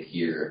a little bit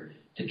here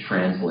to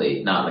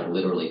translate, not like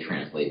literally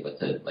translate, but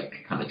to like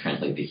kind of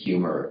translate the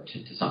humor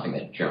to something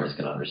that Germans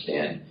can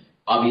understand.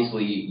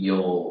 Obviously,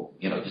 you'll,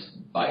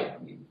 just by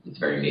its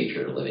very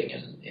nature, living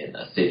in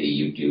a city,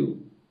 you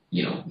do,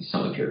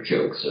 some of your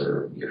jokes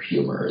or your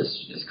humor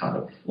is kind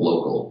of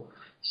local.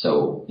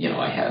 So,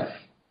 I have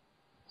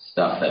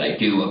stuff that I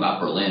do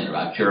about Berlin,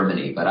 about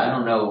Germany, but I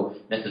don't know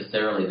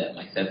necessarily that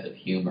my sense of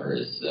humor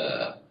is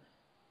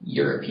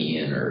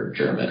European or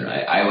German.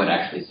 I would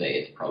actually say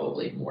it's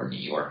probably more New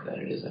York than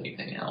it is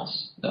anything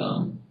else.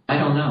 I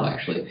don't know,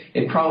 actually.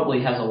 It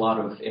probably has a lot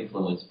of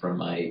influence from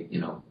my,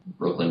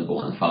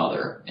 Brooklyn-born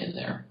father in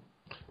there.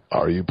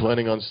 Are you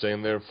planning on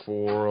staying there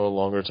for a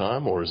longer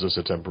time, or is this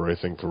a temporary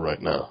thing for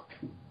right now?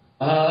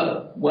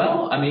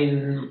 Well, I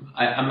mean,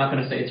 I'm not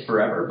going to say it's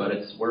forever, but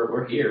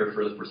we're here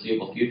for the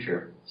foreseeable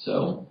future.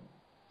 So,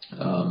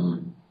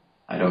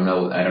 I don't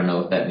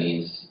know if that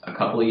means a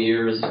couple of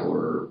years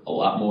or a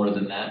lot more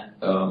than that.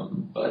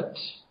 But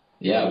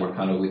yeah, we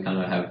kind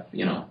of have,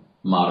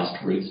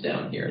 modest roots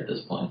down here at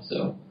this point.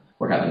 So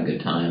we're having a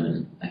good time,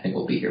 and I think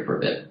we'll be here for a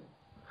bit.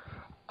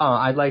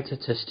 I'd like to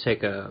just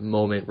take a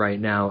moment right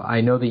now. I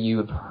know that you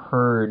have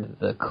heard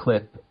the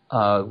clip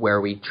where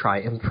we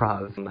try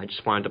improv. I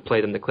just wanted to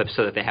play them the clip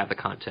so that they have the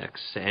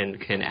context and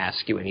can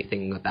ask you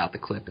anything about the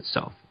clip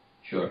itself.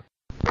 Sure.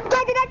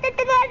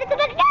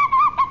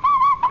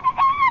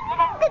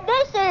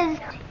 This is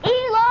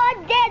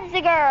Elon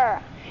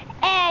Danziger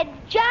and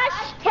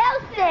Josh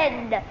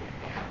Telson.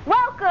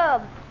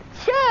 Welcome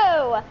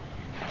to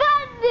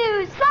Fun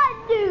News, Fun,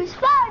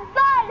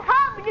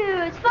 Home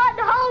News, Fun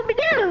Home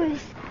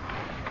News.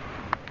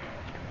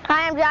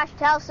 Hi, I'm Josh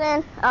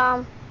Telson.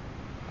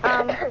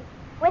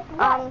 With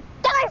what?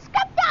 Get my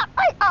script out!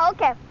 Oh,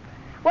 okay.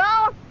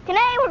 Well,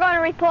 today we're going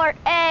to report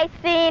a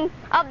scene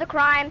of the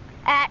crime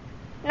at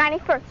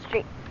 91st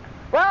Street.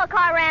 Well, a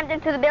car rammed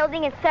into the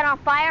building and set on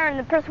fire, and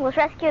the person was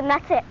rescued, and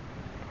that's it.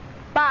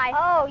 Bye.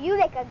 Oh, you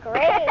make a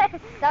great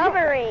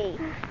summary.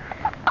 Wait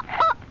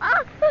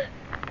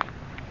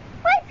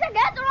a second,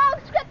 that's the wrong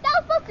script. I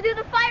was supposed to do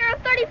the fire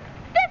of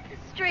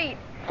 35th Street.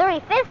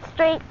 35th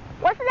Street?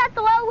 Wasn't that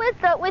the one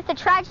with the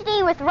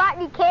tragedy with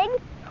Rodney King?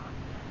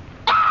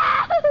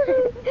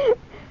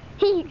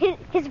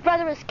 His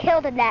brother was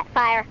killed in that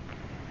fire.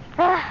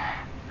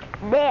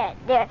 Man,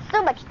 there's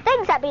so much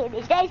things happening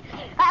these days.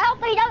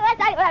 Hopefully, now that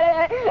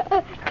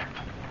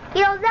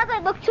I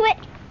look to it,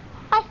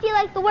 I feel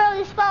like the world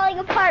is falling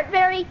apart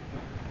very.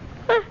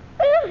 Oh,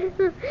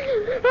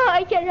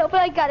 I can't help it.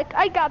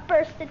 I got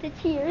burst into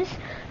tears.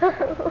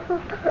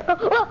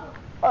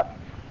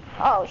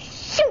 Oh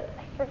shoot!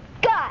 I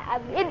forgot.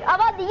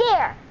 I'm on the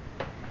air.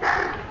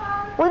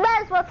 We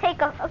might as well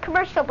take a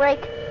commercial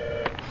break.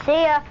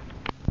 See ya.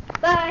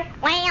 Bye.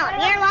 Well,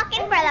 if you're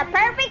looking for the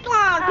perfect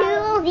lawn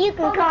tools, you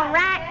can come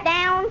right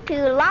down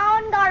to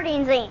Lawn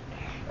Gardens Inc.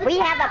 We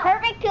have the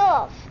perfect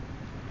tools.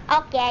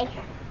 Okay.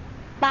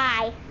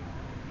 Bye.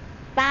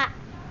 Bye.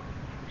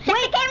 Shut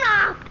the camera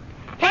off.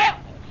 Hey,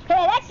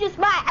 that's just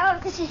my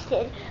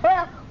assistant.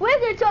 Well, we're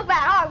going to talk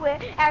about hardware,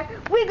 and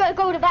we're going to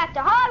go back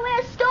to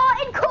Hardware Store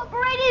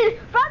Incorporated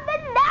from the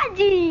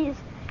 90s,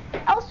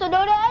 also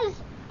known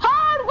as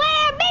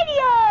Hardware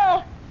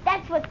Mania.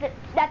 That's what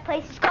that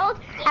place is called,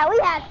 and we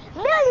have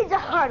millions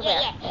of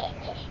hardware.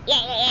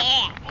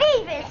 Yeah.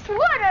 Beavis,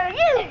 what are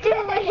you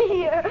doing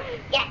here?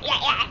 Yeah.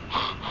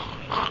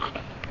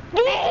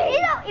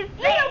 If you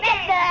don't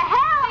get the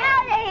hell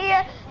out of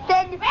here,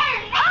 then...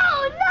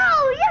 Oh, no!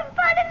 You're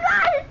running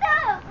right in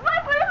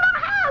my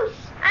house!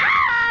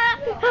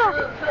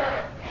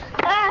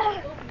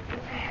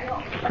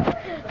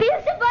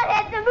 Beavis and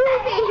Butthead, the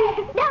movie!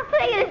 Now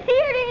playing in the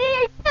theater near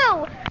you!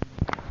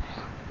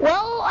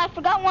 Well, I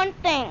forgot one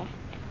thing.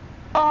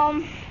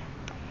 I'm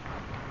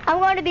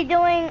going to be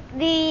doing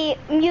the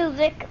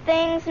music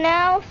things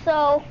now,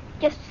 so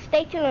just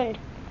stay tuned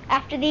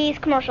after these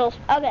commercials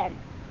again.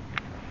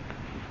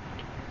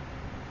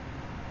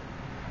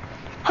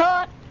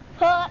 Hot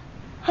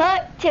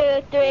Hut,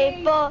 2,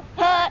 3, 4.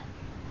 Hut,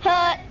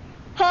 hut,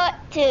 hut,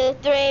 2,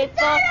 3, 4.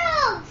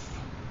 McDonald's!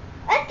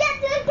 Let's get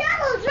to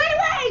McDonald's right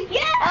away!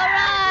 Yeah! All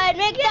right,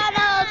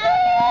 McDonald's!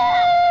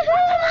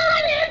 Come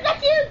on,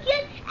 let's you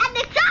get at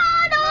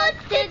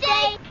McDonald's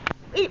today!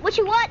 What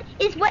you want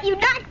is what you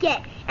not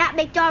get at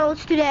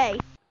McDonald's today.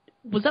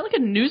 Was that like a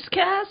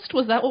newscast?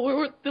 Was that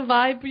what the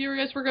vibe you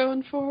guys were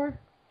going for?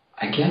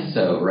 I guess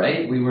so,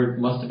 right?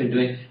 Must have been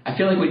doing. I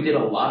feel like we did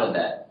a lot of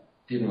that,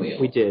 didn't we?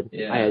 We did.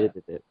 Yeah. I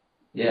edited it.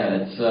 Yeah,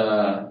 it's.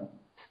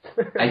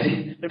 I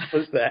did. What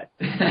was that?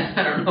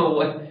 I don't know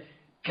what.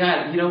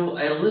 God,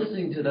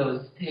 listening to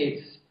those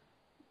tapes,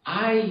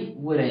 I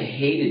would have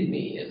hated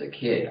me as a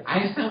kid.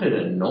 I sounded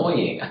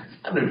annoying. I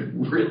sounded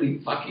really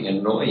fucking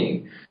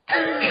annoying.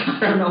 I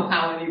don't know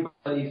how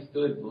anybody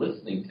stood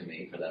listening to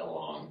me for that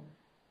long.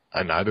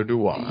 And neither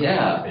do I.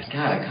 Yeah,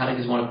 God, I kind of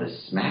just wanted to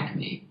smack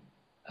me.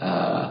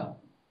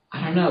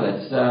 I don't know.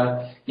 That's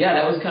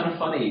that was kind of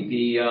funny.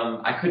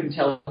 I couldn't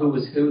tell who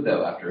was who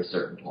though after a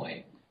certain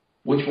point.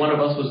 Which one of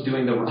us was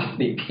doing the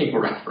Rodney King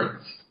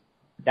reference?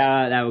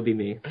 That would be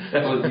me.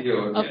 That was you.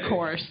 Okay. Of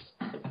course.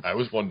 I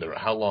always wonder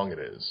how long it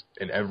is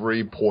in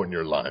every point in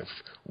your life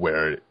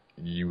where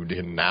you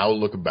can now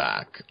look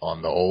back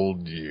on the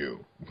old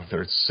you,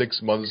 whether it's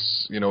 6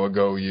 months,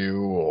 ago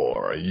you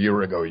or a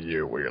year ago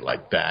you, where you're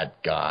like,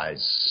 that guy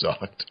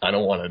sucked. I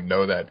don't want to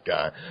know that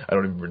guy. I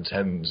don't even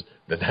pretend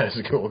that that's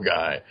a cool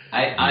guy.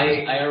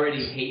 I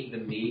already hate the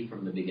me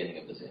from the beginning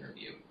of this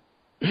interview.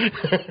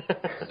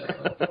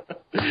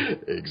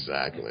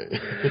 Exactly.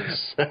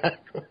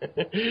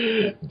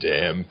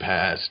 Damn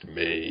past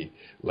me,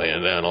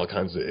 laying down all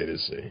kinds of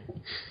idiocy.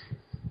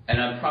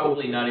 And I'm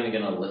probably not even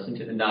going to listen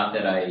to it. Not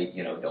that I,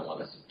 don't want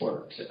to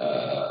support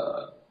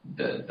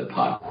the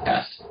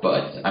podcast,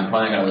 but I'm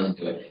probably not going to listen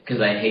to it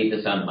because I hate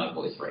the sound of my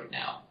voice right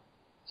now.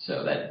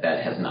 So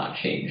that has not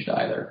changed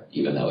either,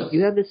 even though it's.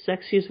 You have the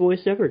sexiest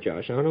voice ever,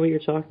 Josh. I don't know what you're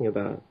talking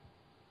about.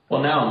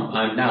 Well, now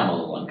I'm a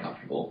little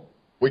uncomfortable.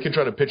 We can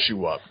try to pitch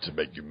you up to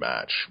make you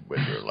match with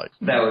your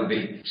That would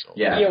be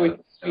Yeah, we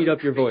can speed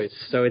up your voice,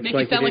 so it's make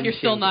like you sound like you're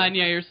still 9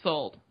 years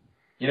old.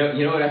 You know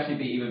what would actually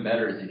be even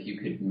better is if you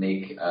could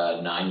make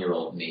a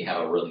 9-year-old me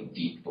have a really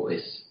deep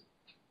voice.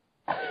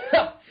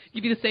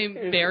 You'd be the same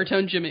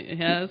baritone Jimmy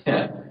has.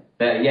 Yeah,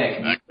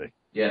 exactly.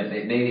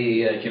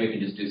 Maybe Jimmy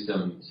can just do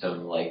some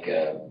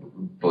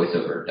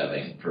voiceover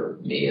dubbing for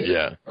me. As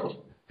a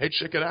girl. Hey,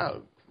 check it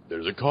out.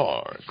 There's a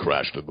car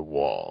crashed into the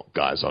wall.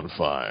 Guy's on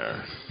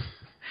fire.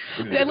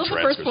 I love the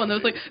first one. That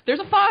was like, there's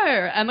a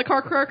fire, and the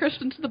car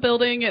crashed into the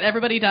building, and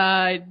everybody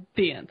died.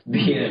 The end.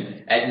 The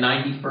end. At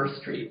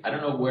 91st Street. I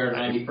don't know where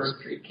 91st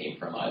Street came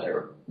from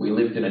either. We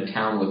lived in a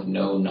town with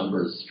no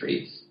numbers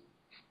streets.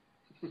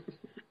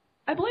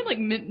 I blame like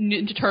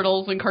Ninja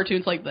Turtles and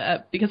cartoons like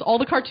that because all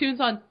the cartoons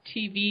on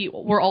TV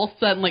were all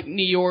set in like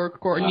New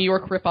York or New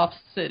York rip-off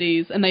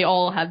cities, and they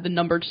all had the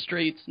numbered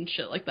streets and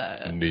shit like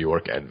that. New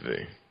York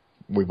envy.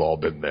 We've all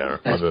been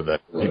there, other than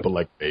people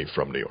like me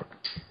from New York.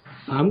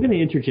 I'm going to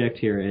interject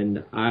here,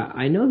 and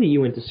I know that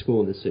you went to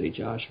school in the city,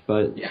 Josh,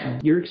 but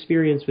your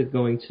experience with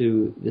going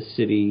to the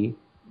city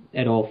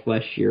at all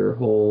fleshed your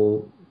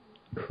whole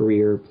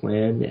career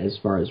plan as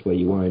far as what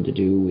you wanted to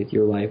do with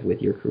your life, with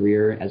your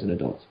career as an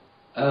adult?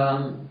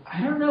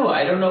 I don't know.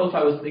 I don't know if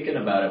I was thinking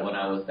about it when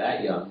I was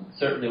that young.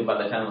 Certainly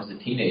by the time I was a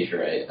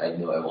teenager, I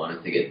knew I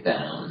wanted to get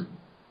down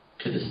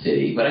to the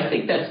city. But I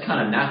think that's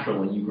kind of natural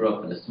when you grow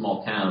up in a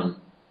small town.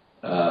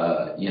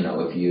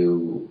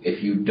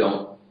 If you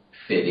don't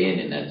fit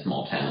in that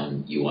small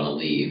town, you want to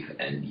leave,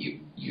 and you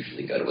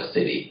usually go to a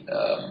city.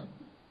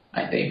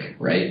 I think,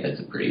 right? That's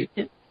a pretty.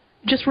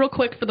 Just real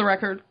quick for the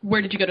record,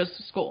 where did you go to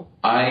school?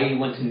 I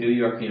went to New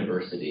York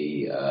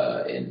University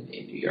in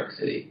New York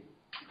City.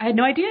 I had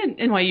no idea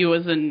NYU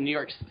was in New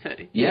York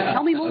City. Yeah.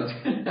 Tell me more.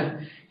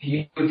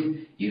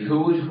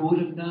 Who would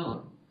have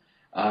known?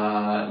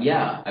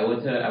 I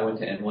went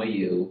to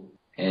NYU.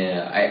 And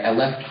I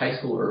left high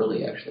school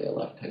early, actually. I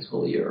left high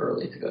school a year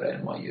early to go to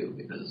NYU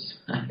because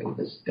I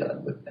was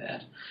done with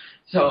that.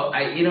 So,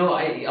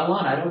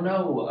 Alon, I don't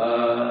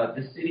know.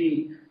 The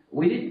city,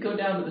 we didn't go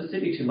down to the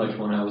city too much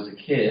when I was a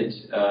kid.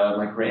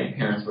 My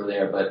grandparents were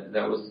there, but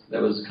that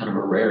was kind of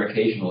a rare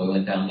occasion when we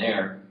went down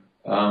there.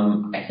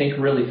 I think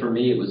really for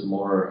me it was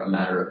more a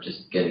matter of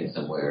just getting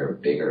somewhere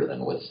bigger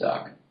than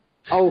Woodstock.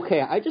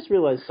 Okay, I just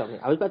realized something.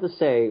 I was about to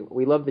say,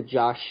 we love the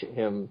Josh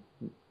hymn.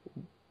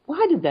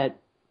 Why did that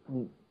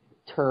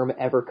term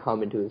ever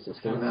come into existence?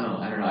 I don't know.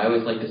 I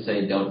always like to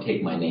say, don't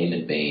take my name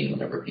in vain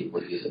whenever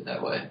people use it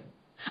that way.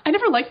 I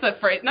never liked that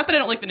phrase. Not that I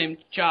don't like the name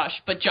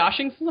Josh, but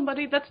joshing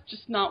somebody, that's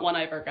just not one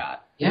I ever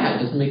got. Yeah,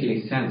 it doesn't make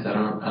any sense.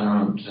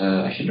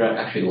 I should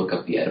actually look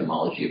up the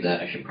etymology of that.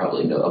 I should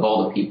probably know, of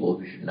all the people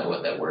who should know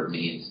what that word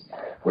means,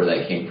 where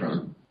that came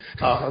from.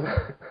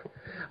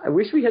 I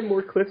wish we had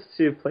more clips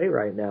to play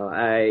right now.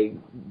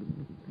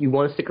 You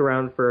want to stick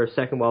around for a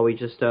second while we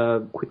just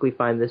quickly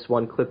find this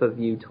one clip of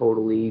you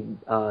totally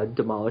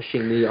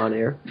demolishing me on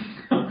air?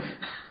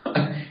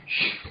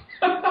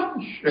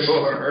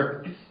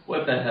 Sure. What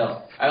What the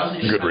hell? I also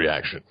just Good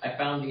reaction. I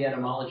found the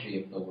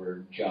etymology of the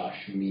word Josh,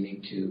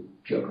 meaning to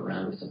joke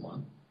around with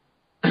someone.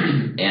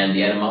 And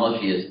the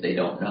etymology is they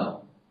don't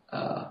know.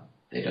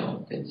 They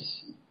don't.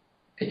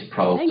 It's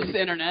probably... Thanks,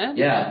 Internet.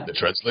 Yeah. The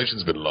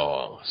translation's been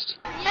lost.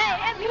 Hey,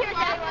 here's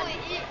that one.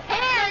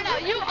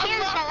 Here's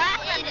the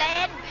last one,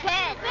 man.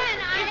 Ben. Ben,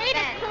 I ate a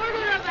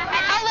quarter of a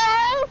head.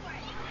 Hello?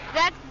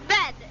 That's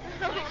Ben.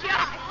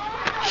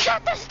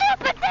 Shut the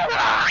stupid thing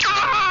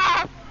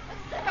off!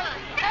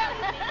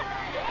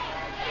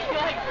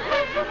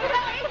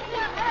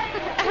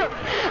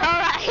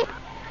 Alright.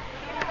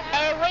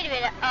 Hey, wait a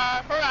minute.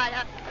 Hold on.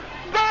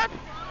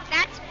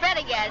 That's Ben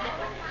again.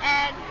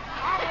 And...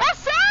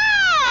 What's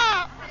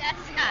up?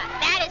 That's Scott.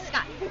 That is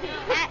Scott.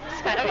 That's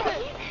Scott.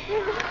 Okay.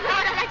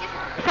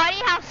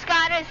 Funny how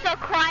Scott is so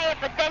quiet,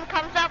 but then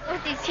comes up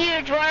with these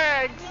huge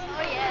words.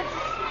 Oh, yes.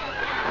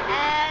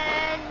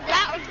 And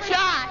that was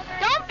Josh.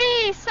 Don't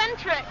be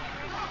eccentric.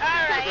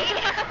 All right.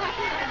 Don't be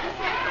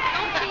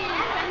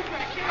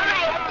eccentric. All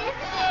right,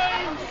 this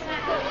is...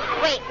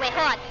 Wait,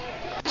 hold on.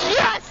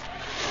 Just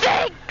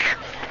think!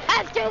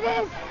 After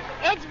this,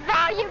 it's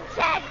volume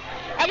 10.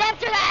 And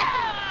after that,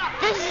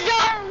 the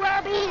zone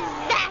will be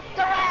zapped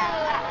away.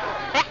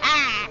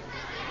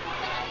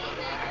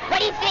 What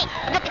do you think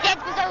about the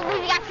Dance Zone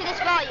moving after this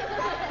volume?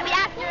 I mean,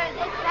 after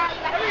this volume.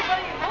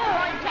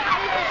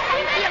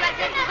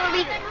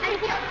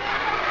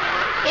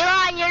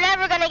 Elon, you're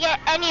never going to get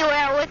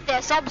anywhere with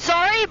this. I'm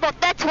sorry, but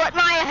that's what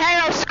my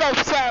horoscope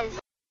says.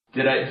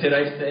 Did I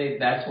say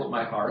that's what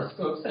my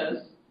horoscope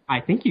says?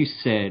 I think you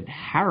said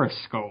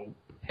horoscope.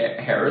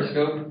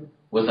 Horoscope?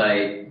 Was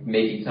I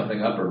making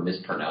something up or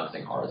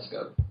mispronouncing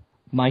horoscope?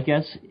 My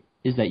guess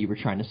is that you were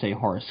trying to say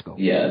horoscope.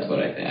 Yeah, that's what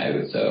I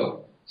think.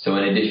 So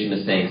in addition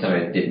to saying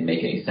something that didn't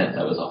make any sense,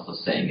 I was also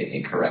saying it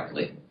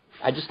incorrectly.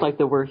 I just like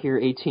that we're here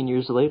 18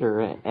 years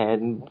later,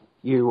 and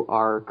you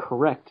are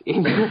correct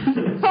in your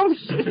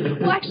assumption.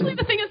 Well, actually,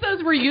 the thing is, though,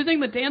 is we're using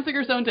the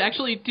Danziger Zone to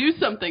actually do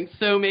something,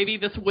 so maybe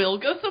this will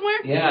go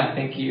somewhere? Yeah, I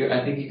think you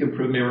can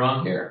prove me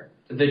wrong here.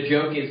 The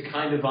joke is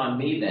kind of on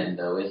me then,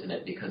 though, isn't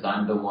it? Because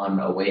I'm the one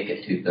awake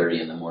at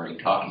 2:30 in the morning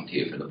talking to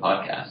you for the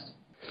podcast.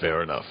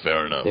 Fair enough.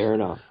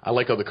 I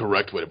like how the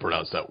correct way to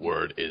pronounce that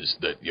word is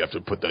that you have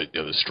to put the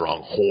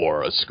strong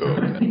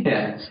horoscope.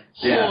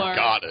 Yeah.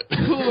 Got it.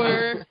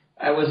 Whore.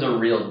 I was a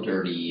real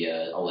dirty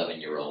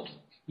 11-year-old.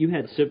 You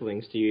had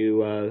siblings. Do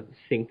you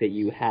think that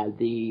you had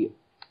the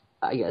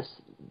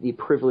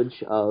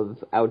privilege of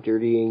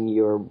out-dirtying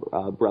your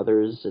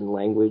brothers in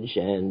language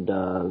and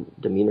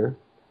demeanor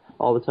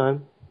all the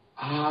time?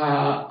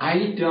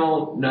 I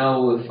don't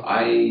know if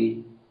I...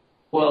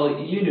 Well,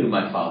 you knew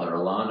my father,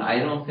 Alon. I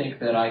don't think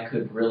that I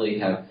could really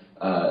have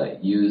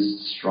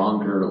used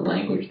stronger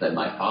language than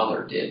my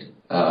father did.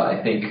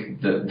 I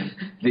think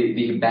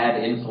the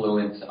bad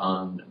influence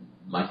on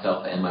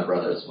myself and my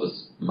brothers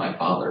was my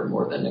father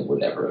more than it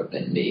would ever have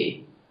been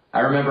me. I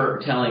remember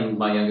telling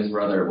my youngest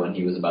brother when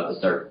he was about to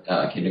start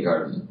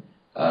kindergarten,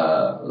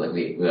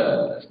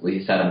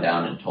 we sat him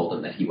down and told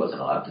him that he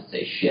wasn't allowed to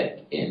say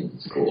shit in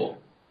school.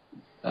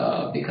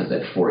 Because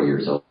at 4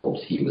 years old,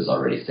 he was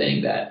already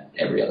saying that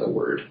every other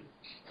word.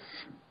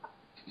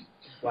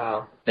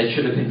 Wow. That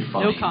should have been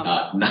funny, no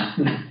comment.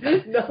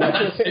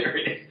 not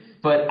serious.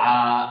 But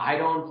I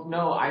don't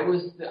know. I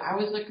was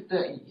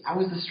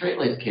the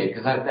straight-laced kid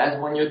because as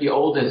when you're the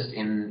oldest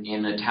in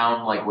a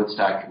town like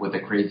Woodstock with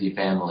a crazy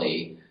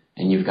family,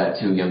 and you've got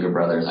two younger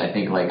brothers, I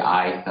think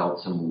I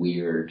felt some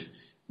weird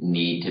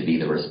need to be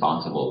the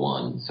responsible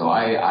one. So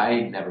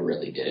I never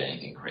really did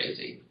anything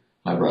crazy.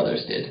 My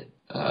brothers did.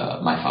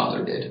 My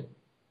father did.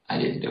 I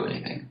didn't do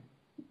anything.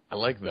 I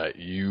like that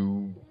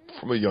you,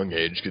 from a young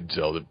age, could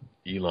tell that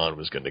Elon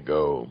was going to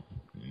go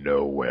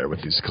nowhere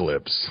with these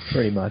clips.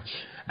 Pretty much.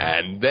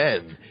 And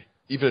then,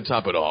 even to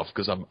top it off,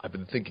 because I've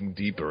been thinking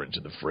deeper into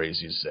the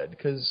phrase you said,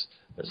 because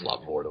there's a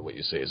lot more to what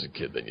you say as a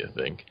kid than you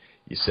think.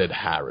 You said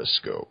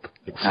horoscope.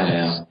 I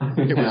know.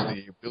 It was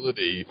the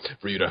ability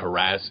for you to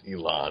harass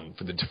Elon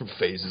for the different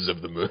phases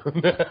of the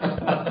moon.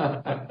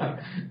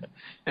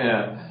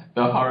 Yeah,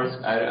 the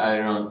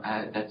horoscope.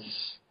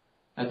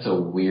 That's a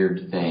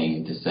weird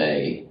thing to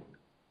say,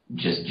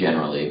 just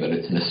generally, but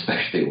it's an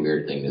especially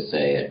weird thing to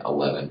say at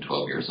 11,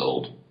 12 years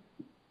old.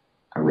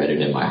 I read it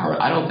in my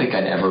horoscope. I don't think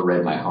I'd ever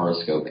read my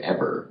horoscope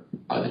ever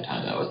by the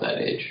time I was that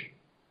age.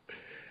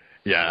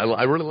 Yeah,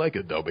 I really like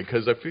it though,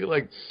 because I feel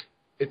like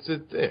it's a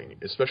thing,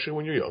 especially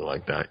when you're young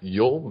like that.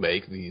 You'll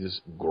make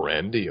these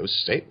grandiose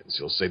statements.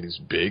 You'll say these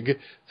big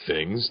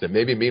things that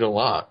maybe mean a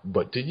lot,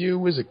 but to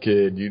you as a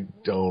kid, you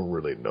don't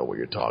really know what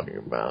you're talking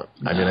about.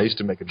 No. I mean, I used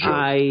to make a joke.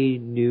 I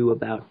knew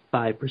about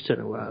 5%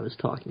 of what I was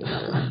talking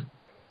about.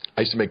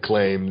 I used to make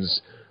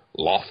claims,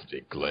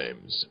 lofty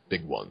claims,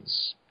 big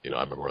ones. I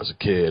remember when I was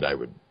a kid, I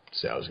would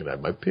say I was going to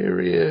have my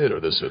period or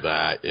this or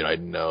that. I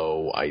had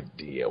no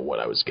idea what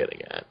I was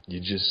getting at.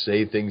 You just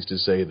say things to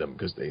say them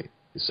because they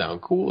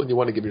sound cool, and you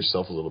want to give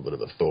yourself a little bit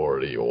of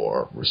authority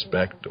or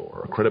respect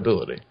or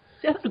credibility.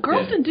 Yeah, the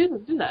girls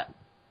didn't do that.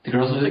 The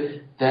girls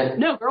did that?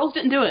 No, girls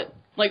didn't do it.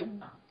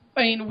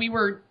 We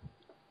were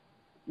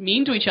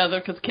mean to each other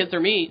because kids are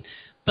mean,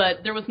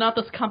 but there was not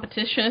this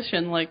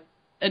competition like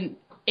an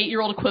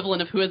 8-year-old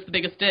equivalent of who has the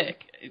biggest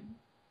dick.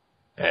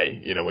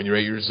 Hey, when you're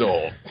 8 years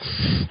old,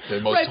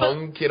 the most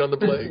hung kid on the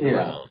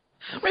playground.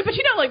 Right, but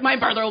like my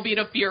brother will beat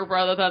up your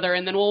brother,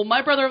 and then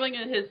my brother will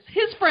get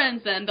his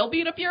friends, and they'll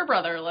beat up your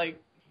brother,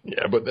 like.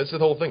 Yeah, but that's the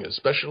whole thing,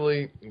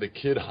 especially the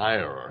kid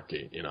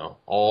hierarchy,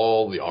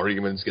 all the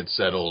arguments get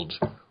settled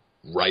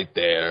right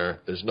there.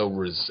 There's no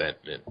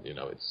resentment,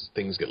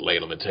 things get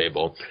laid on the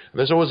table. And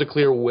there's always a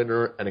clear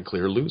winner and a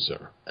clear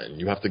loser.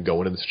 And you have to go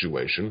into the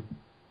situation,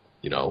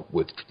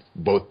 with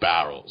both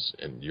barrels,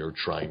 and you're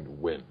trying to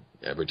win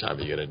every time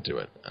you get into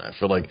it. And I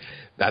feel like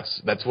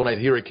that's when I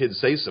hear a kid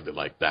say something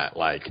like that,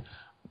 like,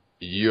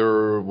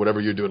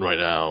 whatever you're doing right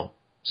now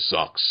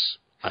sucks.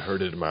 I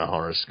heard it in my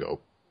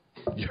horoscope.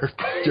 You're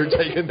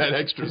taking that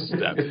extra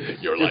step.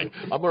 You're like,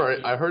 I'm all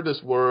right. I heard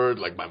this word.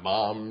 Like, my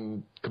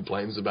mom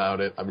complains about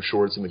it. I'm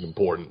sure it's something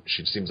important.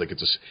 She seems like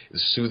it's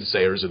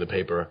soothsayers in the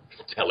paper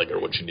telling her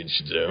what she needs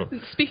to do.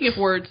 Speaking of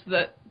words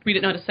that we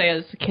didn't know how to say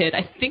as a kid,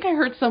 I think I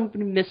heard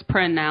somebody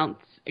mispronounce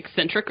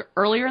eccentric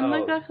earlier in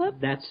that clip.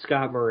 That's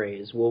Scott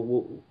Murray's.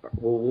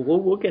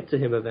 We'll get to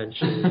him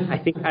eventually. I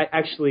think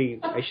I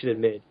should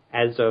admit,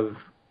 as of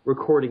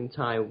recording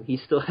time, he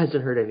still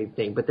hasn't heard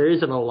anything, but there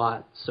isn't a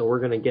lot, so we're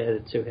going to get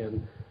it to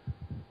him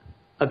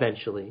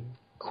eventually.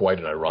 Quite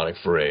an ironic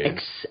phrase.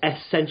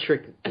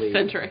 Eccentric.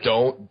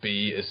 Don't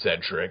be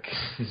eccentric.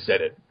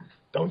 Said it.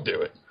 Don't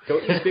do it.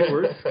 Don't use big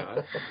words,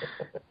 Scott.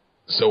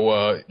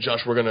 So,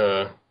 Josh, we're going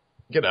to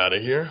get out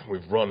of here.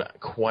 We've run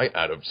quite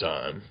out of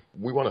time.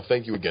 We want to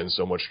thank you again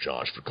so much,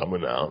 Josh, for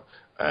coming out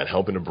and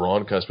helping to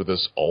broadcast with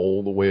us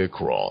all the way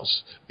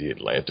across the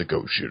Atlantic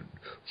Ocean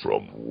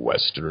from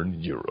Western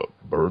Europe,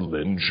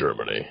 Berlin,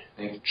 Germany.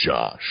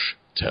 Josh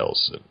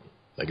Telson.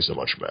 Thank you so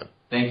much, man.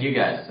 Thank you,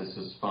 guys. This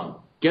was fun.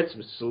 Get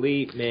some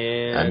sleep,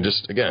 man. And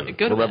just, again,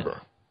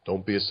 remember,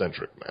 don't be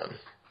eccentric, man.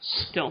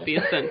 Don't be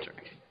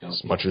eccentric.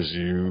 As much as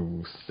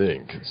you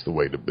think it's the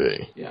way to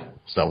be. Yeah.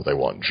 It's not what they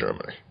want in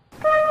Germany.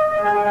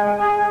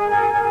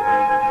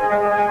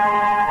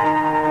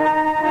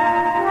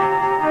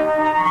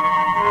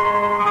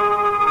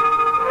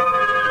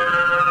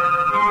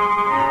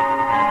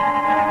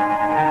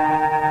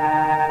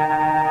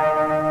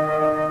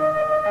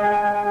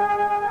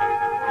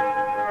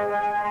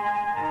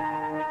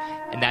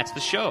 And that's the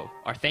show.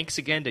 Our thanks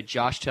again to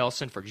Josh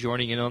Telson for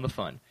joining in on the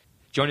fun.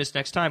 Join us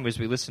next time as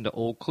we listen to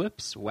old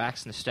clips,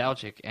 wax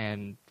nostalgic,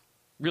 and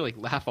really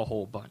laugh a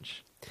whole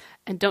bunch.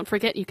 And don't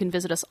forget, you can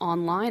visit us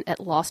online at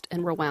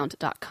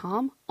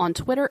lostandrewound.com, on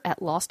Twitter at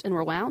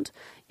lostandrewound.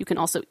 You can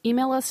also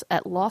email us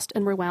at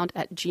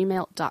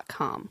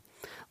lostandrewound@gmail.com.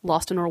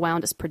 Lost and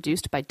Rewound is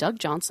produced by Doug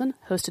Johnson,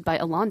 hosted by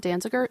Alon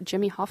Danziger,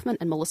 Jimmy Hoffman,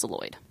 and Melissa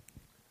Lloyd.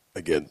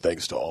 Again,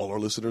 thanks to all our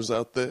listeners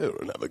out there,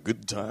 and have a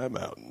good time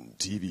out in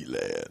TV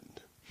land.